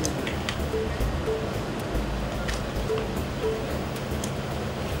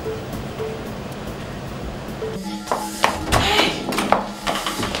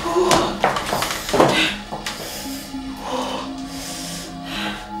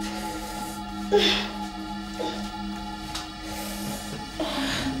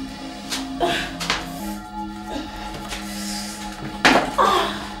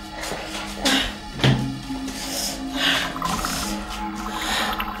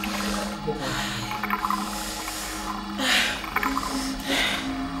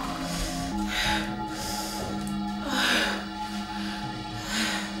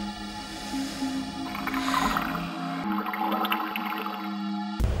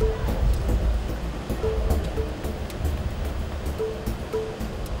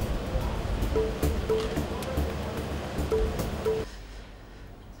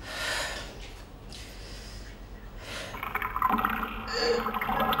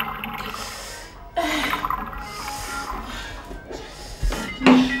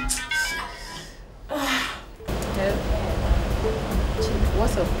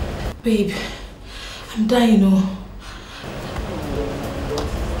 Babe, I'm dying, oh.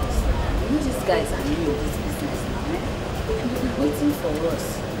 You these guys are new in this business now, eh? And they've been waiting for us.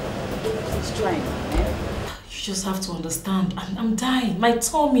 Just trying, eh? You just have to understand. I'm dying. My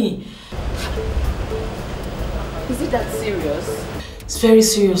tummy. Is it that serious? It's very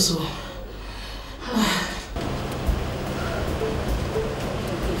serious, oh.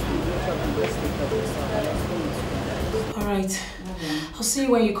 Alright. I'll see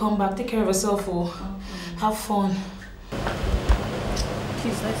you when you come back. Take care of yourself, or have fun.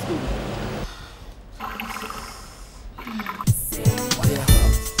 Please, let's go.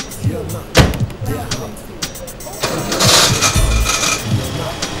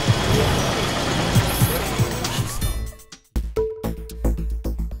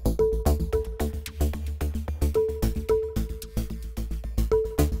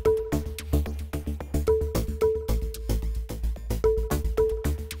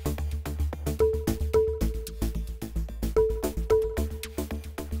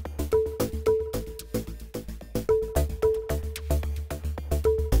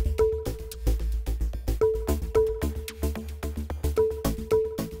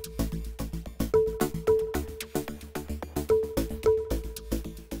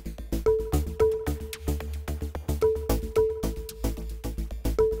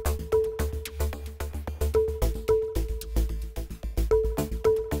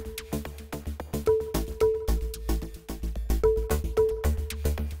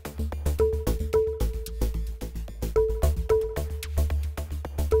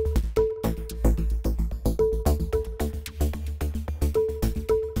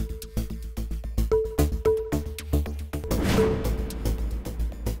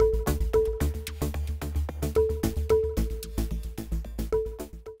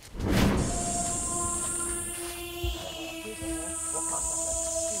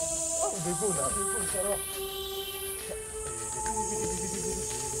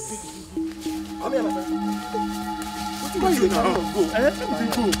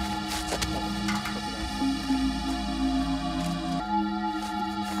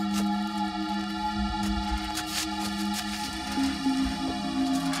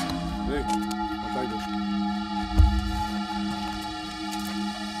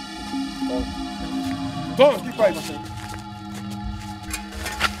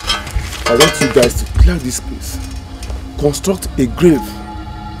 I want you guys to clear this place. Construct a grave.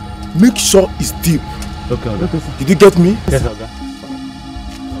 Make sure it's deep. Okay, okay. Did you get me? Yes, okay.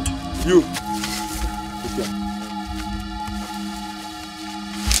 You.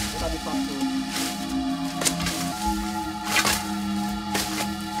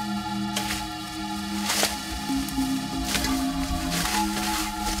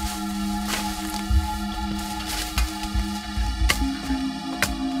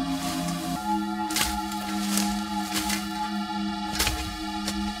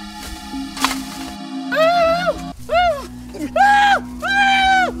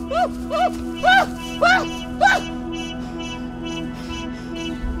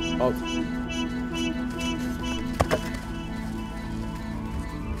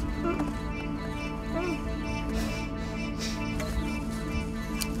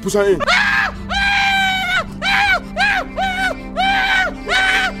 Push her in.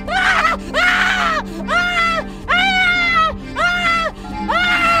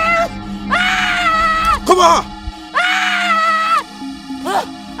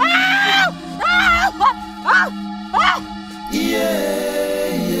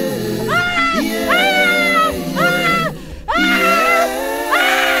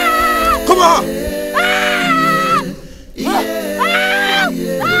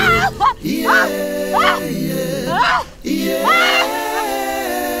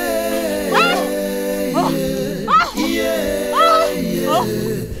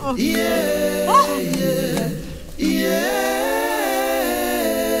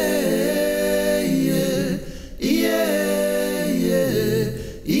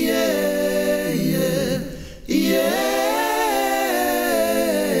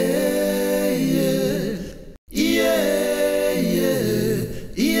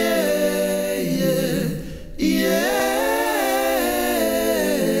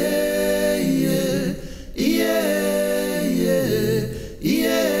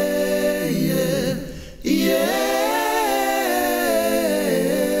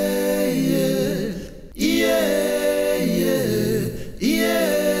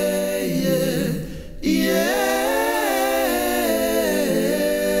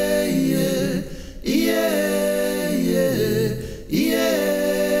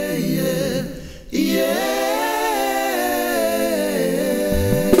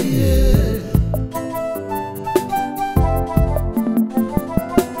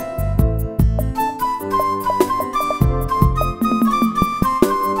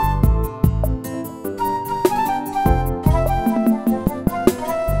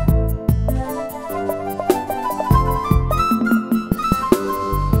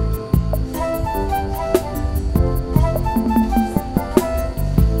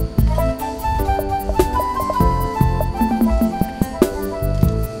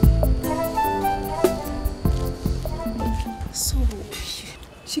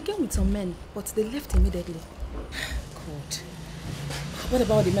 but they left immediately. God. What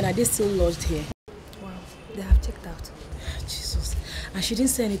about the men? Are they still lodged here? Wow, they have checked out. Jesus. And she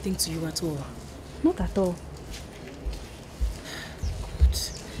didn't say anything to you at all? Not at all. Good.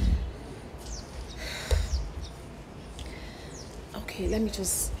 Okay, let me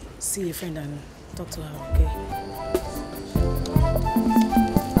just see a friend and talk to her, okay?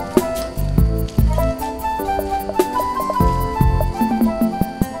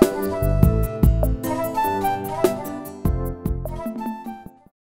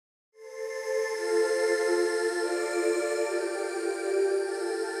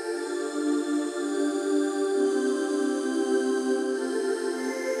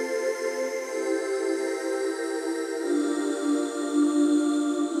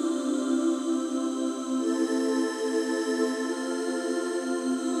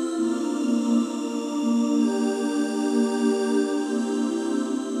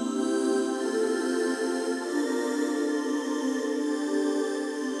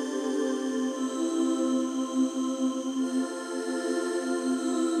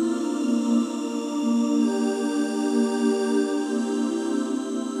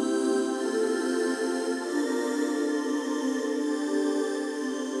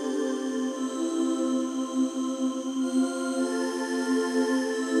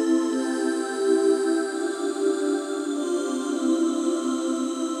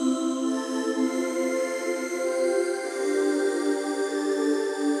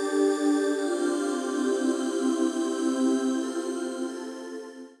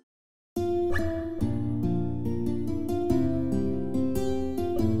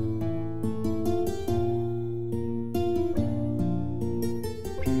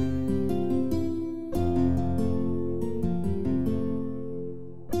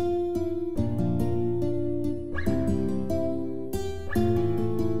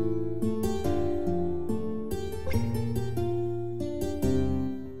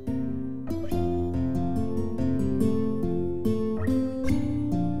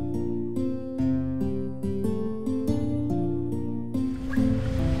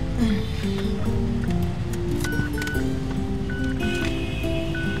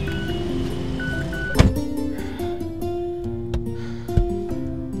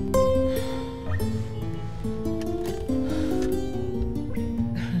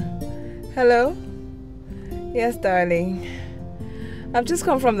 Hello? Yes, darling. I've just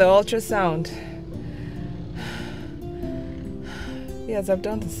come from the ultrasound. Yes, I've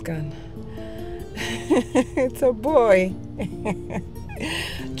done the scan. It's a boy.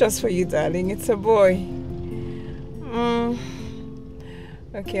 Just for you, darling. It's a boy.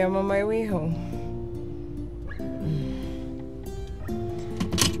 Okay, I'm on my way home.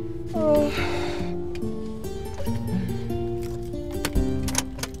 Oh.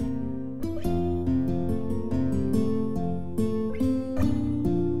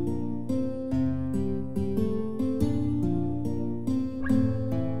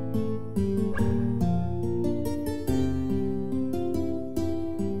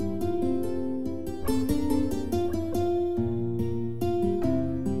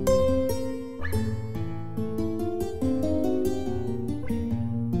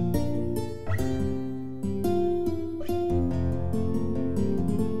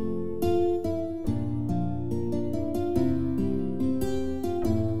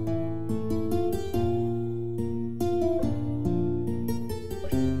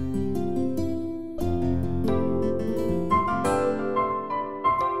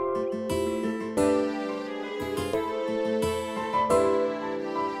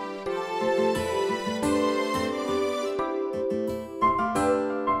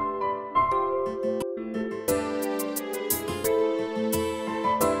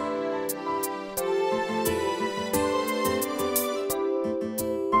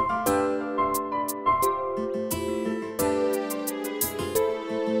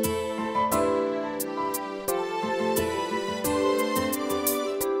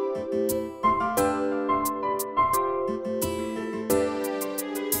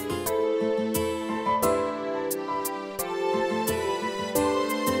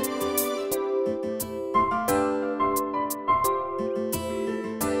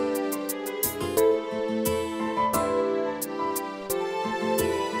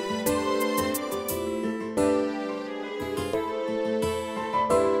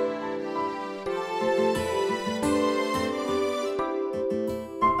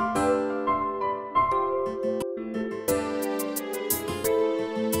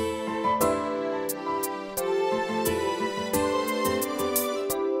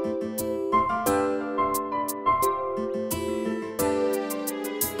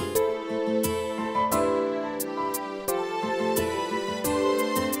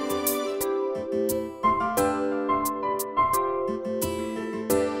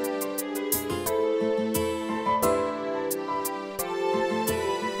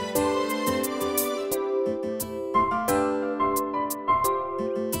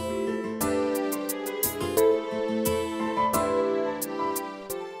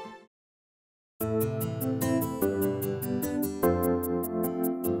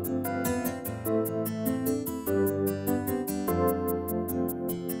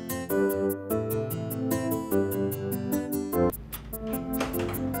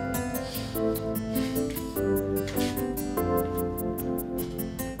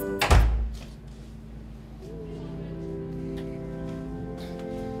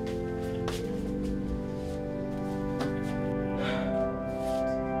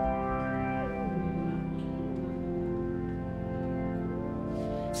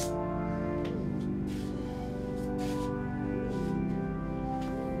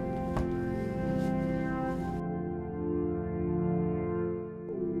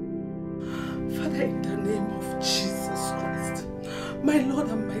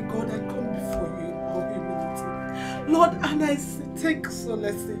 And I take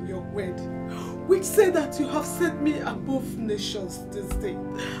solace in your word, which say that you have set me above nations this day,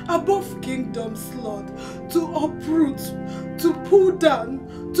 above kingdoms, Lord, to uproot, to pull down,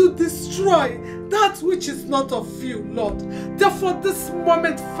 to destroy that which is not of you, Lord. Therefore, this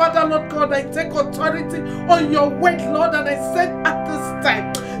moment, Father, Lord God, I take authority on your word, Lord, and I said at this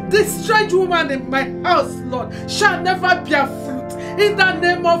time, this strange woman in my house, Lord, shall never bear fruit. In the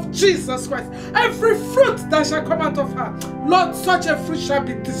name of Jesus Christ, every fruit that shall come out of her, Lord, such a fruit shall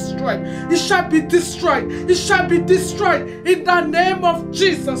be destroyed. It shall be destroyed. It shall be destroyed in the name of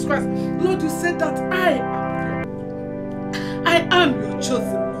Jesus Christ. Lord, you said that I am your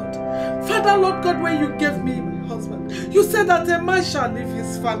chosen, Lord. Father, Lord God, when you gave me my husband, you said that a man shall leave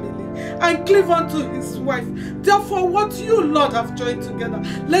his family and cleave unto his wife. Therefore, what you, Lord, have joined together,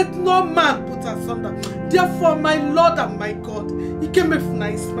 let no man put asunder. Therefore, my Lord and my God, he came if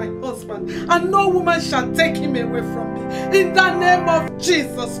nice, my husband, and no woman shall take him away from me. In the name of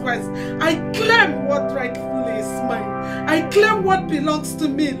Jesus Christ, I claim what rightfully is mine. I claim what belongs to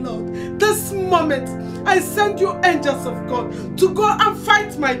me, Lord. This moment, I send you angels of God to go and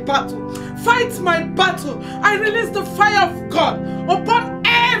fight my battle. Fight my battle. I release the fire of God upon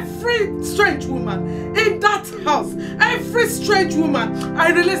every strange woman in that house. Every strange woman, I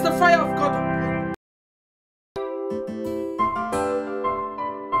release the fire of God upon.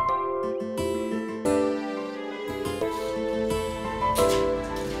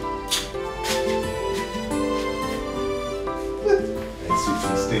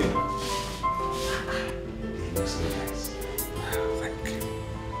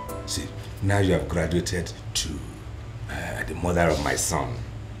 Now you have graduated to the mother of my son.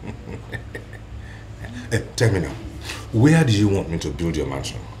 Tell me now, where do you want me to build your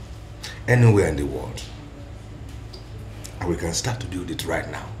mansion? Anywhere in the world. And we can start to build it right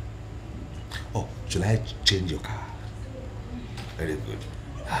now. Oh, should I change your car? Very good.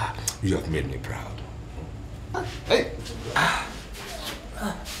 You have made me proud. Hey!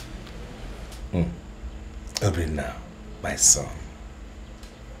 Open now, my son.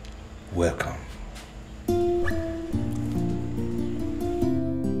 Welcome.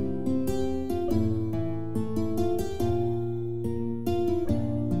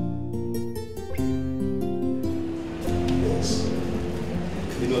 Yes.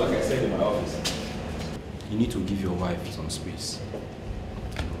 You know, like I said in my office, you need to give your wife some space.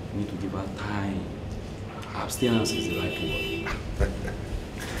 You need to give her time. Abstinence is the right word.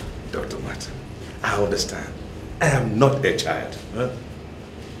 Dr. Martin, I understand. I am not a child. Huh?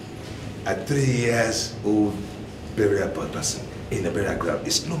 A 3-year-old burial person in the burial ground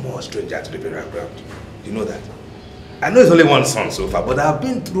is no more a stranger to the burial ground. You know that? I know it's only one son so far, but I've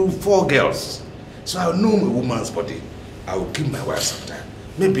been through 4 girls. So I know a woman's body. I will give my wife some time.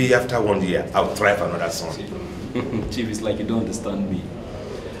 Maybe after 1 year, I'll try for another son. Chief, it's like you don't understand me.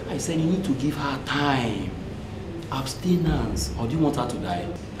 I said you need to give her time. Abstinence. Or do you want her to die?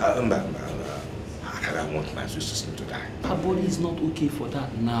 How can I want my sister to die? Her body is not okay for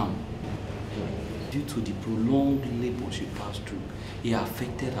that now. Due to the prolonged labor she passed through, it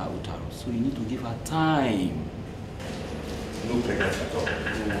affected her uterus. So you need to give her time. No pregnancy at all.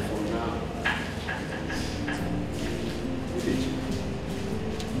 No, for now.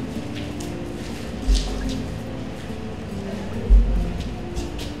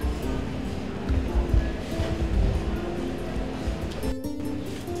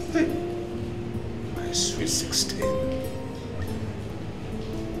 My sweet 16.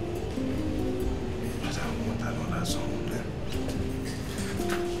 But I want another son then.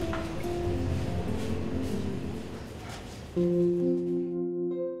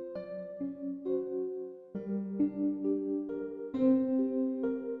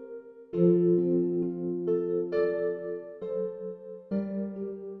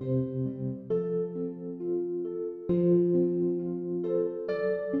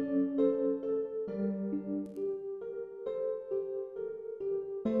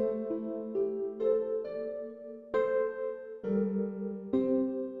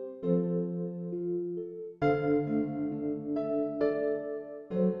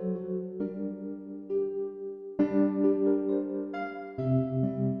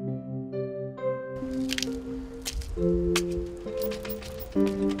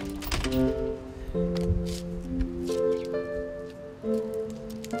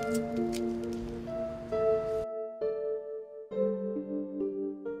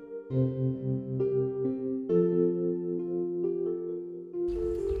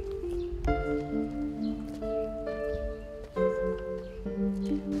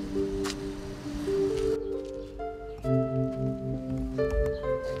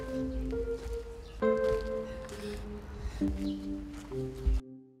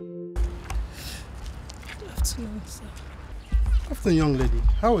 afternoon, sir. Afternoon, young lady.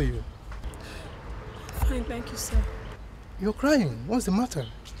 How are you? Fine, thank you, sir. You're crying. What's the matter?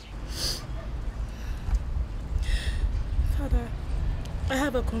 Father, I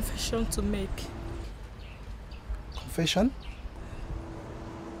have a confession to make. Confession?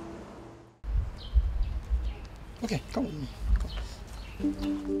 Okay, come with me. Come.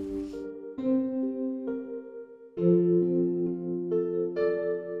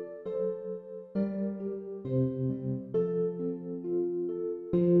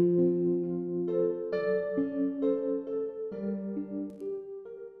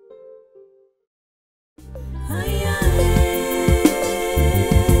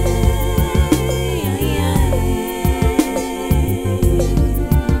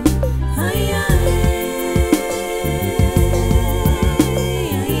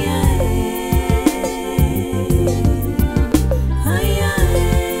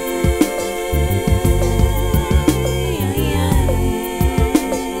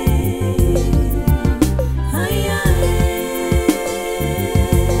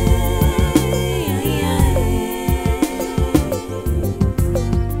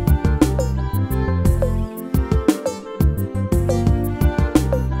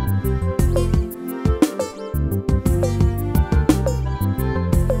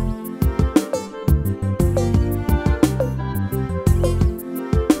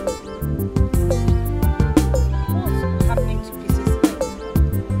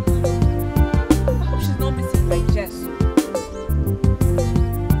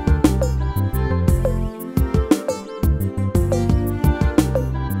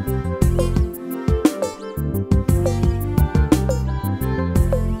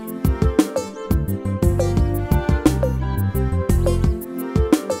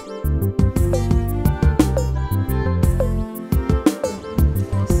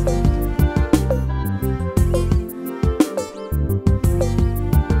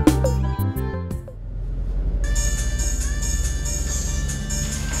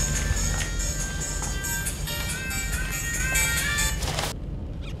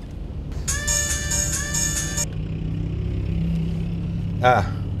 Ah,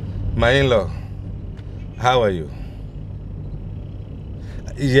 my in-law, how are you?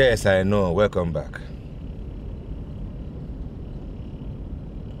 Yes, I know. Welcome back.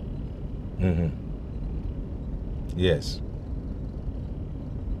 Yes.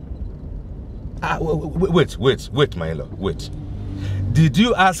 Ah, wait, my in-law, wait. Did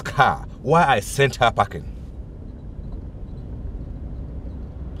you ask her why I sent her packing?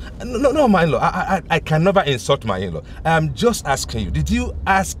 No, my in-law. I can never insult my in-law. I'm just asking you. Did you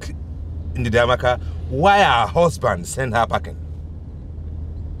ask Nnebe why her husband sent her packing?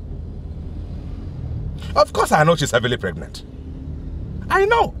 Of course I know she's heavily pregnant. I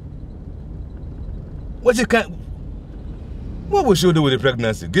know. What will she do with the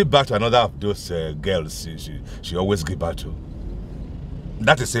pregnancy? Give back to another of those girls she always give back to.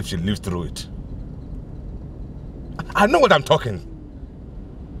 That is if she lives through it. I know what I'm talking.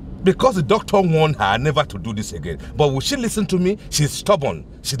 Because the doctor warned her never to do this again. But will she listen to me? She's stubborn.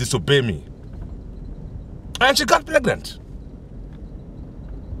 She disobeyed me. And she got pregnant.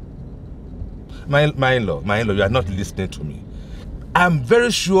 My in-law, you are not listening to me. I'm very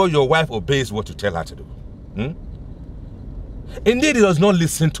sure your wife obeys what you tell her to do. Indeed, he does not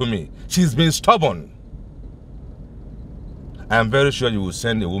listen to me. She's been stubborn. I'm very sure you will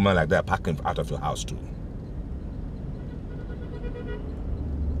send a woman like that packing out of your house too.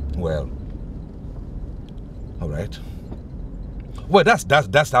 Well, all right. Well,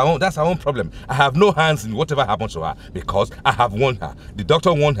 that's our own problem. I have no hands in whatever happens to her because I have warned her. The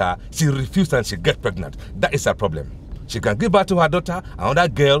doctor warned her. She refused and she get pregnant. That is her problem. She can give birth to her daughter, another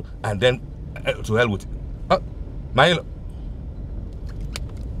girl, and then to hell with it. My in-law.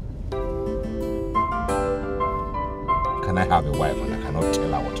 Can I have a wife and I cannot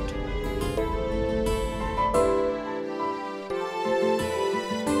tell her what to do?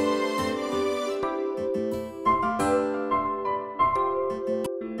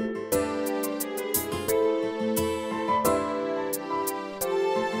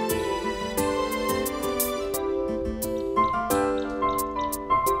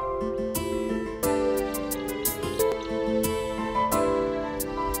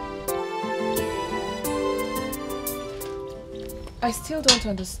 I still don't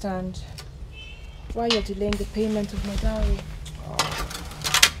understand why you're delaying the payment of my dowry.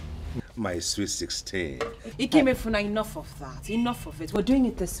 My sweet 16. Ikemefuna, enough of that. Enough of it. We're doing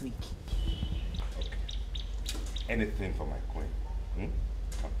it this week. Okay. Anything for my queen.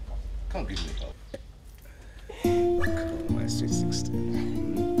 Come give me help. Come on, my sweet 16.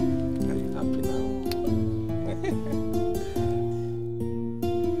 Are you happy now?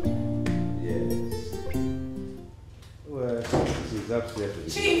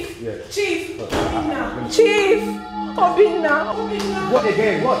 Chief! Obina! What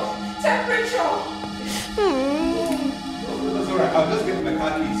again? What? Temperature! That's alright. I'll just get my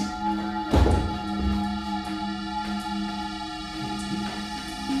car keys.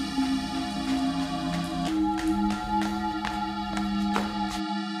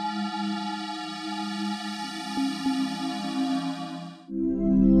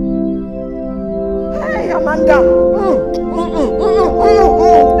 Hey, Amanda!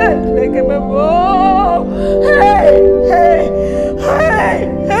 Hey, hey, hey,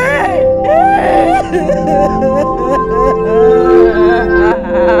 hey,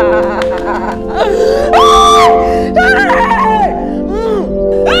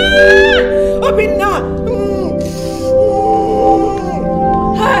 Obina!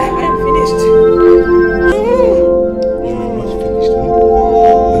 Hi, I'm finished.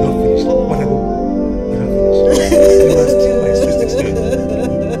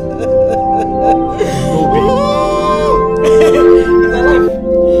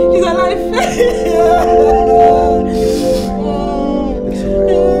 He's alive.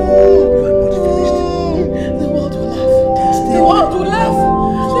 The world will laugh.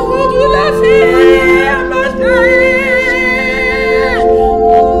 The world will laugh. The world will laugh. I'm not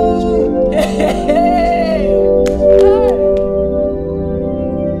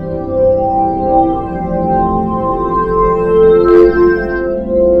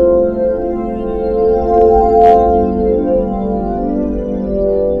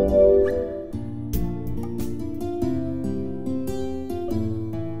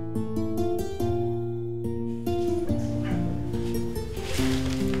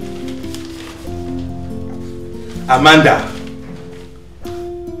Amanda,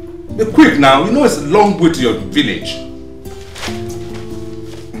 be quick now. You know it's a long way to your village.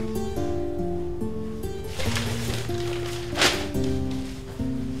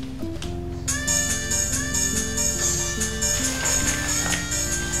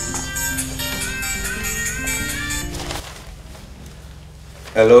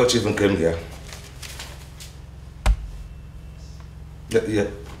 Hello, Chief Nkem here. Yeah.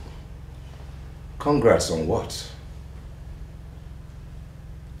 Congrats on what?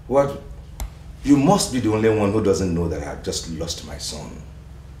 What? You must be the only one who doesn't know that I have just lost my son.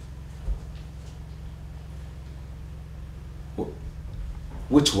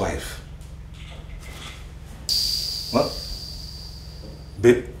 Which wife? What?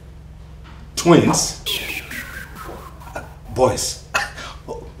 Babe? Twins? Boys?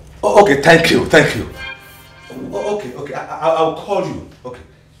 Oh, okay, thank you. Oh, okay, I'll call you. Okay,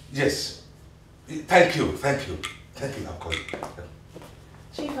 yes. Thank you, I'll call you.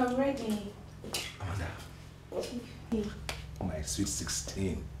 Chief, I'm ready. Amanda. Chief. My sweet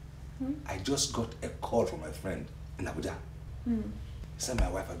 16. I just got a call from my friend in Abuja. He said my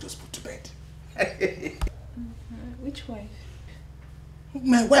wife had just put to bed. Which wife?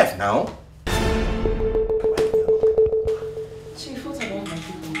 My wife now. Chief, what about my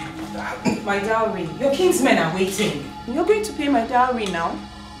people? My dowry. Your kinsmen are waiting. You're going to pay my dowry now?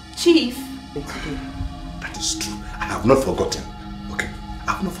 Chief. That is true. I have not forgotten. Okay,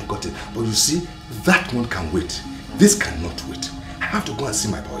 I have not forgotten. But you see, that one can wait. This cannot wait. I have to go and see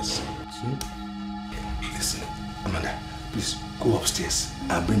my boys. Listen, Amanda, please go upstairs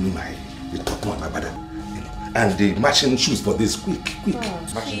and bring me the top one, my brother. You know, and the matching shoes for this. Quick.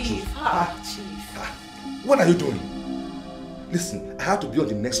 Matching shoes. Chief. What are you doing? Listen, I have to be on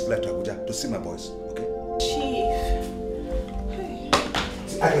the next flight to Abuja to see my boys. Okay? Chief.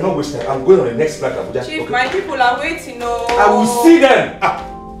 I cannot waste time. I'm going on the next flight to Abuja. Chief, okay? my people are waiting. No. I will see them.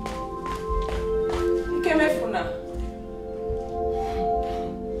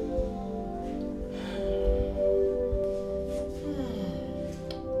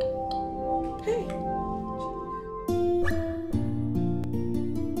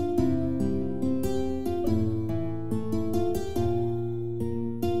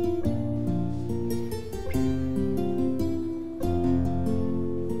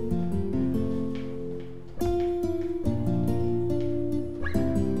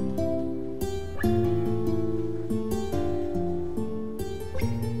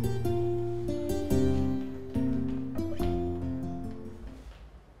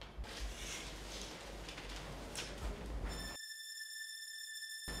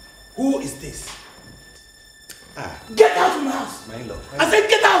 Who is this? Get out from my house! My in-law. I said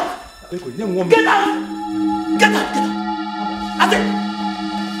get out! Get out! Get out! I said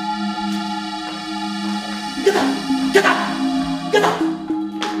get out!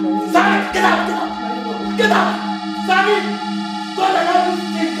 Sammy, get out! Sammy! Don't allow this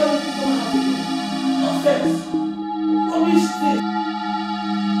thing to come out again. Nonsense! Rubbish this!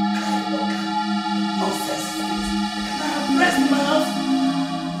 Nonsense!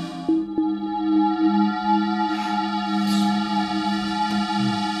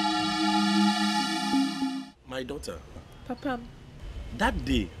 Papa. That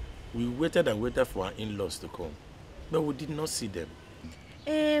day, we waited and waited for our in-laws to come, but we did not see them.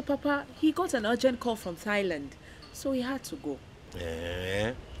 Papa, he got an urgent call from Thailand, so he had to go.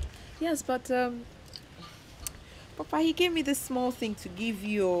 Yes, but Papa, he gave me this small thing to give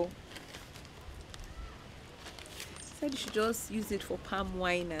you. Said you should just use it for palm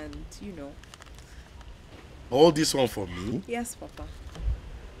wine and, you know. All this one for me? Yes, Papa.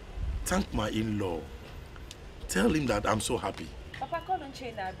 Thank my in-law. Tell him that I'm so happy. Papa, call on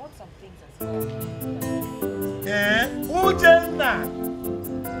China. I bought some things as well.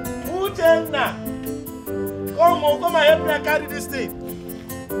 Uche! Come on, come and help me carry this thing.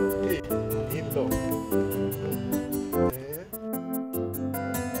 Hey, in-law.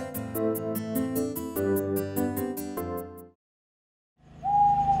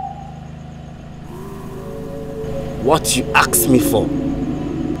 What you ask me for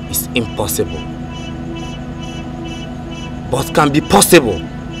is impossible, but can be possible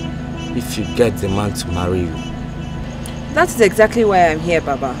if you get the man to marry you. That is exactly why I'm here,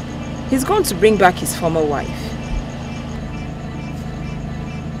 Baba. He's going to bring back his former wife.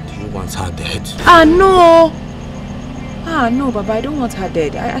 Do you want her dead? No! No, Baba, I don't want her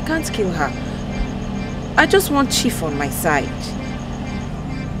dead. I can't kill her. I just want Chief on my side.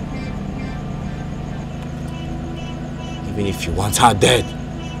 Even if you want her dead,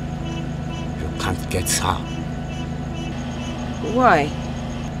 you can't get her. Why?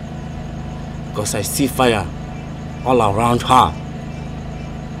 Because I see fire all around her,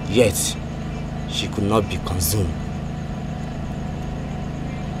 yet she could not be consumed.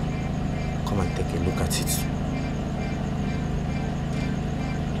 Come and take a look at it.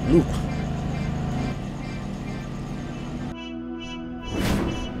 Look.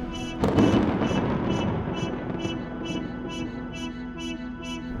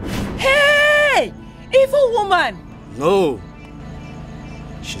 Hey! Evil woman! No!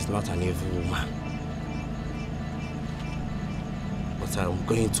 She's not an evil woman. But I'm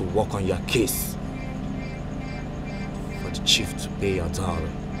going to work on your case for the chief to pay your dowry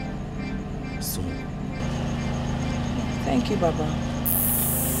soon. Thank you, Baba.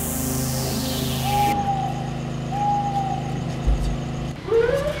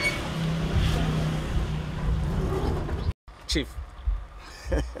 Chief.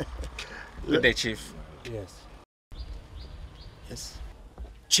 Good day, Chief. Yes. Yes.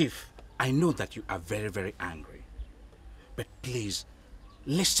 Chief, I know that you are very, very angry. But please,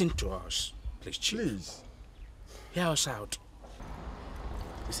 listen to us. Please, Chief. Please. Hear us out.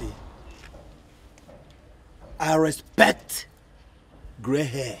 You see, I respect gray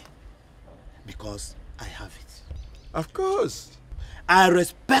hair because I have it. Of course. I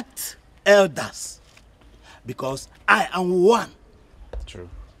respect elders because I am one. True.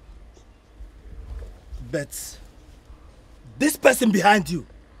 But this person behind you,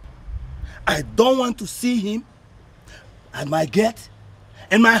 I don't want to see him at my gate,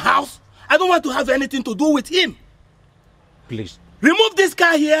 in my house. I don't want to have anything to do with him. Please. Remove this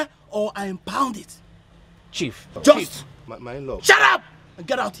guy here or I impound it. Chief. Just my in-law. Shut up and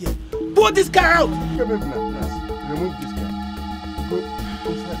get out here. Put this guy out. Remove this guy. Go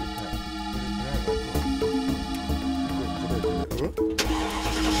inside the car.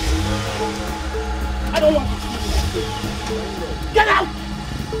 I don't want to see you. Get out.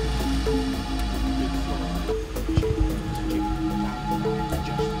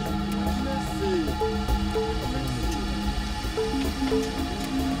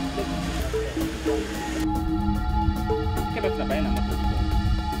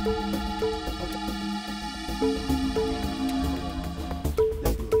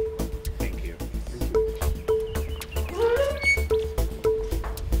 Thank you.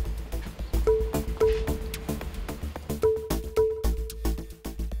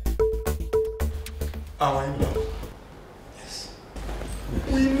 Our in-law. Yes.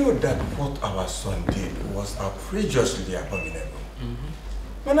 We know that what our son did was outrageously abominable.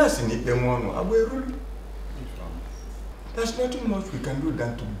 There's nothing much we can do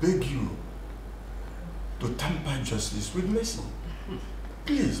than to beg you to tamper justice with mercy.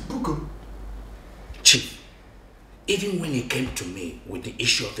 Please, Buko. Chief, even when he came to me with the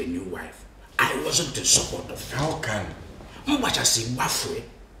issue of a new wife, I wasn't in support of it. How can?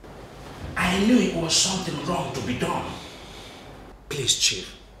 I knew it was something wrong to be done. Please,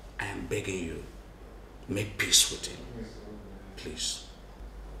 Chief, I am begging you, make peace with him. Please.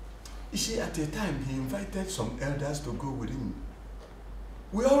 You see, at a time, he invited some elders to go with him.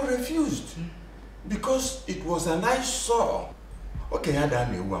 We all refused because it was an eyesore. Okay, I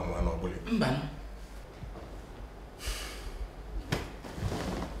don't know one.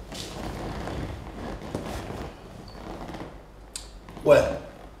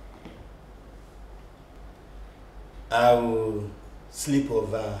 I will sleep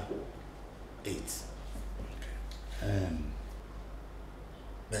over 8.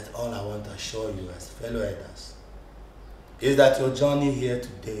 But all I want to assure you as fellow elders is that your journey here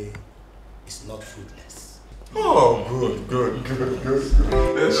today is not fruitless. Oh, good.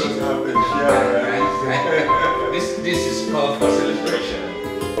 Let's just have a share. This is called for celebration.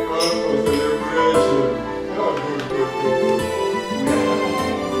 Call for celebration. Oh, good.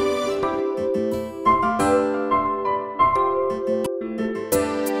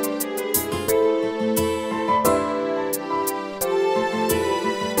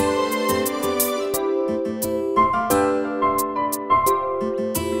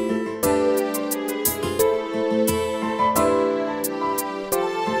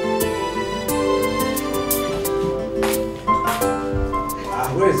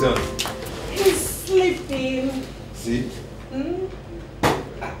 He's sleeping. See?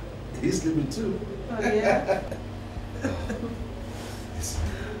 He's sleeping too. Oh, yeah? Listen,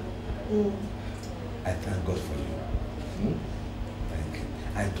 I thank God for you. Thank you.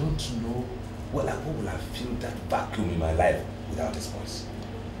 I don't know what will I feel that vacuum in my life without his voice.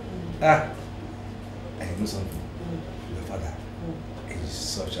 And you know something? Your father is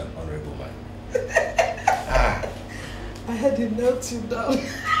such an honorable man. I had him melt you down.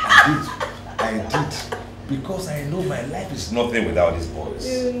 I did. Because I know my life is nothing without his voice.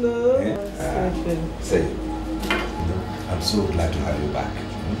 You know. Say, I'm so glad to have you back.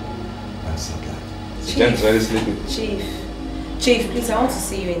 I'm so glad. Jen's very sleepy. Chief, please, I want to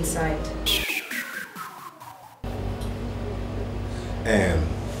see you inside.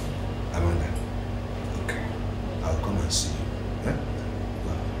 Amanda. Okay. I'll come and see you.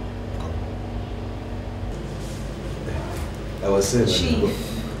 I was saying, Chief.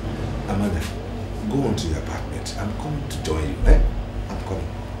 Amanda, go on to your apartment. I'm coming to join you. I'm coming.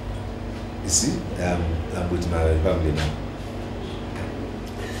 You see, I'm with my family now.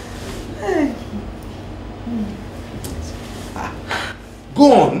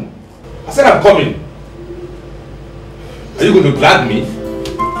 Go on. I said I'm coming. Are you going to drag me?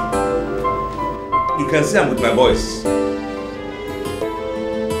 You can see I'm with my boys.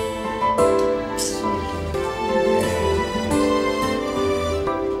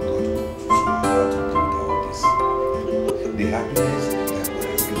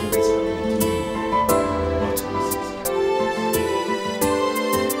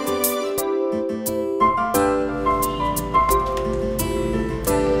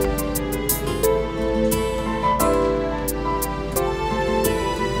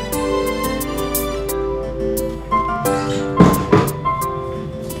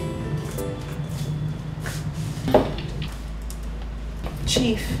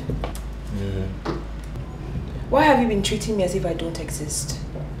 Treating me as if I don't exist.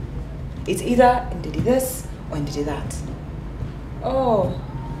 It's either Ndidi this or Ndidi that. Oh,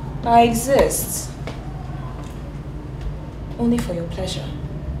 I exist. Only for your pleasure.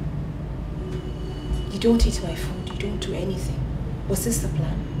 You don't eat my food, you don't do anything. Was this the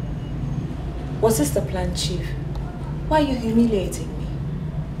plan? Was this the plan, Chief? Why are you humiliating me?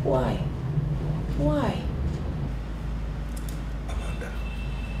 Why? Why?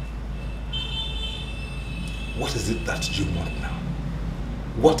 What is it that you want now?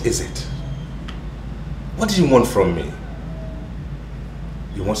 What is it? What do you want from me?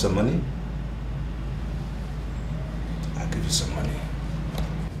 You want some money? I'll give you some money.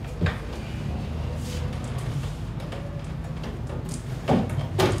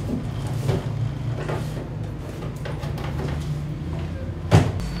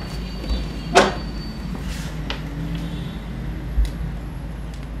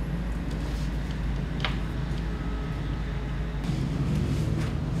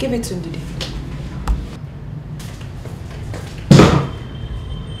 Give it to Ndidi.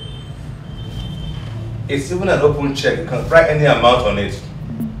 It's even an open check. You can write any amount on it.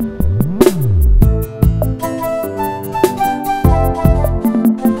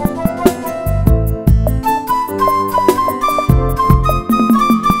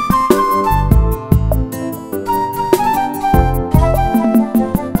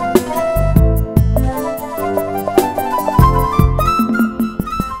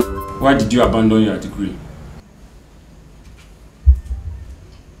 Why did you abandon your degree?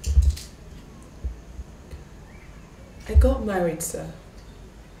 I got married, sir.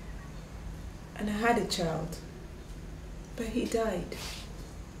 And I had a child. But he died.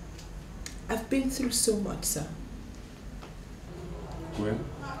 I've been through so much, sir. Well,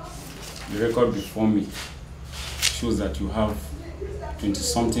 the record before me shows that you have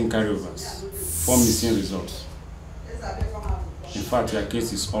 20-something carryovers, 4 missing results. In fact, your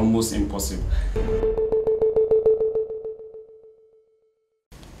case is almost impossible.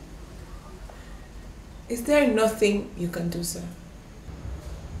 Is there nothing you can do, sir?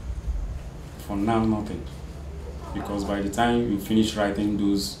 For now, nothing. Because by the time you finish writing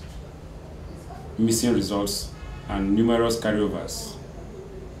those missing results and numerous carryovers,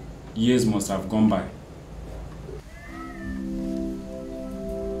 years must have gone by.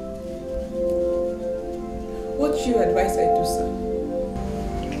 What do you advise I do, sir?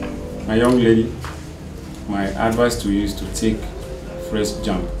 My young lady, my advice to you is to take fresh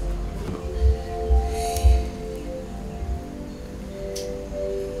jump.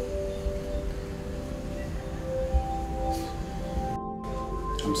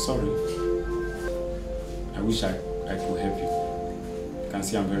 I'm sorry. I wish I could help you. You can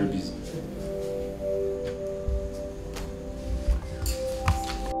see I'm very busy.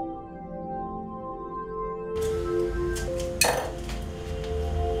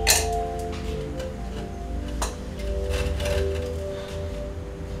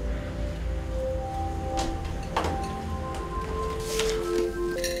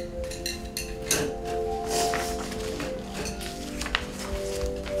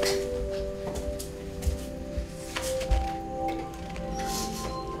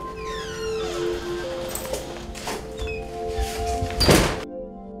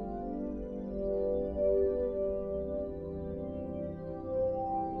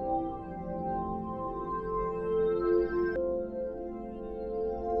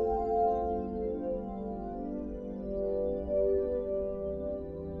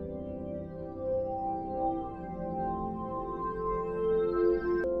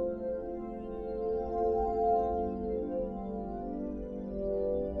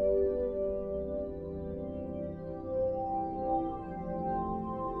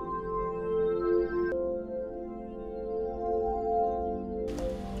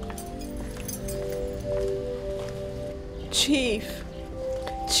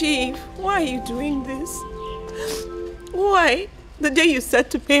 Chief, why are you doing this? Why? The day you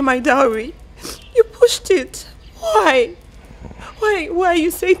said to pay my dowry, you pushed it. Why? Why you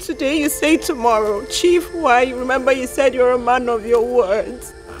say today, you say tomorrow? Chief, why? Remember you said you're a man of your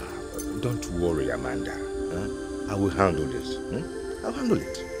words. Don't worry, Amanda. I will handle this. I'll handle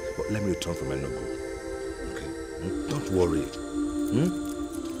it. But let me return from Enugu. Okay? Don't worry.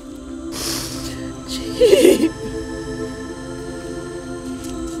 Chief.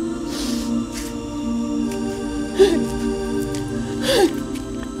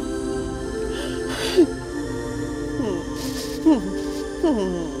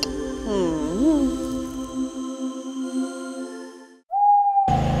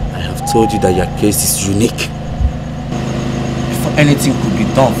 I have told you that your case is unique. Before anything could be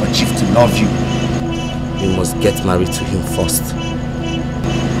done for Chief to love you, you must get married to him first.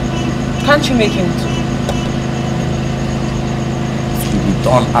 Can't you make him too? It will be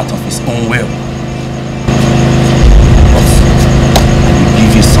done out of his own will.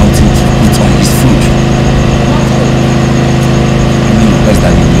 Give you something to put on his food. Only the best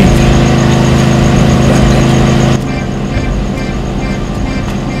that you live.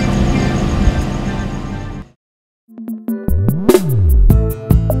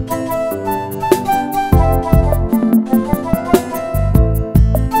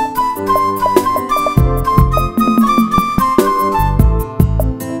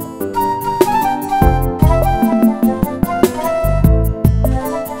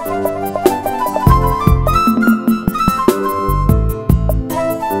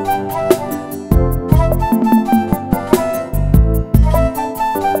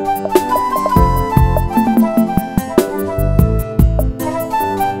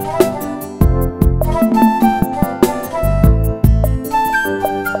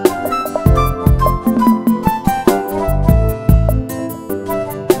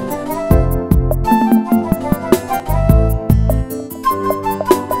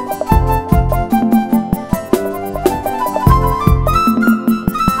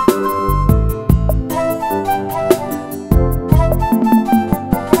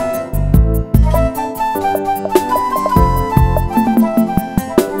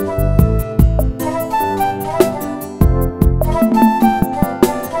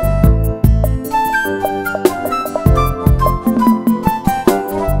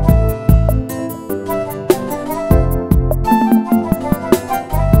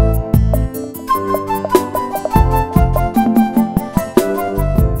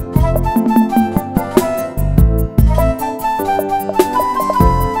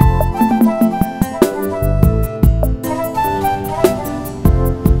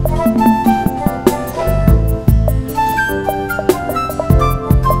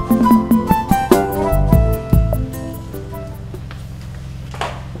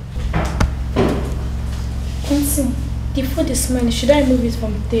 Auntie, the food is smelling. Should I move it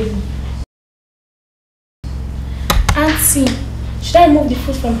from the table? Auntie, should I move the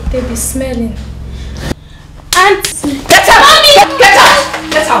food from the table? It's smelling. Auntie! Get out! Mommy! Get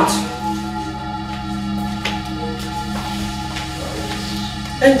out! Get out!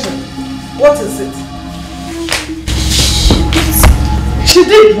 Angel, what is it? She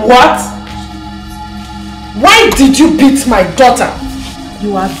did what? Why did you beat my daughter?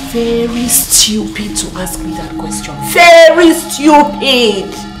 You are very stupid to ask me that question. Very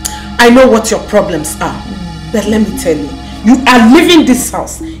stupid! I know what your problems are. But let me tell you, you are leaving this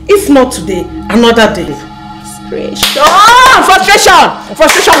house. If not today, another day. Frustration!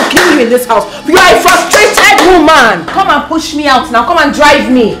 Frustration will kill you in this house. You are a frustrated woman. Come and push me out now. Come and drive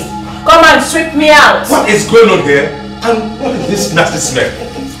me. Come and sweep me out. What is going on here? And what is this nasty smell?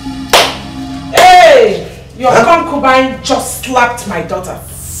 Hey! Your concubine just slapped my daughter.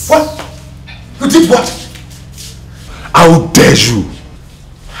 What? You did what? How dare you?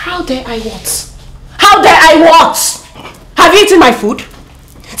 How dare I what? How dare I what? Have you eaten my food?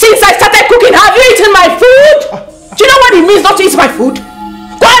 Since I started cooking, have you eaten my food? Do you know what it means not to eat my food?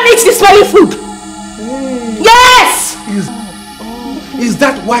 Go and eat the smelly food. Yes! Is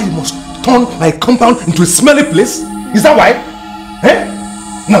that why you must turn my compound into a smelly place? Is that why? Eh?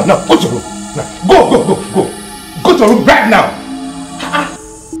 No, go to your room. Go. Go to your room right now.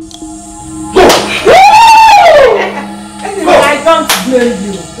 Go. I don't blame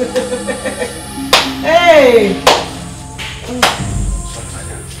you. Hey!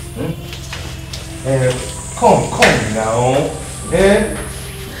 Come now.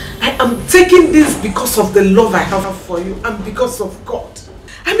 I am taking this because of the love I have for you and because of God.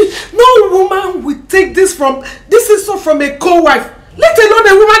 I mean, no woman will take this from a co-wife, let alone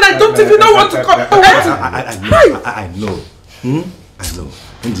a woman I don't even know what to call. I know. I know.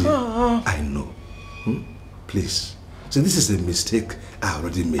 Indeed, I know. Please. So this is a mistake I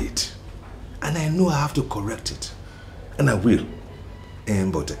already made. And I know I have to correct it. And I will.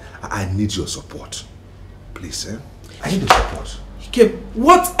 But I need your support. Please, I need your support. Okay,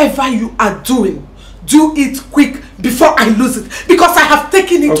 whatever you are doing, do it quick before I lose it. Because I have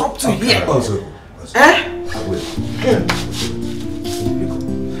taken it up to here. Also, I will.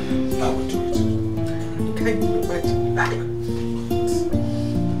 I will do it. Can you imagine?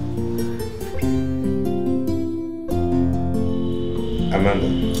 Amanda,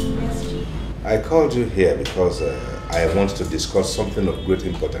 yes, I called you here because I want to discuss something of great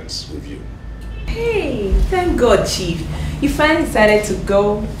importance with you. Hey, thank God, Chief. You finally decided to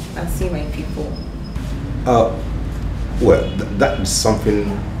go and see my people. Well, that is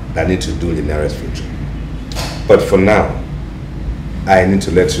something I need to do in the nearest future. But for now, I need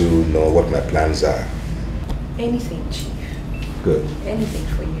to let you know what my plans are. Anything, Chief. Good. Anything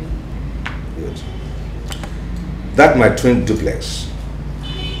for you. Good. That my twin duplex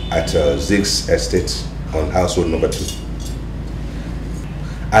at Zeke's estate on household number 2.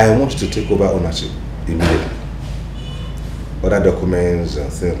 I want to take over ownership immediately. Other documents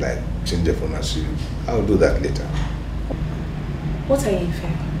and things like change of ownership, I'll do that later. What are you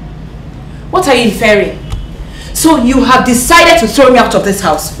inferring? What are you inferring? So you have decided to throw me out of this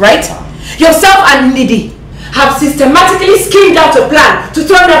house, right? Yourself and Nnebe have systematically schemed out a plan to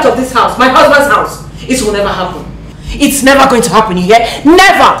throw me out of this house, my husband's house. It will never happen. It's never going to happen, you hear?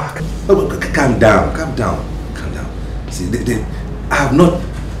 Never! Calm down. See, I have not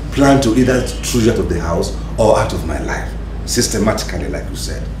planned to either throw you out of the house or out of my life. Systematically, like you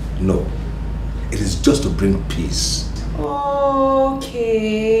said. No. It is just to bring peace. Okay.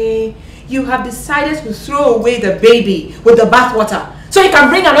 You have decided to throw away the baby with the bathwater so you can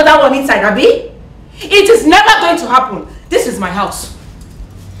bring another one inside, Abi? It is never going to happen. This is my house.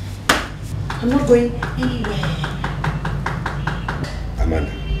 I'm not going anywhere.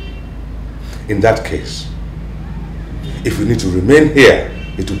 Amanda, in that case, if we need to remain here,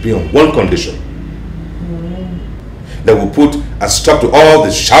 it will be on one condition. That will put a stop to all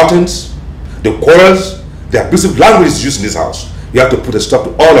the shoutings, the quarrels, the abusive language used in this house. You have to put a stop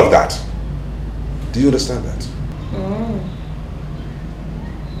to all of that. Do you understand that?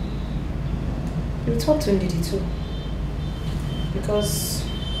 You talk to Ndidi too. Because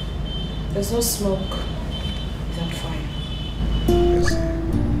there's no smoke without fire. Yes.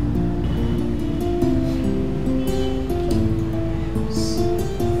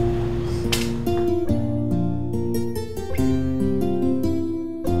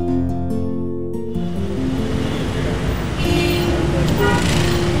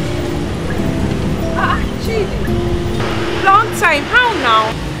 Long time, how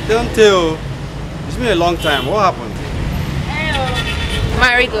now? Don't tell. It's been a long time. What happened?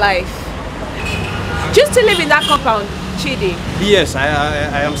 Married life. Do you still live in that compound, Chidi? Yes,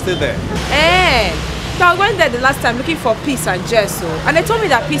 I am still there. Eh. So I went there the last time looking for Peace and Jess, and they told me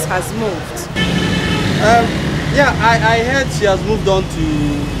that Peace has moved. Yeah, I heard she has moved on to,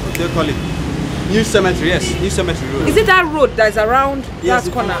 what do you call it? New Cemetery, yes, New Cemetery Road. Is it that road that is around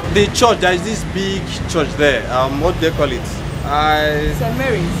that corner? The church, there is this big church there. What do they call it? St.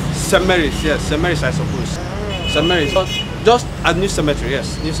 Mary's. St. Mary's, yes, St. Mary's, I suppose. St. Mary's, just at New Cemetery,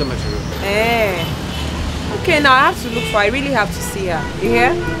 yes, New Cemetery Road. Eh. Okay, now I have to look for her. I really have to see her. You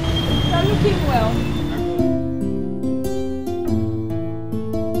hear? You're looking well.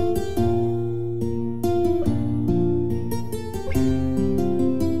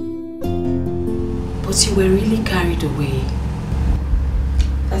 But you were really carried away.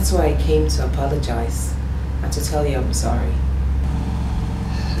 That's why I came to apologize and to tell you I'm sorry.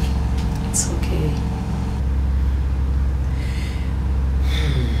 It's okay.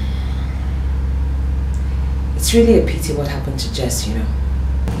 It's really a pity what happened to Jess, you know.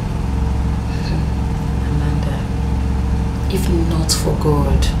 Amanda, if not for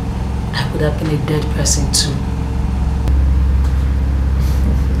God, I would have been a dead person too.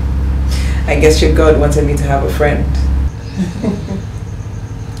 I guess your God wanted me to have a friend.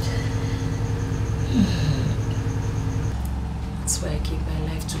 That's why I gave my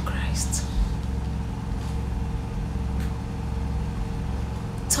life to Christ.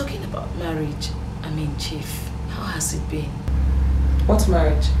 Talking about marriage, Chief, how has it been? What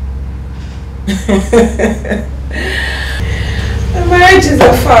marriage? The marriage is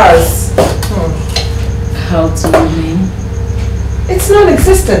a farce. How do you mean? It's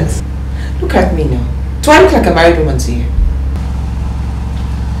non-existent. Look at me now. Do I look like a married woman to you?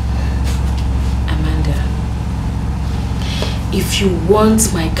 Amanda, if you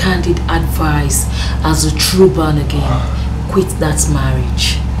want my candid advice as a true born again, quit that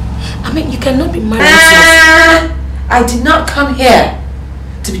marriage. You cannot be married. I did not come here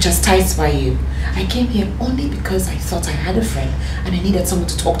to be chastised by you. I came here only because I thought I had a friend and I needed someone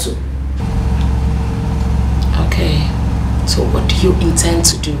to talk to. Okay, so what do you intend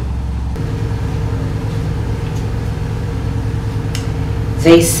to do?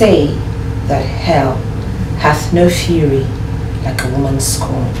 They say that hell hath no fury like a woman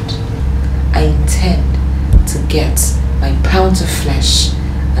scorned. I intend to get my pound of flesh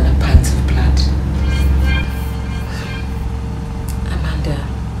and a pint of blood. Amanda,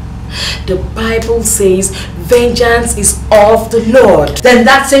 the Bible says vengeance is of the Lord. Then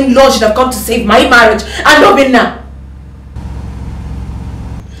that same Lord should have come to save my marriage and not been now.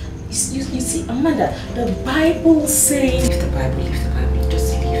 You see, Amanda, the Bible says... Leave the Bible,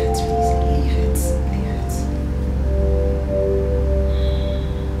 just leave it, please. Leave it.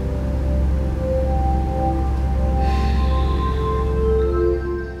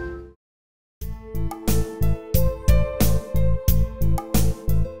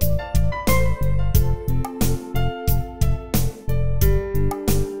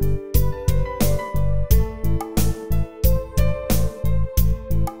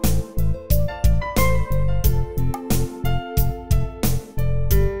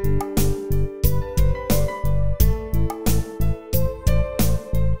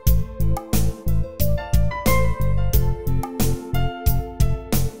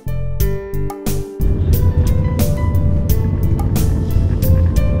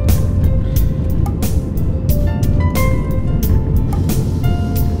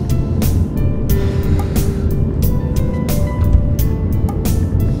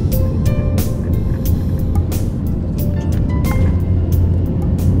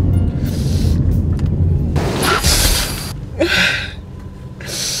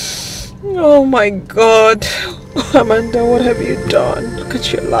 Oh my God. Amanda, what have you done? Look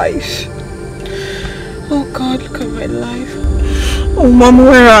at your life. Oh God, look at my life. Oh Mom,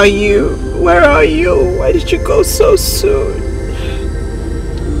 where are you? Where are you? Why did you go so soon?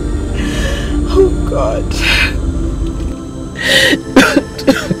 Oh God.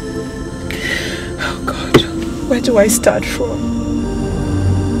 Oh God, where do I start from?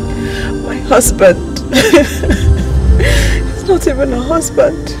 My husband. He's not even a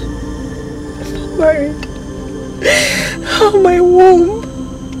husband. Married. Oh, my womb.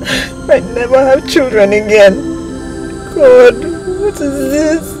 I'd never have children again. God, what is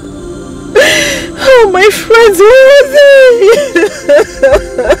this? Oh, my friends, where are they?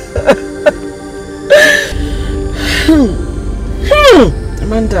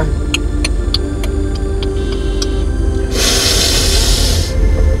 Amanda.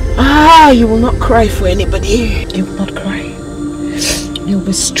 You will not cry for anybody. You will not cry. You'll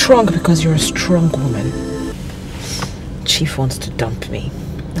be strong because you're a strong woman. Chief wants to dump me.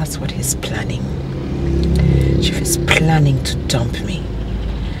 That's what he's planning. Chief is planning to dump me.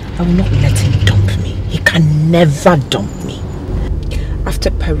 I will not let him dump me. He can never dump me. After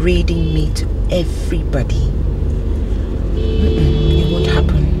parading me to everybody, it won't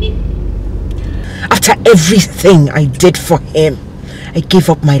happen. After everything I did for him, I gave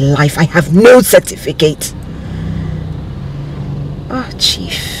up my life. I have no certificate. Ah,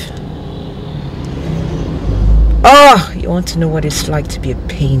 Chief. Oh, you want to know what it's like to be a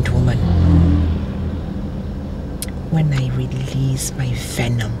pained woman? When I release my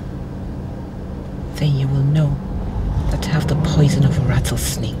venom, then you will know that to have the poison of a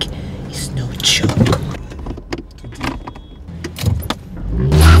rattlesnake is no joke.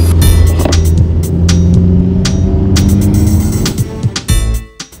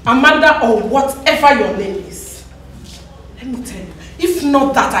 Amanda, or whatever your name is. Let me tell you, if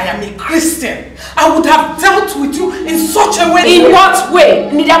not that I am a Christian, I would have dealt with you in such a way. In what way?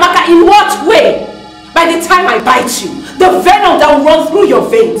 Nidamaka, in what way? By the time I bite you, the venom that will run through your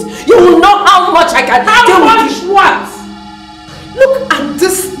veins, you will know how much I can How deal much with you. what? Look at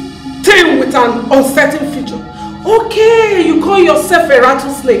this thing with an uncertain future. Okay, you call yourself a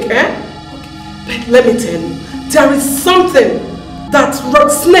rattlesnake, eh? Okay. But let me tell you, there is something that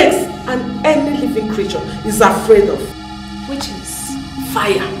snakes and any living creature is afraid of. Which is?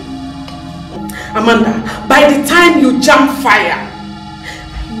 Fire. Amanda, by the time you jam fire,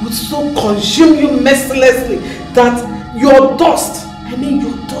 I would so consume you mercilessly that your dust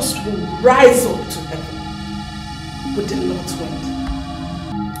will rise up to heaven with the north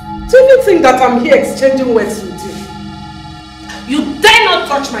wind. Do you think that I'm here exchanging words with you? You dare not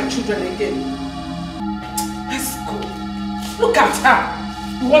touch my children again. Let's go. Look at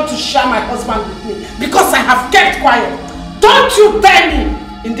her. You want to share my husband with me because I have kept quiet. Don't you dare me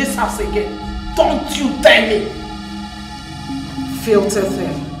in this house again. Don't you dare me. Filthy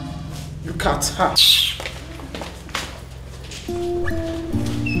thing. Look at her.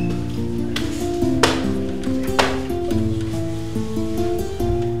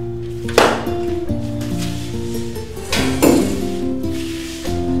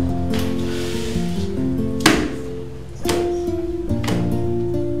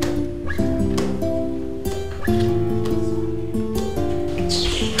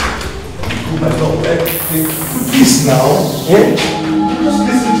 Please now, eh? Just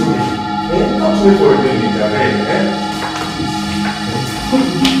listen to me. Eh? Not wait for a minute, eh?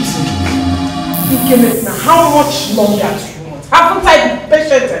 Listen to me. Now, how much longer do you want? Haven't I been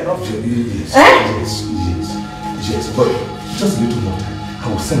patient enough? Yes, eh? yes, but just a little more time. I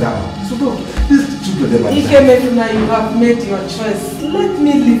will send her out. So look, these children, they might die. Now you have made your choice. Let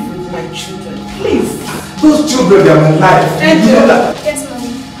me live with my children, please. Those children, they are my life. Angel, you know that? Yes, mommy.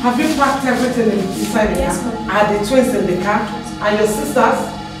 Have you packed everything inside the car? Are the twins in the car? Are your sisters?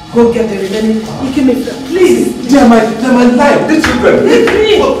 Go get the remaining. Please. They are my life. These children. Leave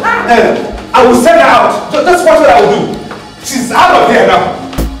me. I will send her out. That's what I will do. She's out of here now.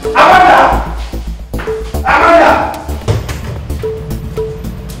 Amanda! Amanda!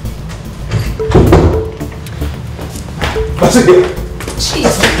 What's it here?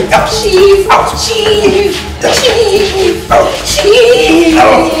 Chief! Chief! Chief!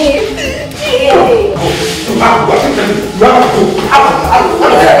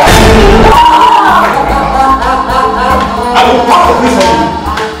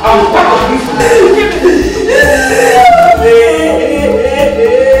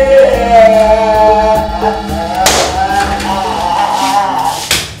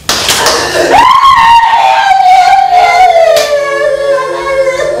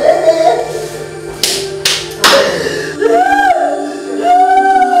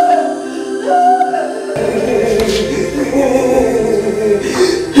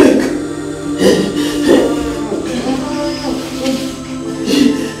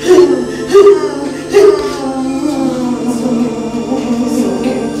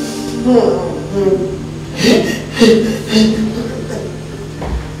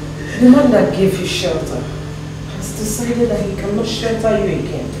 The man that gave you shelter has decided that he cannot shelter you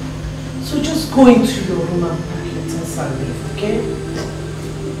again. So just go into your room and pack your things and leave, okay?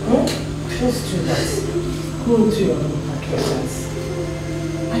 Just do that. Go into your room and pack your things.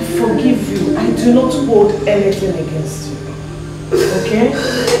 I forgive you. I do not hold anything against you. Okay?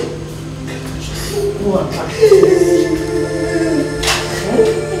 Just go and pack your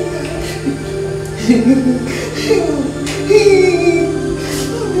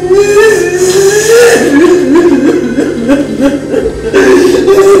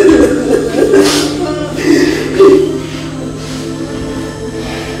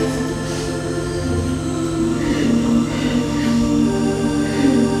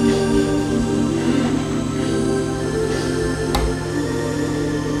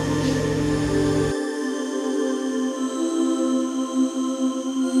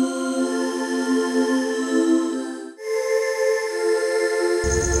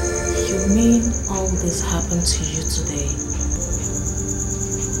mean all this happened to you today?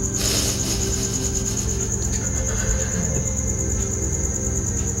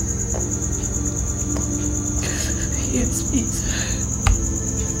 Yes, please.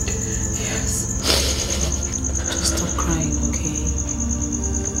 Yes. Just stop crying, okay?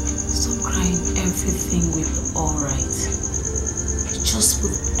 Stop crying. Everything will be alright. Just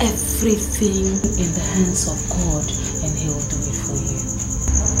put everything in the hands of God and He will do it for you.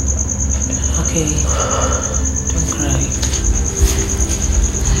 Okay? Don't cry.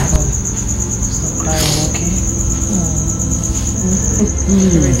 Stop crying, okay?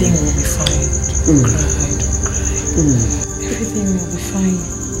 Everything will be fine. Don't cry, don't cry. Everything will be fine.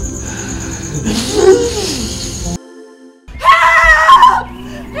 Help!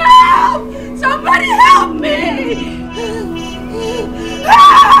 Help! Somebody help me!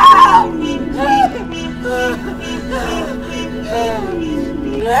 Help! Help! Help!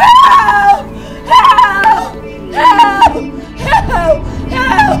 Help!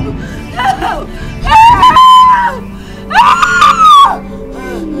 Help! Help! Help!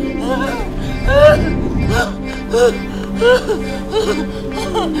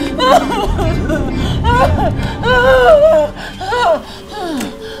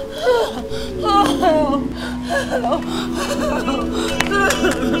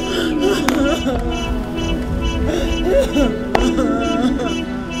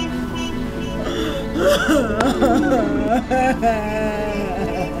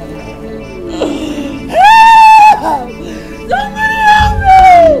 Somebody help me!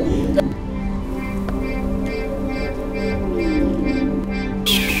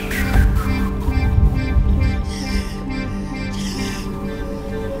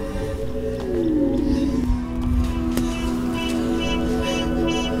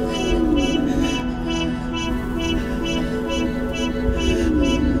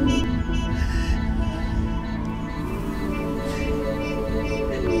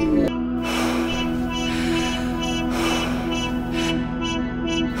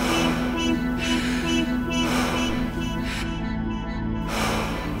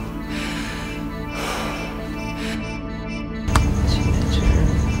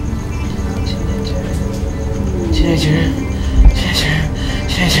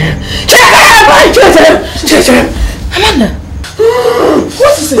 Amanda!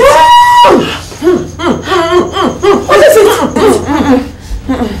 What is it? What is it?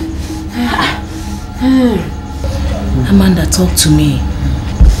 Amanda, talk to me.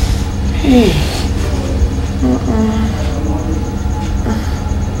 Hey.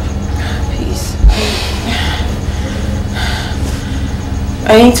 Please. I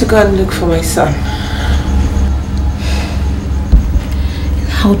need to go and look for my son.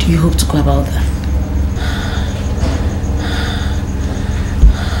 How do you hope to go about that?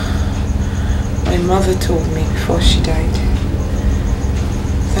 My mother told me before she died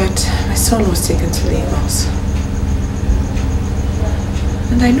that my son was taken to Lagos.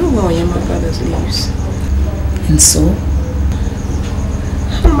 And I know where Oyema Brothers lives. And so?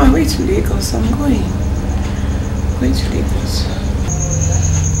 On my way to Lagos, I'm going to Lagos.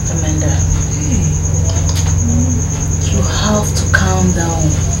 Amanda, you have to calm down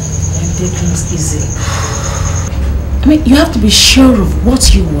and take things easy. I mean, you have to be sure of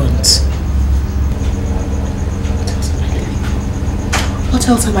what you want. What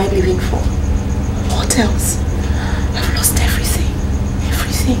else am I living for? What else? I've lost everything.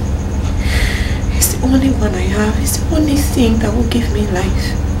 Everything. It's the only one I have. It's the only thing that will give me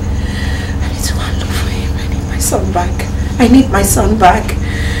life. I need to go and look for him. I need my son back. I need my son back.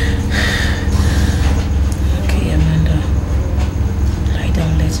 Okay, Amanda. Lie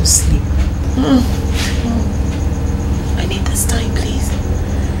down, let us sleep. I need this time, please.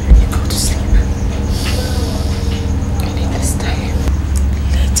 You go to sleep. I need this time.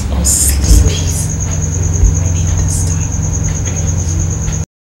 Let us sleep. Please. I need this time.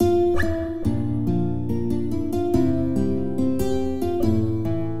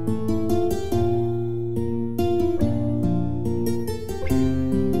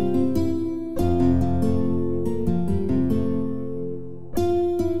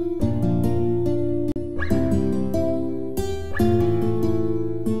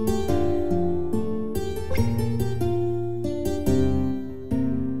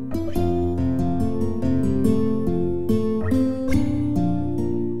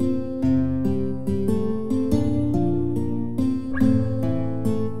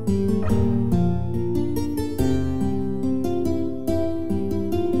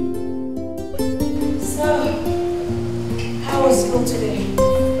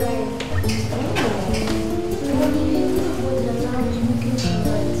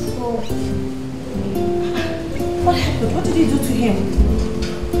 Oh. What happened? What did you do to him?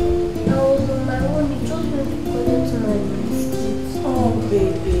 I was on my own. He just went to collect my biscuits. Oh,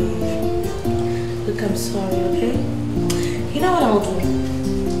 baby. Look, I'm sorry, okay? You know what I'll do?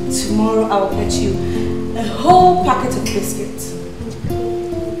 Tomorrow I'll get you a whole packet of biscuits.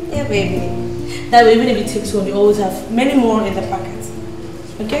 Yeah, baby. That way, even if it takes one, you always have many more in the packet.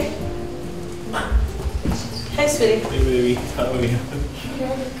 Okay? Hi, sweetie. Hey, baby. How are you? Can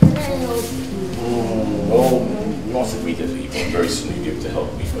I help you? Well, not immediately, but very soon you'll be able to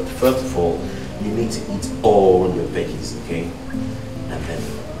help me. But first of all, you need to eat all your veggies, okay? And then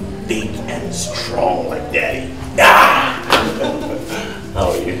big and strong like daddy. Ah!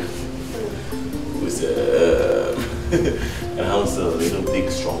 How are you? What's up? And how's the little big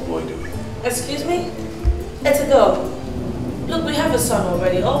strong boy doing? Excuse me? It's a girl. Look, we have a son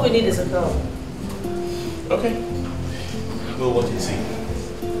already. All we need is a girl. Okay. Well, what do you see?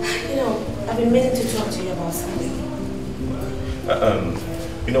 You know, I've been meaning to talk to you about something.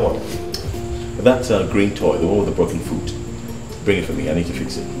 You know what? That green toy, the one with the broken foot, bring it for me. I need to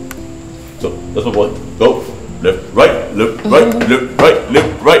fix it. So, that's my boy. Go. Left, right, left, right, left, right,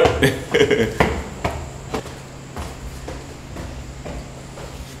 left, right.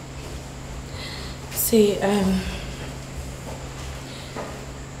 See,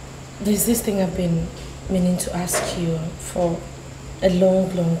 there's this thing I've been meaning to ask you for a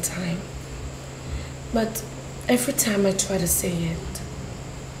long, long time. But every time I try to say it,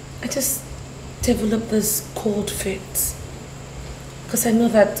 I just develop this cold feet. Because I know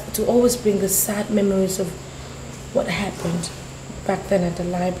that to always bring the sad memories of what happened back then at the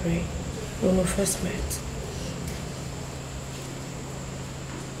library when we first met.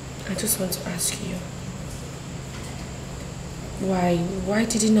 I just want to ask you, why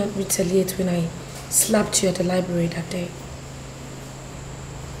did you not retaliate when I slapped you at the library that day?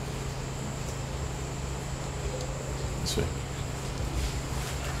 Sweet.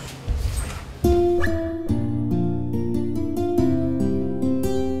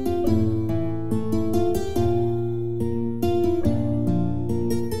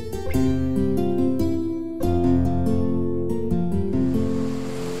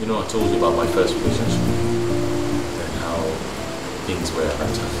 You know, I told you about my first relationship and how things were at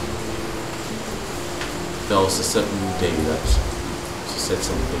that time. There was a certain day that she said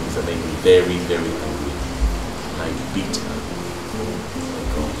some things that made me very, very angry. And I beat her. Oh my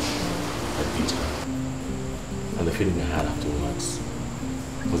gosh, I beat her. And the feeling I had afterwards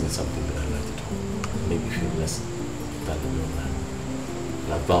wasn't something that I liked at all. It made me feel less than a real man.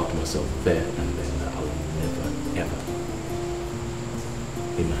 And I vowed to myself there and then that I will never, ever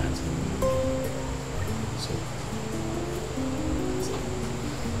in my hands anymore. So,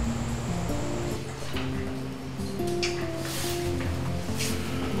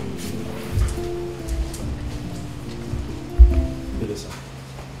 Melissa,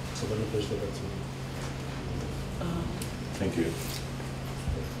 so let me push the button. thank you.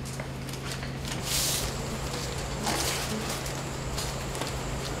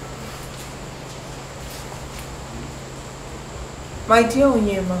 My dear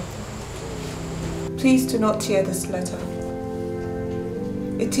Onyema, please do not tear this letter.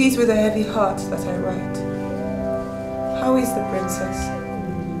 It is with a heavy heart that I write. How is the princess?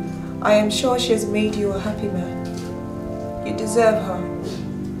 I am sure she has made you a happy man. You deserve her.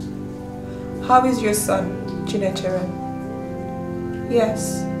 How is your son, Chinenye?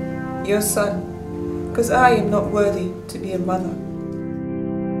 Yes, your son, because I am not worthy to be a mother.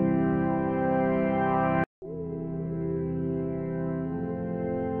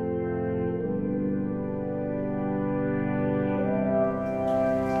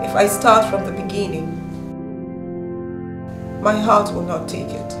 If I start from the beginning, my heart will not take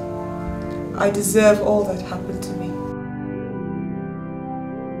it. I deserve all that happened to me.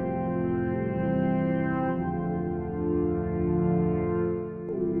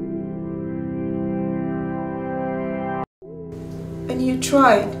 And you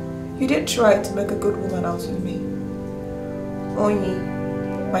did try to make a good woman out of me. Onyi,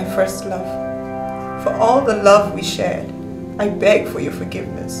 my first love, for all the love we shared, I beg for your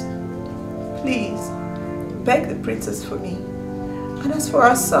forgiveness. Please, beg the princess for me. And as for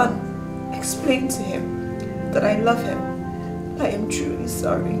our son, explain to him that I love him. I am truly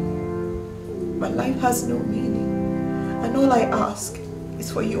sorry. My life has no meaning, and all I ask is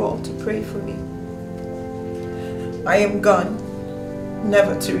for you all to pray for me. I am gone,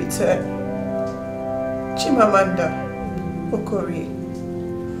 never to return. Chimamanda Okori.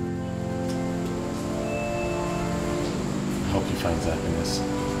 I hope he finds happiness.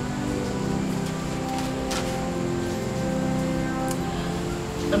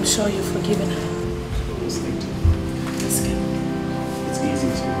 I'm sure you've forgiven her. It's easy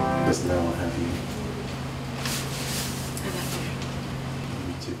to, because now I have you.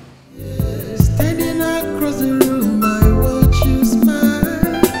 Standing across the room, I watch you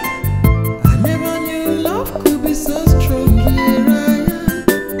smile. I never knew love could be so strong. Here I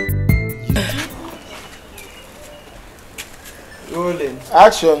am. Rolling.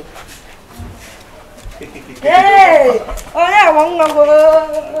 Action. Hey! Oh yeah, one number.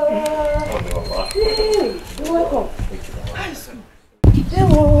 You're welcome.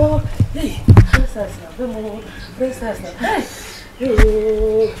 Hey, princess now. Princess now. Hey,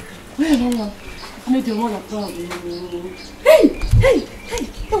 where mama? I made the one proud. Hey,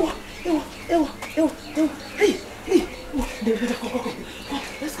 David, go.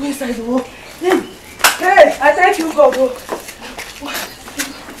 Let's go inside the wall. Hey, I thank you, God.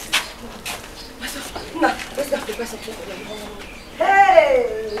 Hey!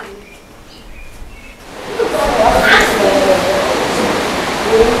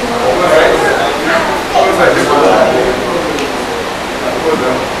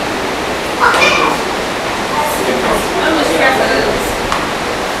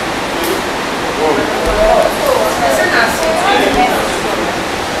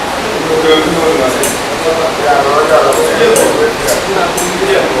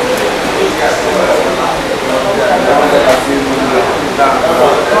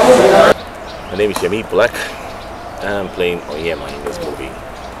 My name is Yemi Black. I'm playing Oyema in this movie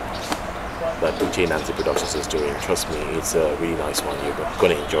that Uche Productions is doing. Trust me, it's a really nice one. You're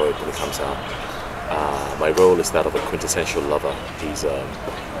going to enjoy it when it comes out. My role is that of a quintessential lover. He's a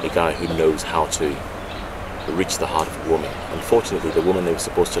guy who knows how to reach the heart of a woman. Unfortunately, the woman they were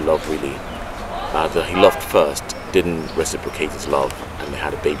supposed to love really, that he loved first, didn't reciprocate his love, and they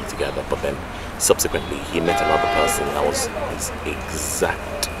had a baby together. But then subsequently, he met another person that was his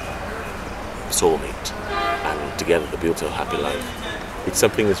exact soulmate, and together they built a happy life. It's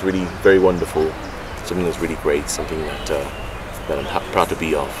something that's really very wonderful, something that's really great, something that that I'm proud to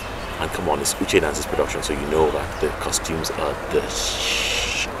be of. And come on, it's Uche Nancy's production, so you know that the costumes are the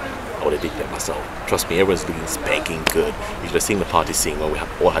I would have did that myself. Trust me, everyone's looking spanking good. You should have seen the party scene when we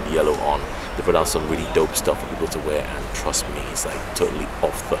all had yellow on. They put out some really dope stuff for people to wear, and trust me, it's like totally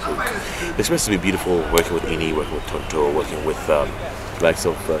off the hook. The experience has been beautiful, working with Ini, working with Tonto, working with the likes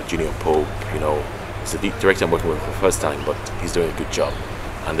of Junior Pope. You know, it's the director I'm working with for the first time, but he's doing a good job.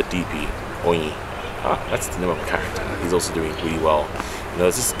 And the DP, Onyi, that's the name of a character. He's also doing really well. You know,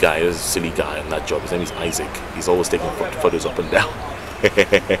 there's this guy, there's a silly guy on that job. His name is Isaac. He's always taking photos up and down.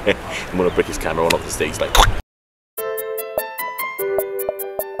 I'm gonna break his camera on off the stage like